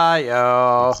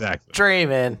 Yayo. Exactly.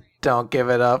 Dreaming. Don't give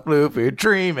it up, Luffy.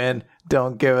 Dreaming.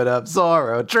 Don't give it up,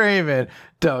 Zoro. Dreaming.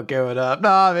 Don't give it up,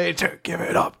 Nami. Give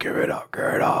it up, give it up, give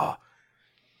it up.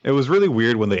 It was really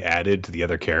weird when they added the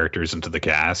other characters into the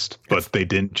cast, but they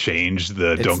didn't change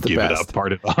the "don't give it up"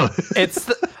 part at all.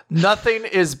 Nothing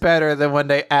is better than when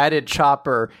they added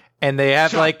Chopper and they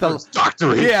have Chopper's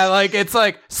doctoring. Yeah, like it's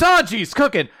like Sanji's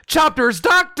cooking, Chopper's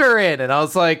doctoring, and I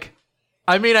was like,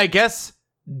 I mean, I guess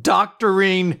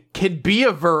doctoring can be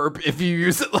a verb if you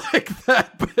use it like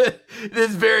that, but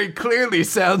this very clearly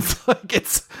sounds like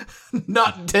it's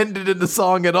not intended in the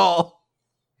song at all.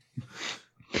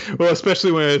 Well,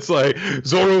 especially when it's like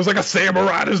Zoro's like a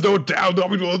samurai, there's no doubt.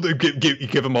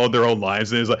 Give them all their own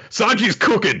lines, and it's like Sanji's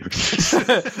cooking.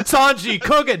 Sanji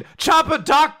cooking, Chopper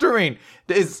doctoring.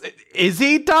 Is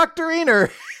he doctoring,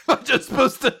 or am I just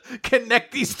supposed to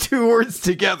connect these two words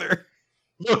together?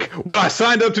 Look, I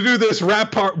signed up to do this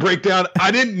rap part breakdown. I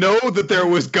didn't know that there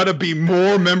was gonna be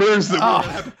more members that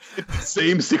would have the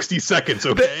same 60 seconds.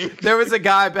 Okay, there was a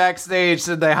guy backstage,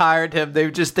 and they hired him.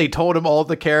 They told him all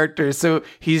the characters, so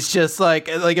he's just like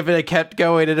if it had kept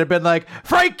going, it'd have been like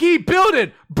Frankie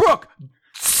building, Brooke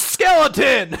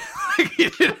skeleton. He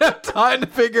didn't have time to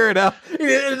figure it out.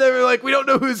 And they were like, we don't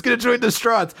know who's gonna join the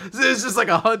Strats. So there's just like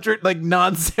 100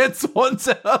 nonsense ones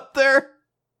out there.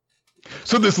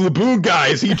 So this Laboon guy,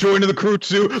 is he joining the crew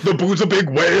too? Laboon's a big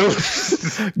whale.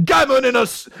 Gaiman in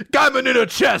a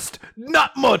chest,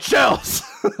 not much else.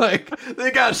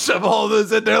 They gotta shove all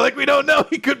those in there. We don't know.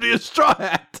 He could be a Straw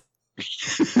Hat.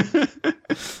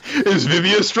 Is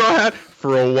Vivi a Straw Hat?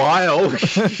 For a while.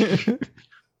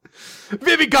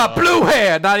 Vivi got blue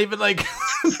hair. Not even a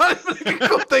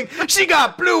cool thing. She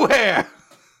got blue hair.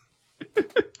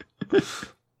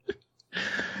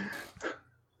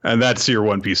 And that's your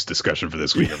One Piece discussion for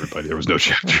this week, everybody. There was no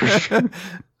chapter.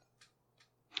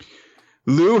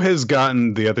 Lou has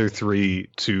gotten the other three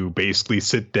to basically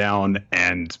sit down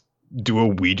and do a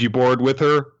Ouija board with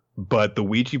her, but the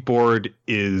Ouija board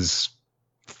is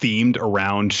themed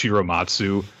around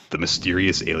Shiromatsu, the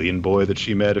mysterious alien boy that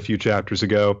she met a few chapters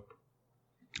ago.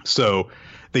 So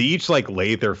they each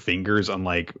lay their fingers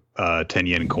on 10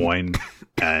 yen coin,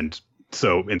 and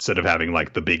so instead of having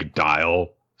the big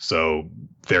dial, so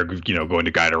they're, going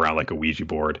to guide around like a Ouija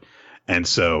board. And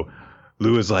so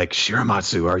Lou is like,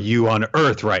 Shiromatsu, are you on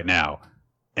Earth right now?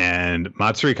 And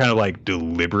Matsuri kind of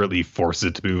deliberately forces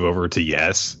it to move over to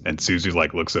yes. And Suzu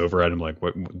looks over at him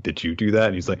what did you do that?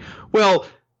 And he's like, well,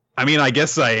 I mean, I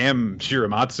guess I am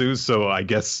Shiromatsu, so I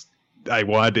guess I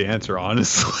wanted to answer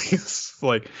honestly. It's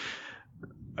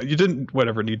you didn't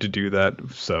need to do that.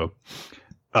 So,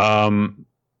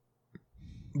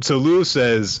 So Lou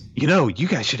says, you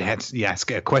guys should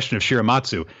ask a question of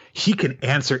Shiromatsu. He can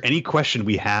answer any question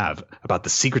we have about the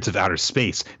secrets of outer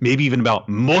space, maybe even about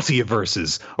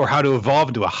multiverses or how to evolve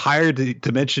into a higher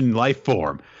dimension life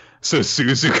form. So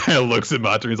Suzu kind of looks at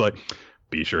Matsuri and is like,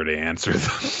 be sure to answer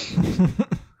them.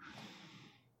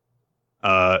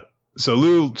 So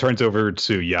Lou turns over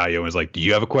to Yayo and is like, do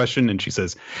you have a question? And she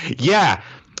says, yeah.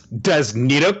 Does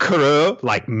Nidokuro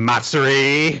like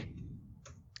Matsuri?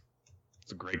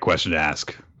 It's a great question to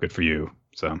ask. Good for you.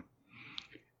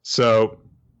 So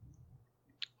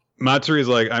Matsuri's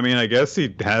like, I mean, I guess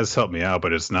he has helped me out,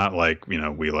 but it's not like, you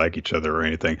know, we like each other or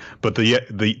anything. But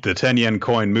the 10 yen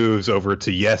coin moves over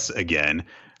to yes again.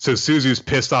 So Suzu's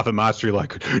pissed off at Matsuri,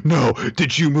 like, no,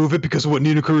 did you move it because of what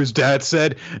Ninokuru's dad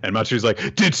said? And Matsuri's like,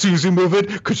 did Suzu move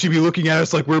it? Could she be looking at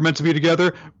us like we're meant to be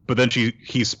together? But then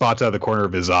he spots out of the corner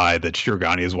of his eye that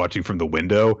Shirogane is watching from the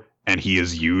window, and he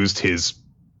has used his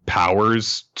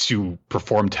powers to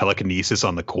perform telekinesis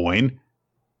on the coin.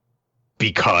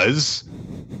 Because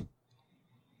I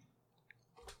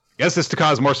guess this to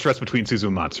cause more stress between Suzu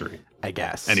and Matsuri. I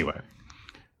guess. Anyway.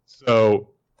 So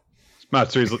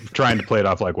Matsuri's trying to play it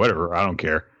off like, whatever, I don't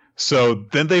care. So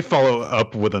then they follow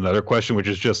up with another question, which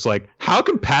is just like, how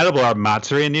compatible are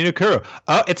Matsuri and Ninokuro?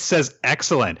 Oh, it says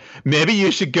excellent. Maybe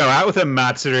you should go out with him,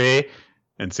 Matsuri.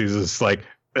 And Suzu's like,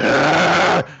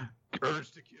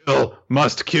 urge to kill,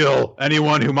 must kill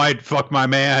anyone who might fuck my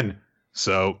man.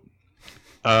 So,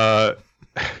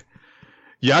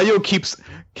 Yayo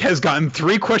has gotten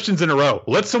 3 questions in a row.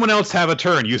 Let someone else have a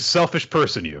turn, you selfish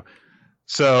person, you.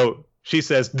 So she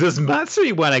says, does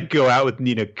Matsuri want to go out with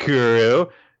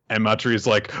Ninokuro? And Matsuri's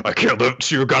like, I can't let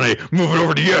Shirogane move it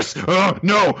over to yes.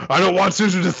 No, I don't want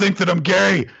Suzu to think that I'm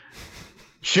gay.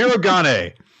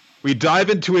 Shirogane, we dive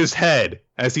into his head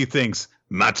as he thinks,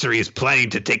 Matsuri is planning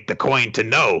to take the coin to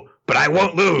no, but I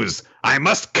won't lose. I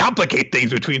must complicate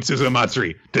things between Suzu and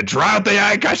Matsuri. To draw out the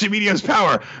Ayakashi medium's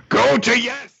power, go to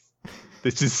yes.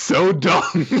 This is so dumb.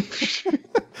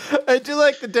 I do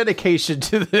like the dedication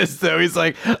to this, though. He's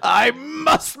like, I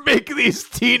must make these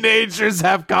teenagers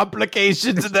have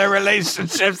complications in their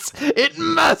relationships. It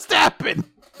must happen.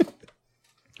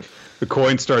 The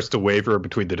coin starts to waver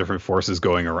between the different forces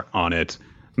going on it.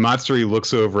 Matsuri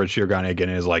looks over at Shirogane again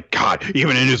and is like, God,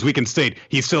 even in his weakened state,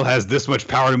 he still has this much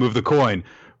power to move the coin.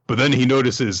 But then he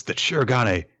notices that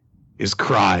Shirogane is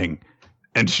crying.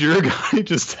 And Shirogane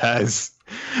just has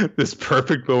this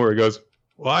perfect moment where he goes,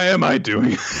 why am I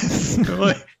doing this?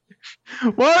 Like,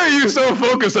 why are you so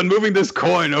focused on moving this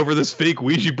coin over this fake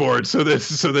Ouija board so that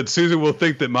Suzu will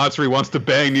think that Matsuri wants to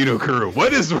bang Ninokuro?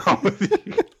 What is wrong with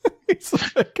you? He's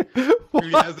like,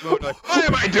 He has the moment like, why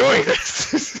am I doing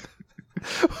this?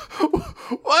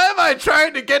 Why am I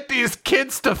trying to get these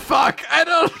kids to fuck? I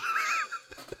don't...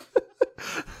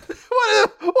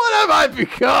 What have I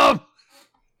become?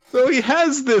 So he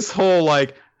has this whole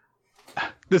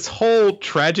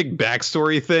tragic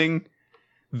backstory thing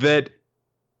that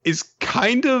is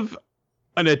kind of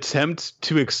an attempt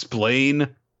to explain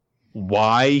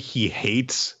why he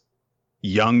hates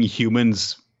young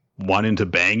humans wanting to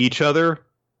bang each other.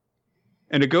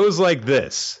 And it goes like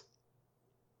this.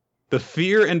 The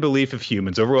fear and belief of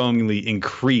humans overwhelmingly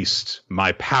increased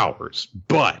my powers,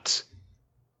 but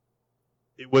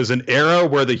it was an era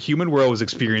where the human world was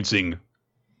experiencing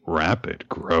rapid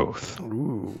growth.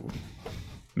 Ooh.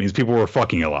 It means people were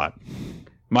fucking a lot.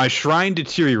 My shrine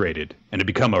deteriorated and had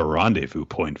become a rendezvous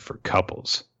point for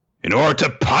couples. In order to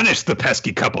punish the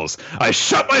pesky couples, I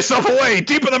shut myself away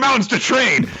deep in the mountains to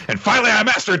train, and finally I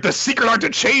mastered the secret art to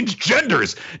change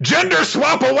genders. Gender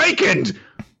swap awakened!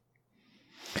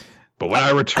 But when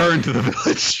I returned to the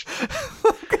village,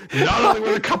 not only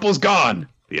were the couples gone,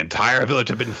 the entire village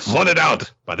had been flooded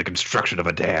out by the construction of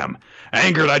a dam.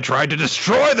 Angered, I tried to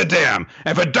destroy the dam,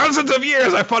 and for dozens of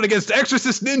years I fought against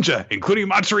exorcist ninja, including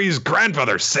Matsuri's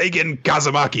grandfather, Seigen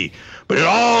Kazumaki. But it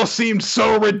all seemed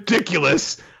so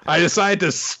ridiculous, I decided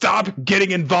to stop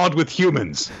getting involved with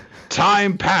humans.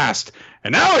 Time passed,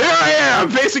 and now here I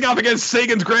am, facing off against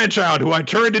Seigen's grandchild, who I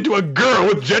turned into a girl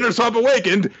with gender swap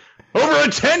awakened, over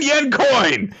a 10 yen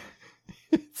coin!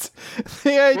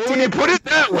 The idea, when you put it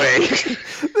that way.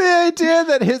 The idea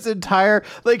that his entire,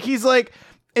 like, he's like,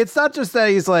 it's not just that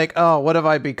he's like, oh, what have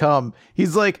I become?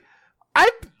 He's like, I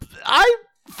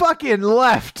fucking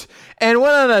left and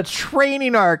went on a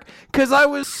training arc because I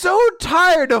was so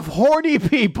tired of horny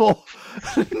people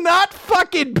not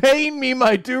fucking paying me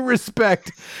my due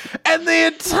respect. And the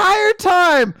entire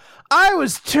time, I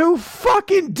was too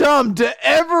fucking dumb to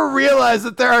ever realize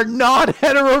that there are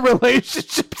non-hetero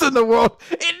relationships in the world.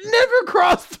 It never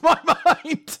crossed my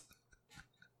mind.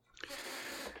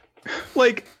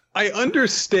 Like, I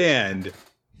understand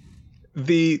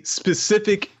the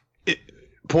specific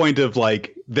point of,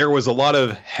 like, there was a lot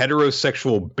of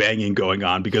heterosexual banging going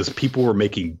on because people were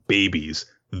making babies.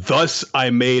 Thus, I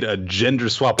made a gender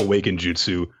swap awaken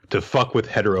jutsu to fuck with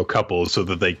hetero couples so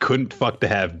that they couldn't fuck to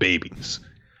have babies.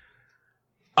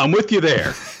 I'm with you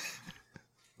there.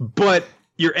 But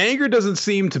your anger doesn't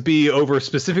seem to be over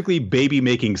specifically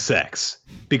baby-making sex.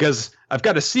 Because I've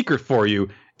got a secret for you.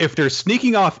 If they're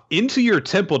sneaking off into your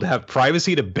temple to have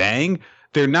privacy to bang,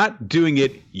 they're not doing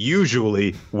it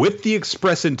usually with the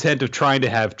express intent of trying to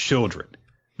have children.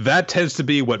 That tends to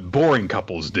be what boring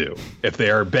couples do if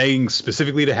they are banging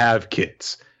specifically to have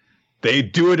kids. They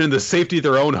do it in the safety of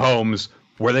their own homes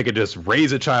where they could just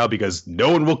raise a child because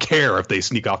no one will care if they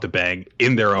sneak off to bang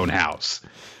in their own house.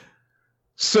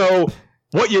 So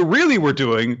what you really were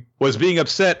doing was being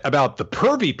upset about the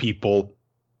pervy people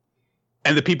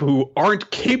and the people who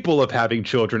aren't capable of having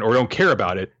children or don't care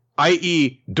about it,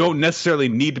 i.e. don't necessarily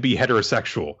need to be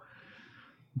heterosexual.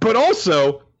 But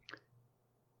also,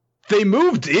 they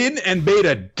moved in and made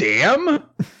a dam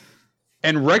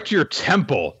and wrecked your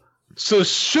temple. So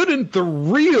shouldn't the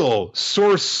real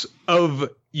source of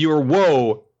your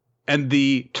woe and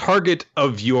the target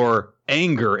of your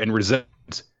anger and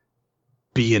resentment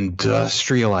be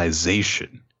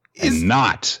industrialization and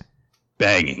not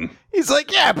banging? He's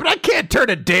like, yeah, but I can't turn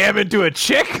a dam into a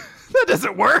chick. That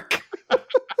doesn't work.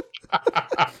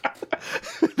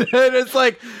 And it's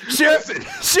like,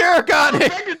 Shirogane.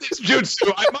 This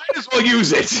jutsu, I might as well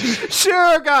use it.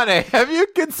 Shirogane, have you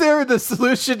considered the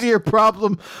solution to your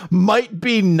problem might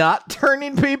be not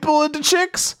turning people into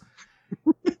chicks?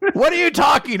 What are you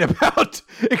talking about?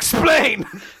 Explain.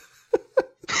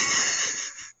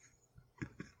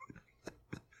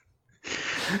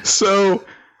 So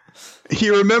he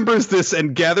remembers this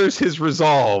and gathers his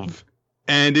resolve.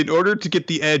 And in order to get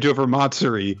the edge over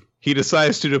Matsuri, he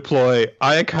decides to deploy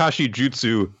Ayakashi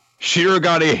Jutsu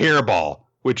Shirogane Hairball,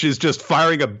 which is just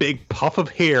firing a big puff of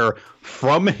hair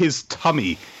from his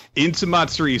tummy into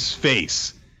Matsuri's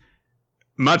face.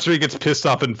 Matsuri gets pissed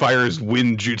off and fires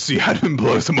wind jutsu at him and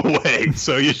blows him away,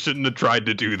 so you shouldn't have tried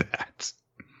to do that.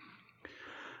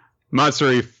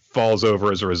 Matsuri falls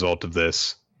over as a result of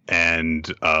this, and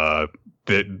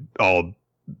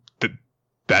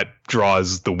that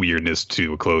draws the weirdness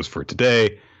to a close for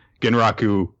today.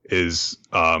 Genraku has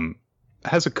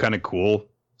a kind of cool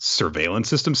surveillance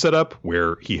system set up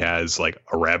where he has like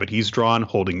a rabbit he's drawn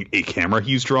holding a camera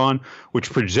he's drawn,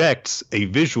 which projects a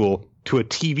visual to a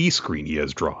TV screen he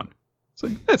has drawn. It's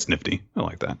like, that's nifty. I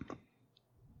like that.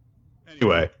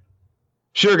 Anyway,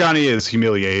 Shirogane is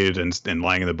humiliated and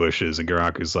lying in the bushes, and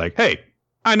Genraku's like, hey,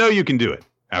 I know you can do it.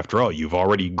 After all, you've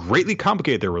already greatly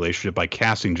complicated their relationship by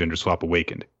casting Gender Swap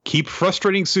Awakened. Keep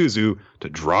frustrating Suzu to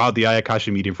draw the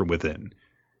Ayakashi medium from within.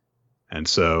 And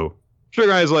so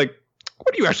Shirogane is like,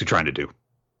 what are you actually trying to do?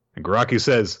 And Genraku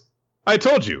says, I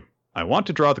told you, I want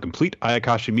to draw the complete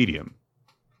Ayakashi medium.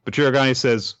 But Shirogane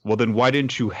says, well, then why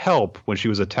didn't you help when she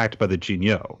was attacked by the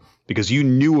Jinyo? Because you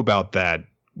knew about that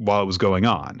while it was going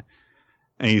on.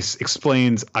 And he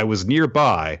explains, I was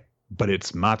nearby, but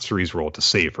it's Matsuri's role to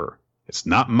save her. It's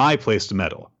not my place to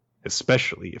meddle,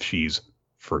 especially if she's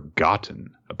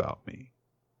forgotten about me.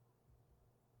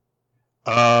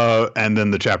 And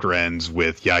then the chapter ends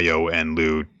with Yayo and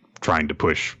Lu trying to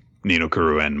push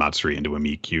Ninokuru and Matsuri into a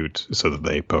meet-cute so that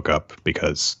they hook up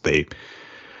because they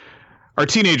are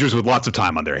teenagers with lots of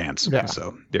time on their hands. Yeah.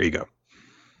 So there you go.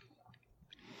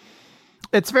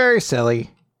 It's very silly,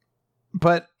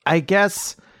 but I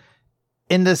guess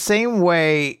in the same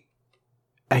way,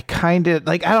 I kind of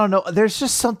like, I don't know. There's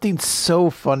just something so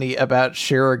funny about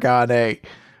Shirogane.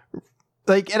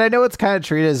 Like, and I know it's kind of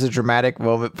treated as a dramatic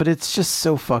moment, but it's just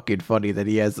so fucking funny that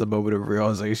he has the moment of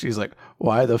realization. He's like,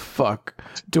 why the fuck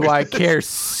do I care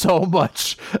so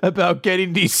much about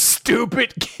getting these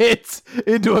stupid kids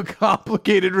into a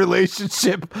complicated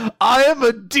relationship? I am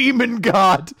a demon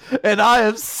god, and I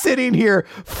am sitting here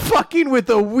fucking with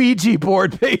a Ouija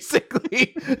board,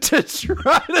 basically, to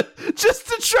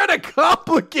try to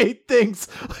complicate things.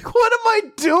 Like, what am I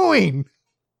doing?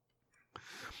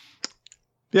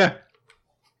 Yeah.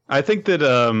 I think that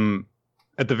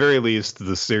at the very least,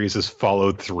 the series has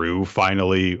followed through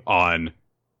finally on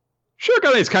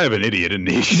Shirogane is kind of an idiot, isn't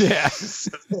he? Yes.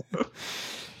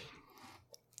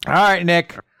 All right,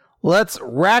 Nick. Let's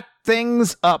wrap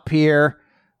things up here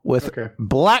with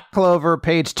Black Clover,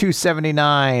 page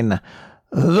 279.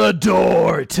 The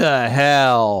Door to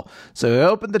Hell. So we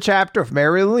opened the chapter of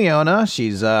Mary Leona.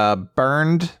 She's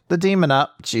burned the demon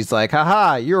up. She's like,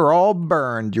 haha, you're all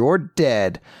burned. You're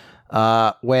dead.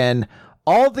 When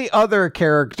all the other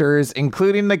characters,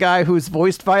 including the guy who's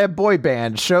voiced by a boy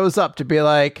band, shows up to be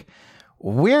like,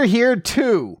 we're here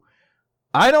too.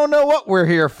 I don't know what we're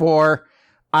here for,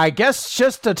 I guess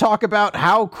just to talk about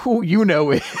how cool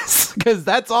Yuno is, because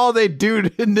that's all they do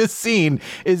in this scene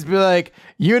is be like,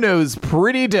 Yuno's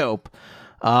pretty dope.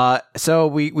 So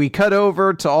we cut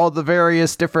over to all the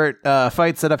various different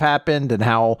fights that have happened and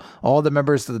how all the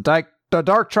members of the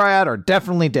Dark Triad are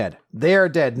definitely dead. They are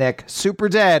dead, Nick. Super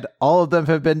dead. All of them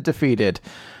have been defeated.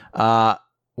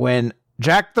 When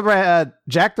Jack the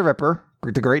Ripper,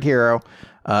 the great hero,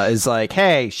 is like,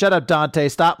 hey, shut up, Dante.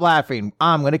 Stop laughing.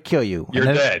 I'm going to kill you. You're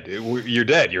dead. You're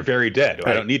dead. You're very dead.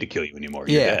 Right. I don't need to kill you anymore.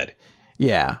 You're dead.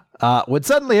 Yeah. When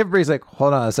suddenly everybody's like,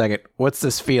 hold on a second. What's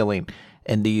this feeling?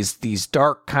 And these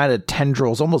dark kind of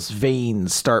tendrils, almost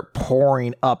veins, start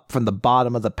pouring up from the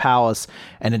bottom of the palace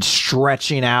and then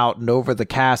stretching out and over the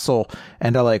castle.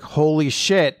 And they're like, holy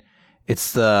shit,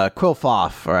 it's the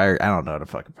Qliphoth, or I don't know how to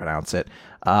fucking pronounce it.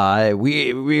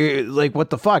 We like, what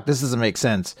the fuck? This doesn't make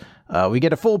sense. We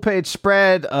get a full page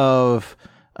spread of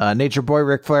Nature Boy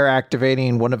Ric Flair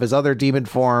activating one of his other demon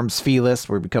forms, Felis,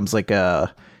 where he becomes like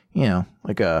a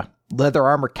leather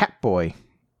armor cat boy,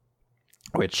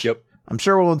 which I'm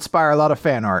sure will inspire a lot of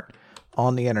fan art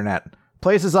on the internet.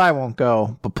 Places I won't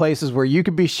go, but places where you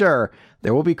can be sure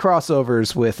there will be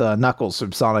crossovers with Knuckles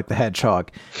from Sonic the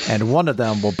Hedgehog, and one of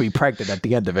them will be pregnant at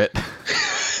the end of it.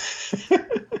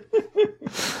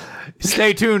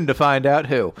 Stay tuned to find out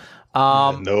who.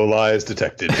 No lies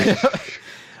detected.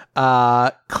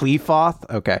 Qliphoth.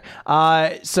 Okay.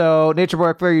 So Nature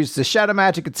Boy Flair uses the shadow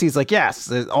magic and sees like,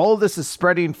 yes, all of this is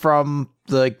spreading from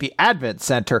the Advent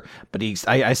Center, but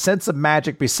I sense some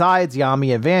magic besides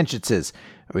Yami and Vangeance's.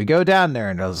 We go down there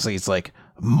and he's like,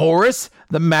 Morris,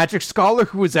 the magic scholar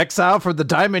who was exiled from the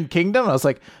Diamond Kingdom. I was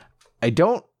like, I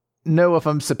don't know if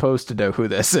I'm supposed to know who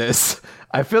this is.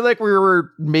 I feel like we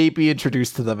were maybe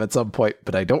introduced to them at some point,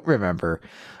 but I don't remember.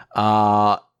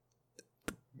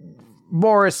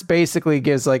 Morris basically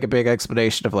gives like a big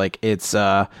explanation of like, it's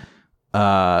this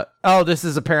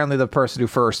is apparently the person who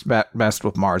first messed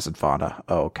with Mars and Fauna.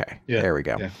 Oh, okay. Yeah, there we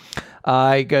go. Yeah.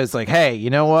 He goes like, hey, you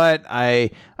know what?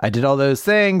 I did all those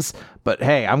things, but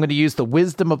hey, I'm going to use the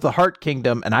wisdom of the Heart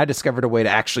Kingdom, and I discovered a way to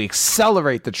actually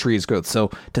accelerate the tree's growth. So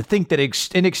to think that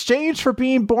in exchange for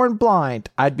being born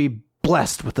blind, I'd be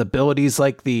blessed with abilities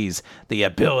like these, the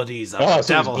abilities of the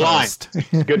devil host.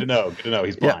 Good to know.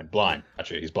 He's blind. Blind.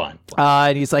 Actually, he's blind.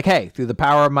 And he's like, hey, through the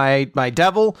power of my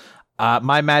devil,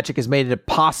 my magic has made it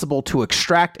possible to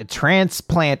extract and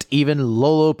transplant even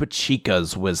Lolo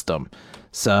Pachica's wisdom.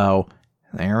 So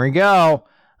there we go.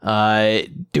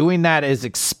 Doing that is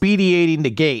expediting the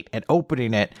gate and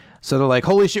opening it. So they're like,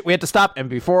 holy shit, we have to stop. And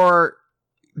before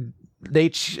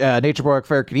Nature Boy Ric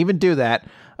Flair can even do that,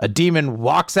 a demon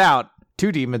walks out,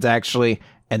 2 demons actually,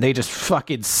 and they just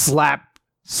fucking slap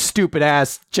stupid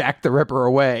ass Jack the Ripper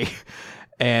away.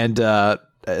 And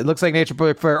it looks like Nature Boy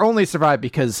Ric Flair only survived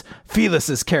because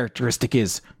Felis's characteristic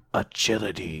is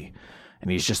agility.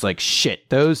 And he's just like, shit,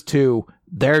 those two,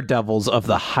 they're devils of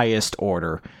the highest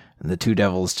order. And the 2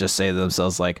 devils just say to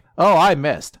themselves like, oh, I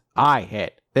missed. I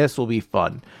hit. This will be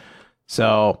fun.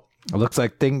 So it looks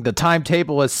like the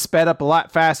timetable has sped up a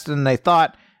lot faster than they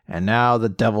thought. And now the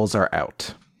devils are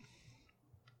out.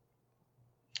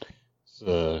 It's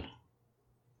a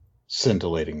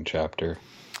scintillating chapter.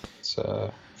 It's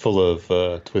full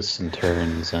of twists and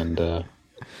turns and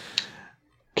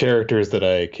characters that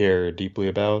I care deeply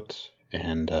about.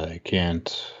 And I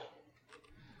can't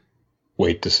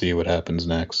wait to see what happens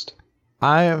next.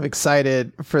 I am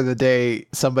excited for the day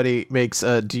somebody makes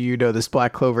a do you know this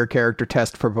Black Clover character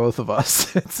test for both of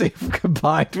us and see if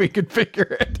combined we can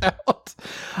figure it out.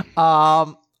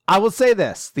 I will say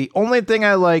this. The only thing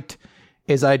I liked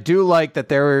is I do like that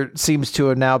there seems to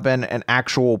have now been an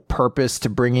actual purpose to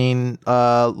bringing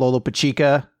Lolo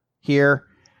Pachica here.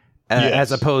 Yes.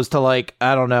 As opposed to like,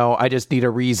 I don't know, I just need a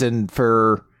reason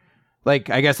for,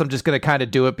 like, I guess I'm just going to kind of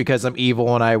do it because I'm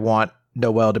evil and I want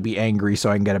Noelle to be angry so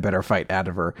I can get a better fight out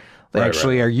of her.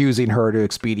 They are using her to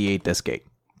expedite this gate.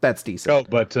 That's decent. Oh,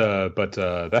 but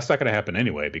that's not going to happen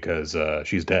anyway because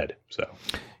she's dead. So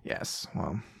yes,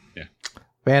 well, yeah,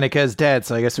 Vanica's dead,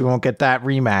 so I guess we won't get that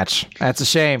rematch. That's a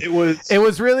shame. It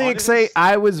was really exciting.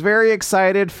 I was very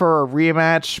excited for a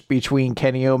rematch between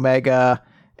Kenny Omega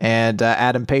and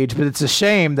Adam Page, but it's a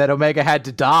shame that Omega had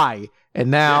to die,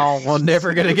 and now we're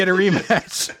never going to get a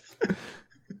rematch.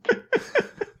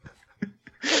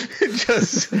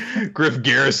 Just Griff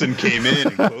Garrison came in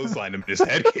and clotheslined him. His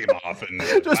head came off and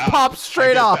just popped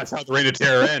straight off. That's how the Reign of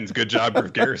Terror ends. Good job,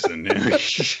 Griff Garrison. Who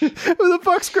the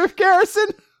fuck's Griff Garrison?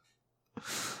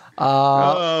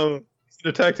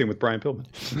 attacking with Brian Pillman.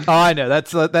 Oh, I know.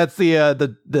 That's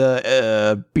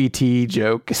the BT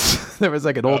joke. There was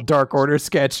like an old Dark Order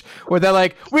sketch where they're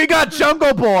like, "We got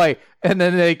Jungle Boy," and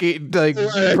then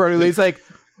Brody Lee's like,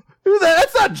 "Who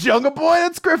that's not Jungle Boy.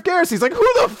 That's Griff Garrison." He's like, "Who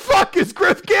the fuck is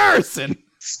Griff Garrison?"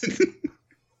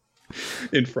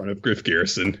 In front of Griff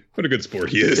Garrison. What a good sport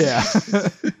he is. Yeah.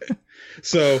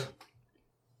 So,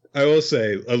 I will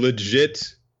say a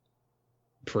legit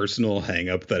personal hang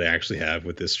up that I actually have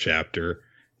with this chapter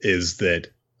is that,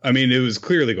 I mean, it was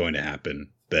clearly going to happen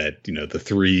that, you know, the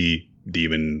 3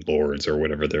 demon lords or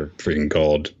whatever they're freaking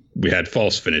called, we had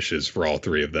false finishes for all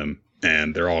 3 of them,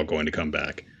 and they're all going to come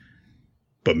back.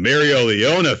 But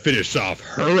Mereoleona finished off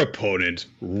her opponent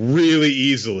really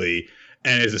easily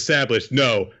and has established,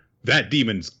 no, that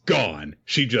demon's gone.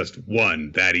 She just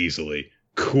won that easily.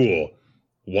 Cool.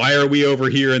 Why are we over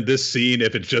here in this scene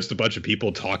if it's just a bunch of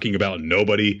people talking about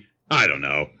nobody? I don't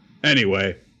know.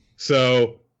 Anyway,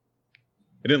 so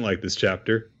I didn't like this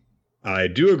chapter. I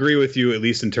do agree with you, at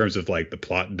least in terms of like the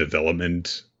plot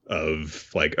development of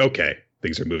like, okay,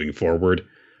 things are moving forward.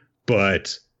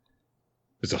 But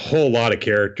there's a whole lot of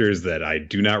characters that I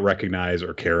do not recognize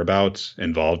or care about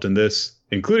involved in this,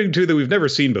 including 2 that we've never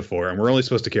seen before. And we're only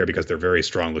supposed to care because they're very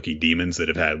strong looking demons that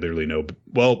have had literally no,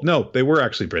 well, no, they were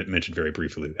actually mentioned very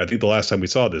briefly. I think the last time we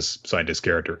saw this scientist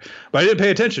character, but I didn't pay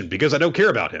attention because I don't care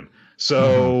about him.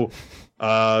 So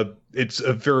it's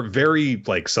a very, very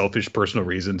like selfish personal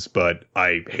reasons, but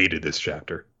I hated this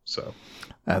chapter. So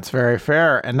that's very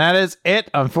fair. And that is it,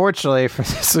 unfortunately, for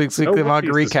this week's Weekly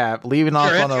Manga Recap. Leaving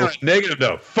off on a negative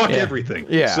note. Fuck everything.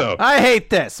 Yeah. So I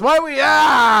hate this. Why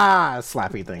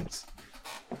slappy things.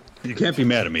 You can't be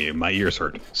mad at me. My ears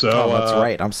hurt. So that's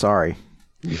right. I'm sorry.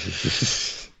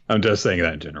 I'm just saying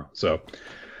that in general. So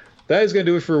that is going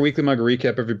to do it for a Weekly Manga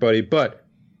Recap, everybody. But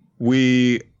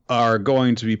we are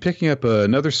going to be picking up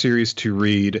another series to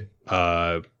read.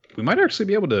 We might actually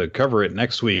be able to cover it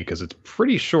next week because it's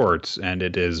pretty short and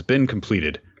it has been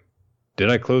completed. Did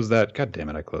I close that? God damn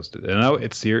it, I closed it. No,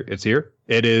 it's here. It's here.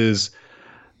 It is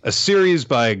a series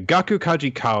by Gaku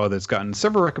Kajikawa that's gotten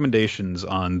several recommendations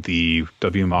on the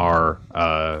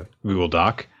WMR Google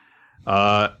Doc.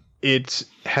 It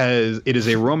is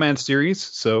a romance series,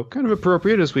 so kind of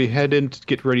appropriate as we head in to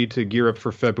get ready to gear up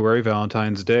for February,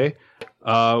 Valentine's Day,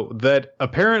 that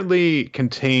apparently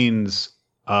contains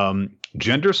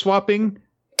gender swapping,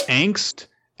 angst,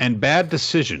 and bad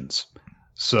decisions.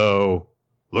 So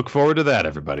look forward to that,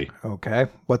 everybody. Okay.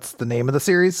 What's the name of the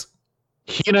series?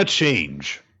 Hina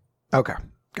Change. Okay.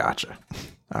 Gotcha.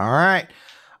 All right.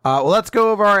 Well, let's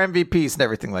go over our MVPs and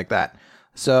everything like that.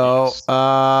 So, yes.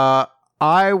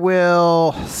 I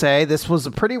will say this was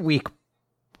a pretty weak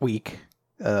week.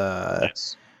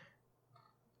 Yes.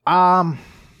 I'm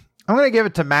going to give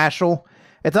it to Mashle.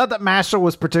 It's not that Mashle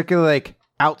was particularly like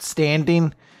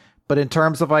outstanding, but in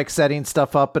terms of like setting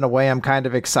stuff up in a way I'm kind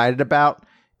of excited about,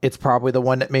 it's probably the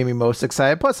one that made me most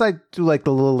excited. Plus, I do like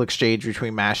the little exchange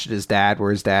between Mash and his dad,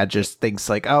 where his dad just thinks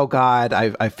like, "Oh God,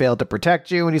 I failed to protect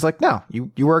you," and he's like, "No,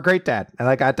 you were a great dad," and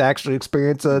I got to actually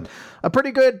experience a pretty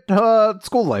good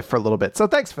school life for a little bit. So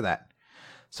thanks for that.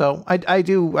 So I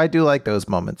do like those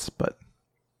moments, but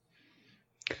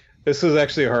this was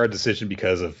actually a hard decision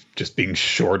because of just being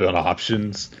short on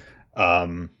options.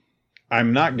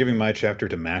 I'm not giving my chapter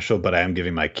to Mashle, but I am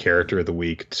giving my character of the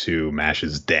week to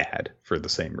Mash's dad for the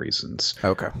same reasons.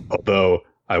 Okay. Although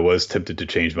I was tempted to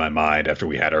change my mind after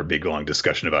we had our big long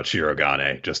discussion about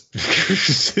Shirogane. Just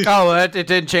oh, it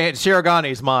didn't change.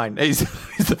 Shirogane's mine. He's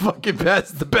the fucking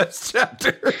best. The best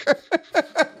chapter.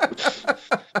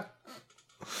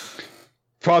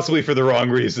 Possibly for the wrong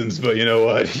reasons, but you know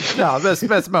what? No,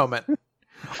 best moment.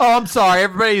 Oh, I'm sorry.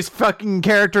 Everybody's fucking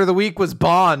character of the week was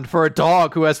Bond for a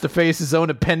dog who has to face his own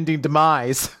impending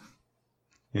demise.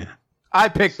 Yeah. I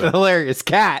picked the hilarious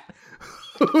cat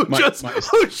who just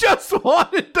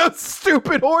wanted those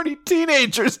stupid horny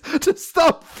teenagers to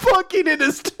stop fucking in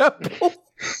his temple.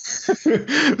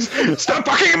 Stop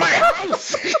fucking in my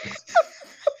house!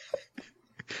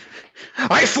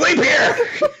 I sleep here!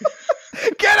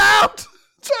 Get out!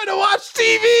 I'm trying to watch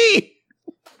TV!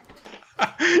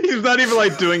 He's not even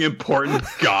like doing important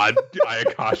God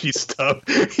Ayakashi stuff.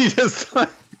 He just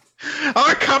like,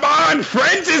 oh come on,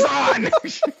 Friends is on.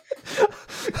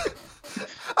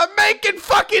 I'm making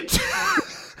tacos.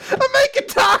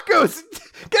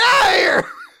 Get out of here.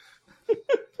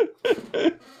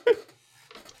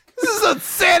 This is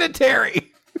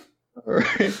unsanitary. All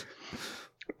right.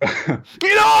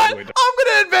 You know what? I'm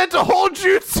gonna invent a whole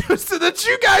jutsu so that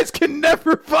you guys can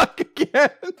never fuck again.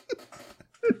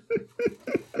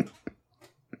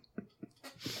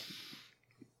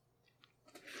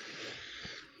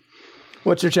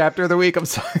 What's your chapter of the week? I'm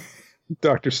sorry.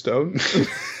 Dr. Stone.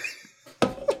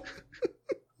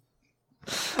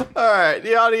 All right.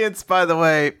 The audience, by the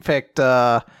way, picked,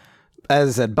 as I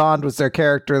said, Bond was their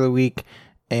character of the week,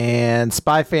 and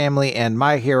Spy Family and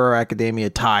My Hero Academia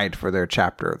tied for their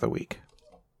chapter of the week.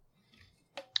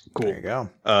 Cool. There you go.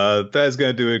 That's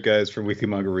going to do it, guys, for Weekly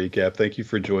Manga Recap. Thank you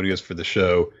for joining us for the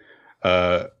show.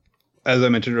 As I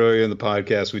mentioned earlier in the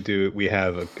podcast, we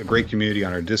have a great community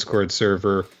on our Discord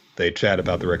server. They chat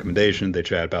about the recommendation. They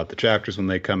chat about the chapters when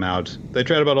they come out. They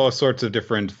chat about all sorts of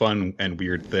different fun and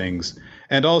weird things.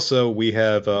 And also, we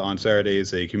have on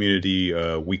Saturdays a community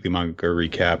Weekly Manga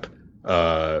Recap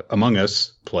Among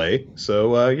Us play.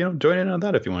 So, join in on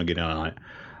that if you want to get in on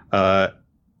it.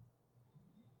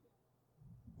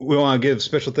 We want to give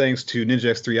special thanks to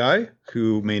Ninja X3i,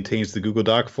 who maintains the Google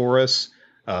Doc for us.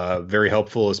 Very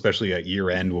helpful, especially at year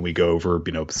end when we go over,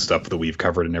 stuff that we've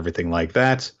covered and everything like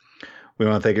that. We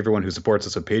want to thank everyone who supports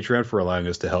us on Patreon for allowing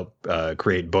us to help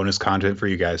create bonus content for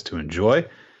you guys to enjoy.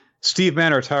 Steve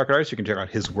Mann, our target artist, you can check out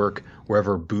his work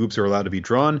wherever boobs are allowed to be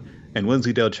drawn. And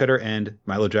Lindsay Dale Cheddar and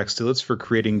Milo Jack Stillitz for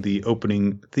creating the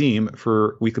opening theme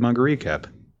for Weekly Manga Recap.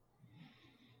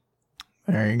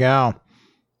 There you go.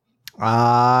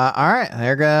 All right.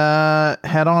 They're going to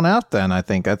head on out then. I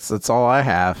think that's all I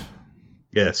have.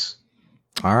 Yes.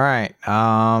 All right.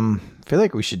 I feel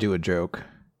like we should do a joke.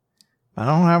 I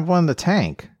don't have one to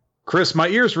tank. Chris, my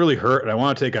ears really hurt and I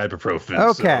want to take ibuprofen.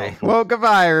 Okay. Well,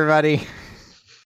 goodbye, everybody.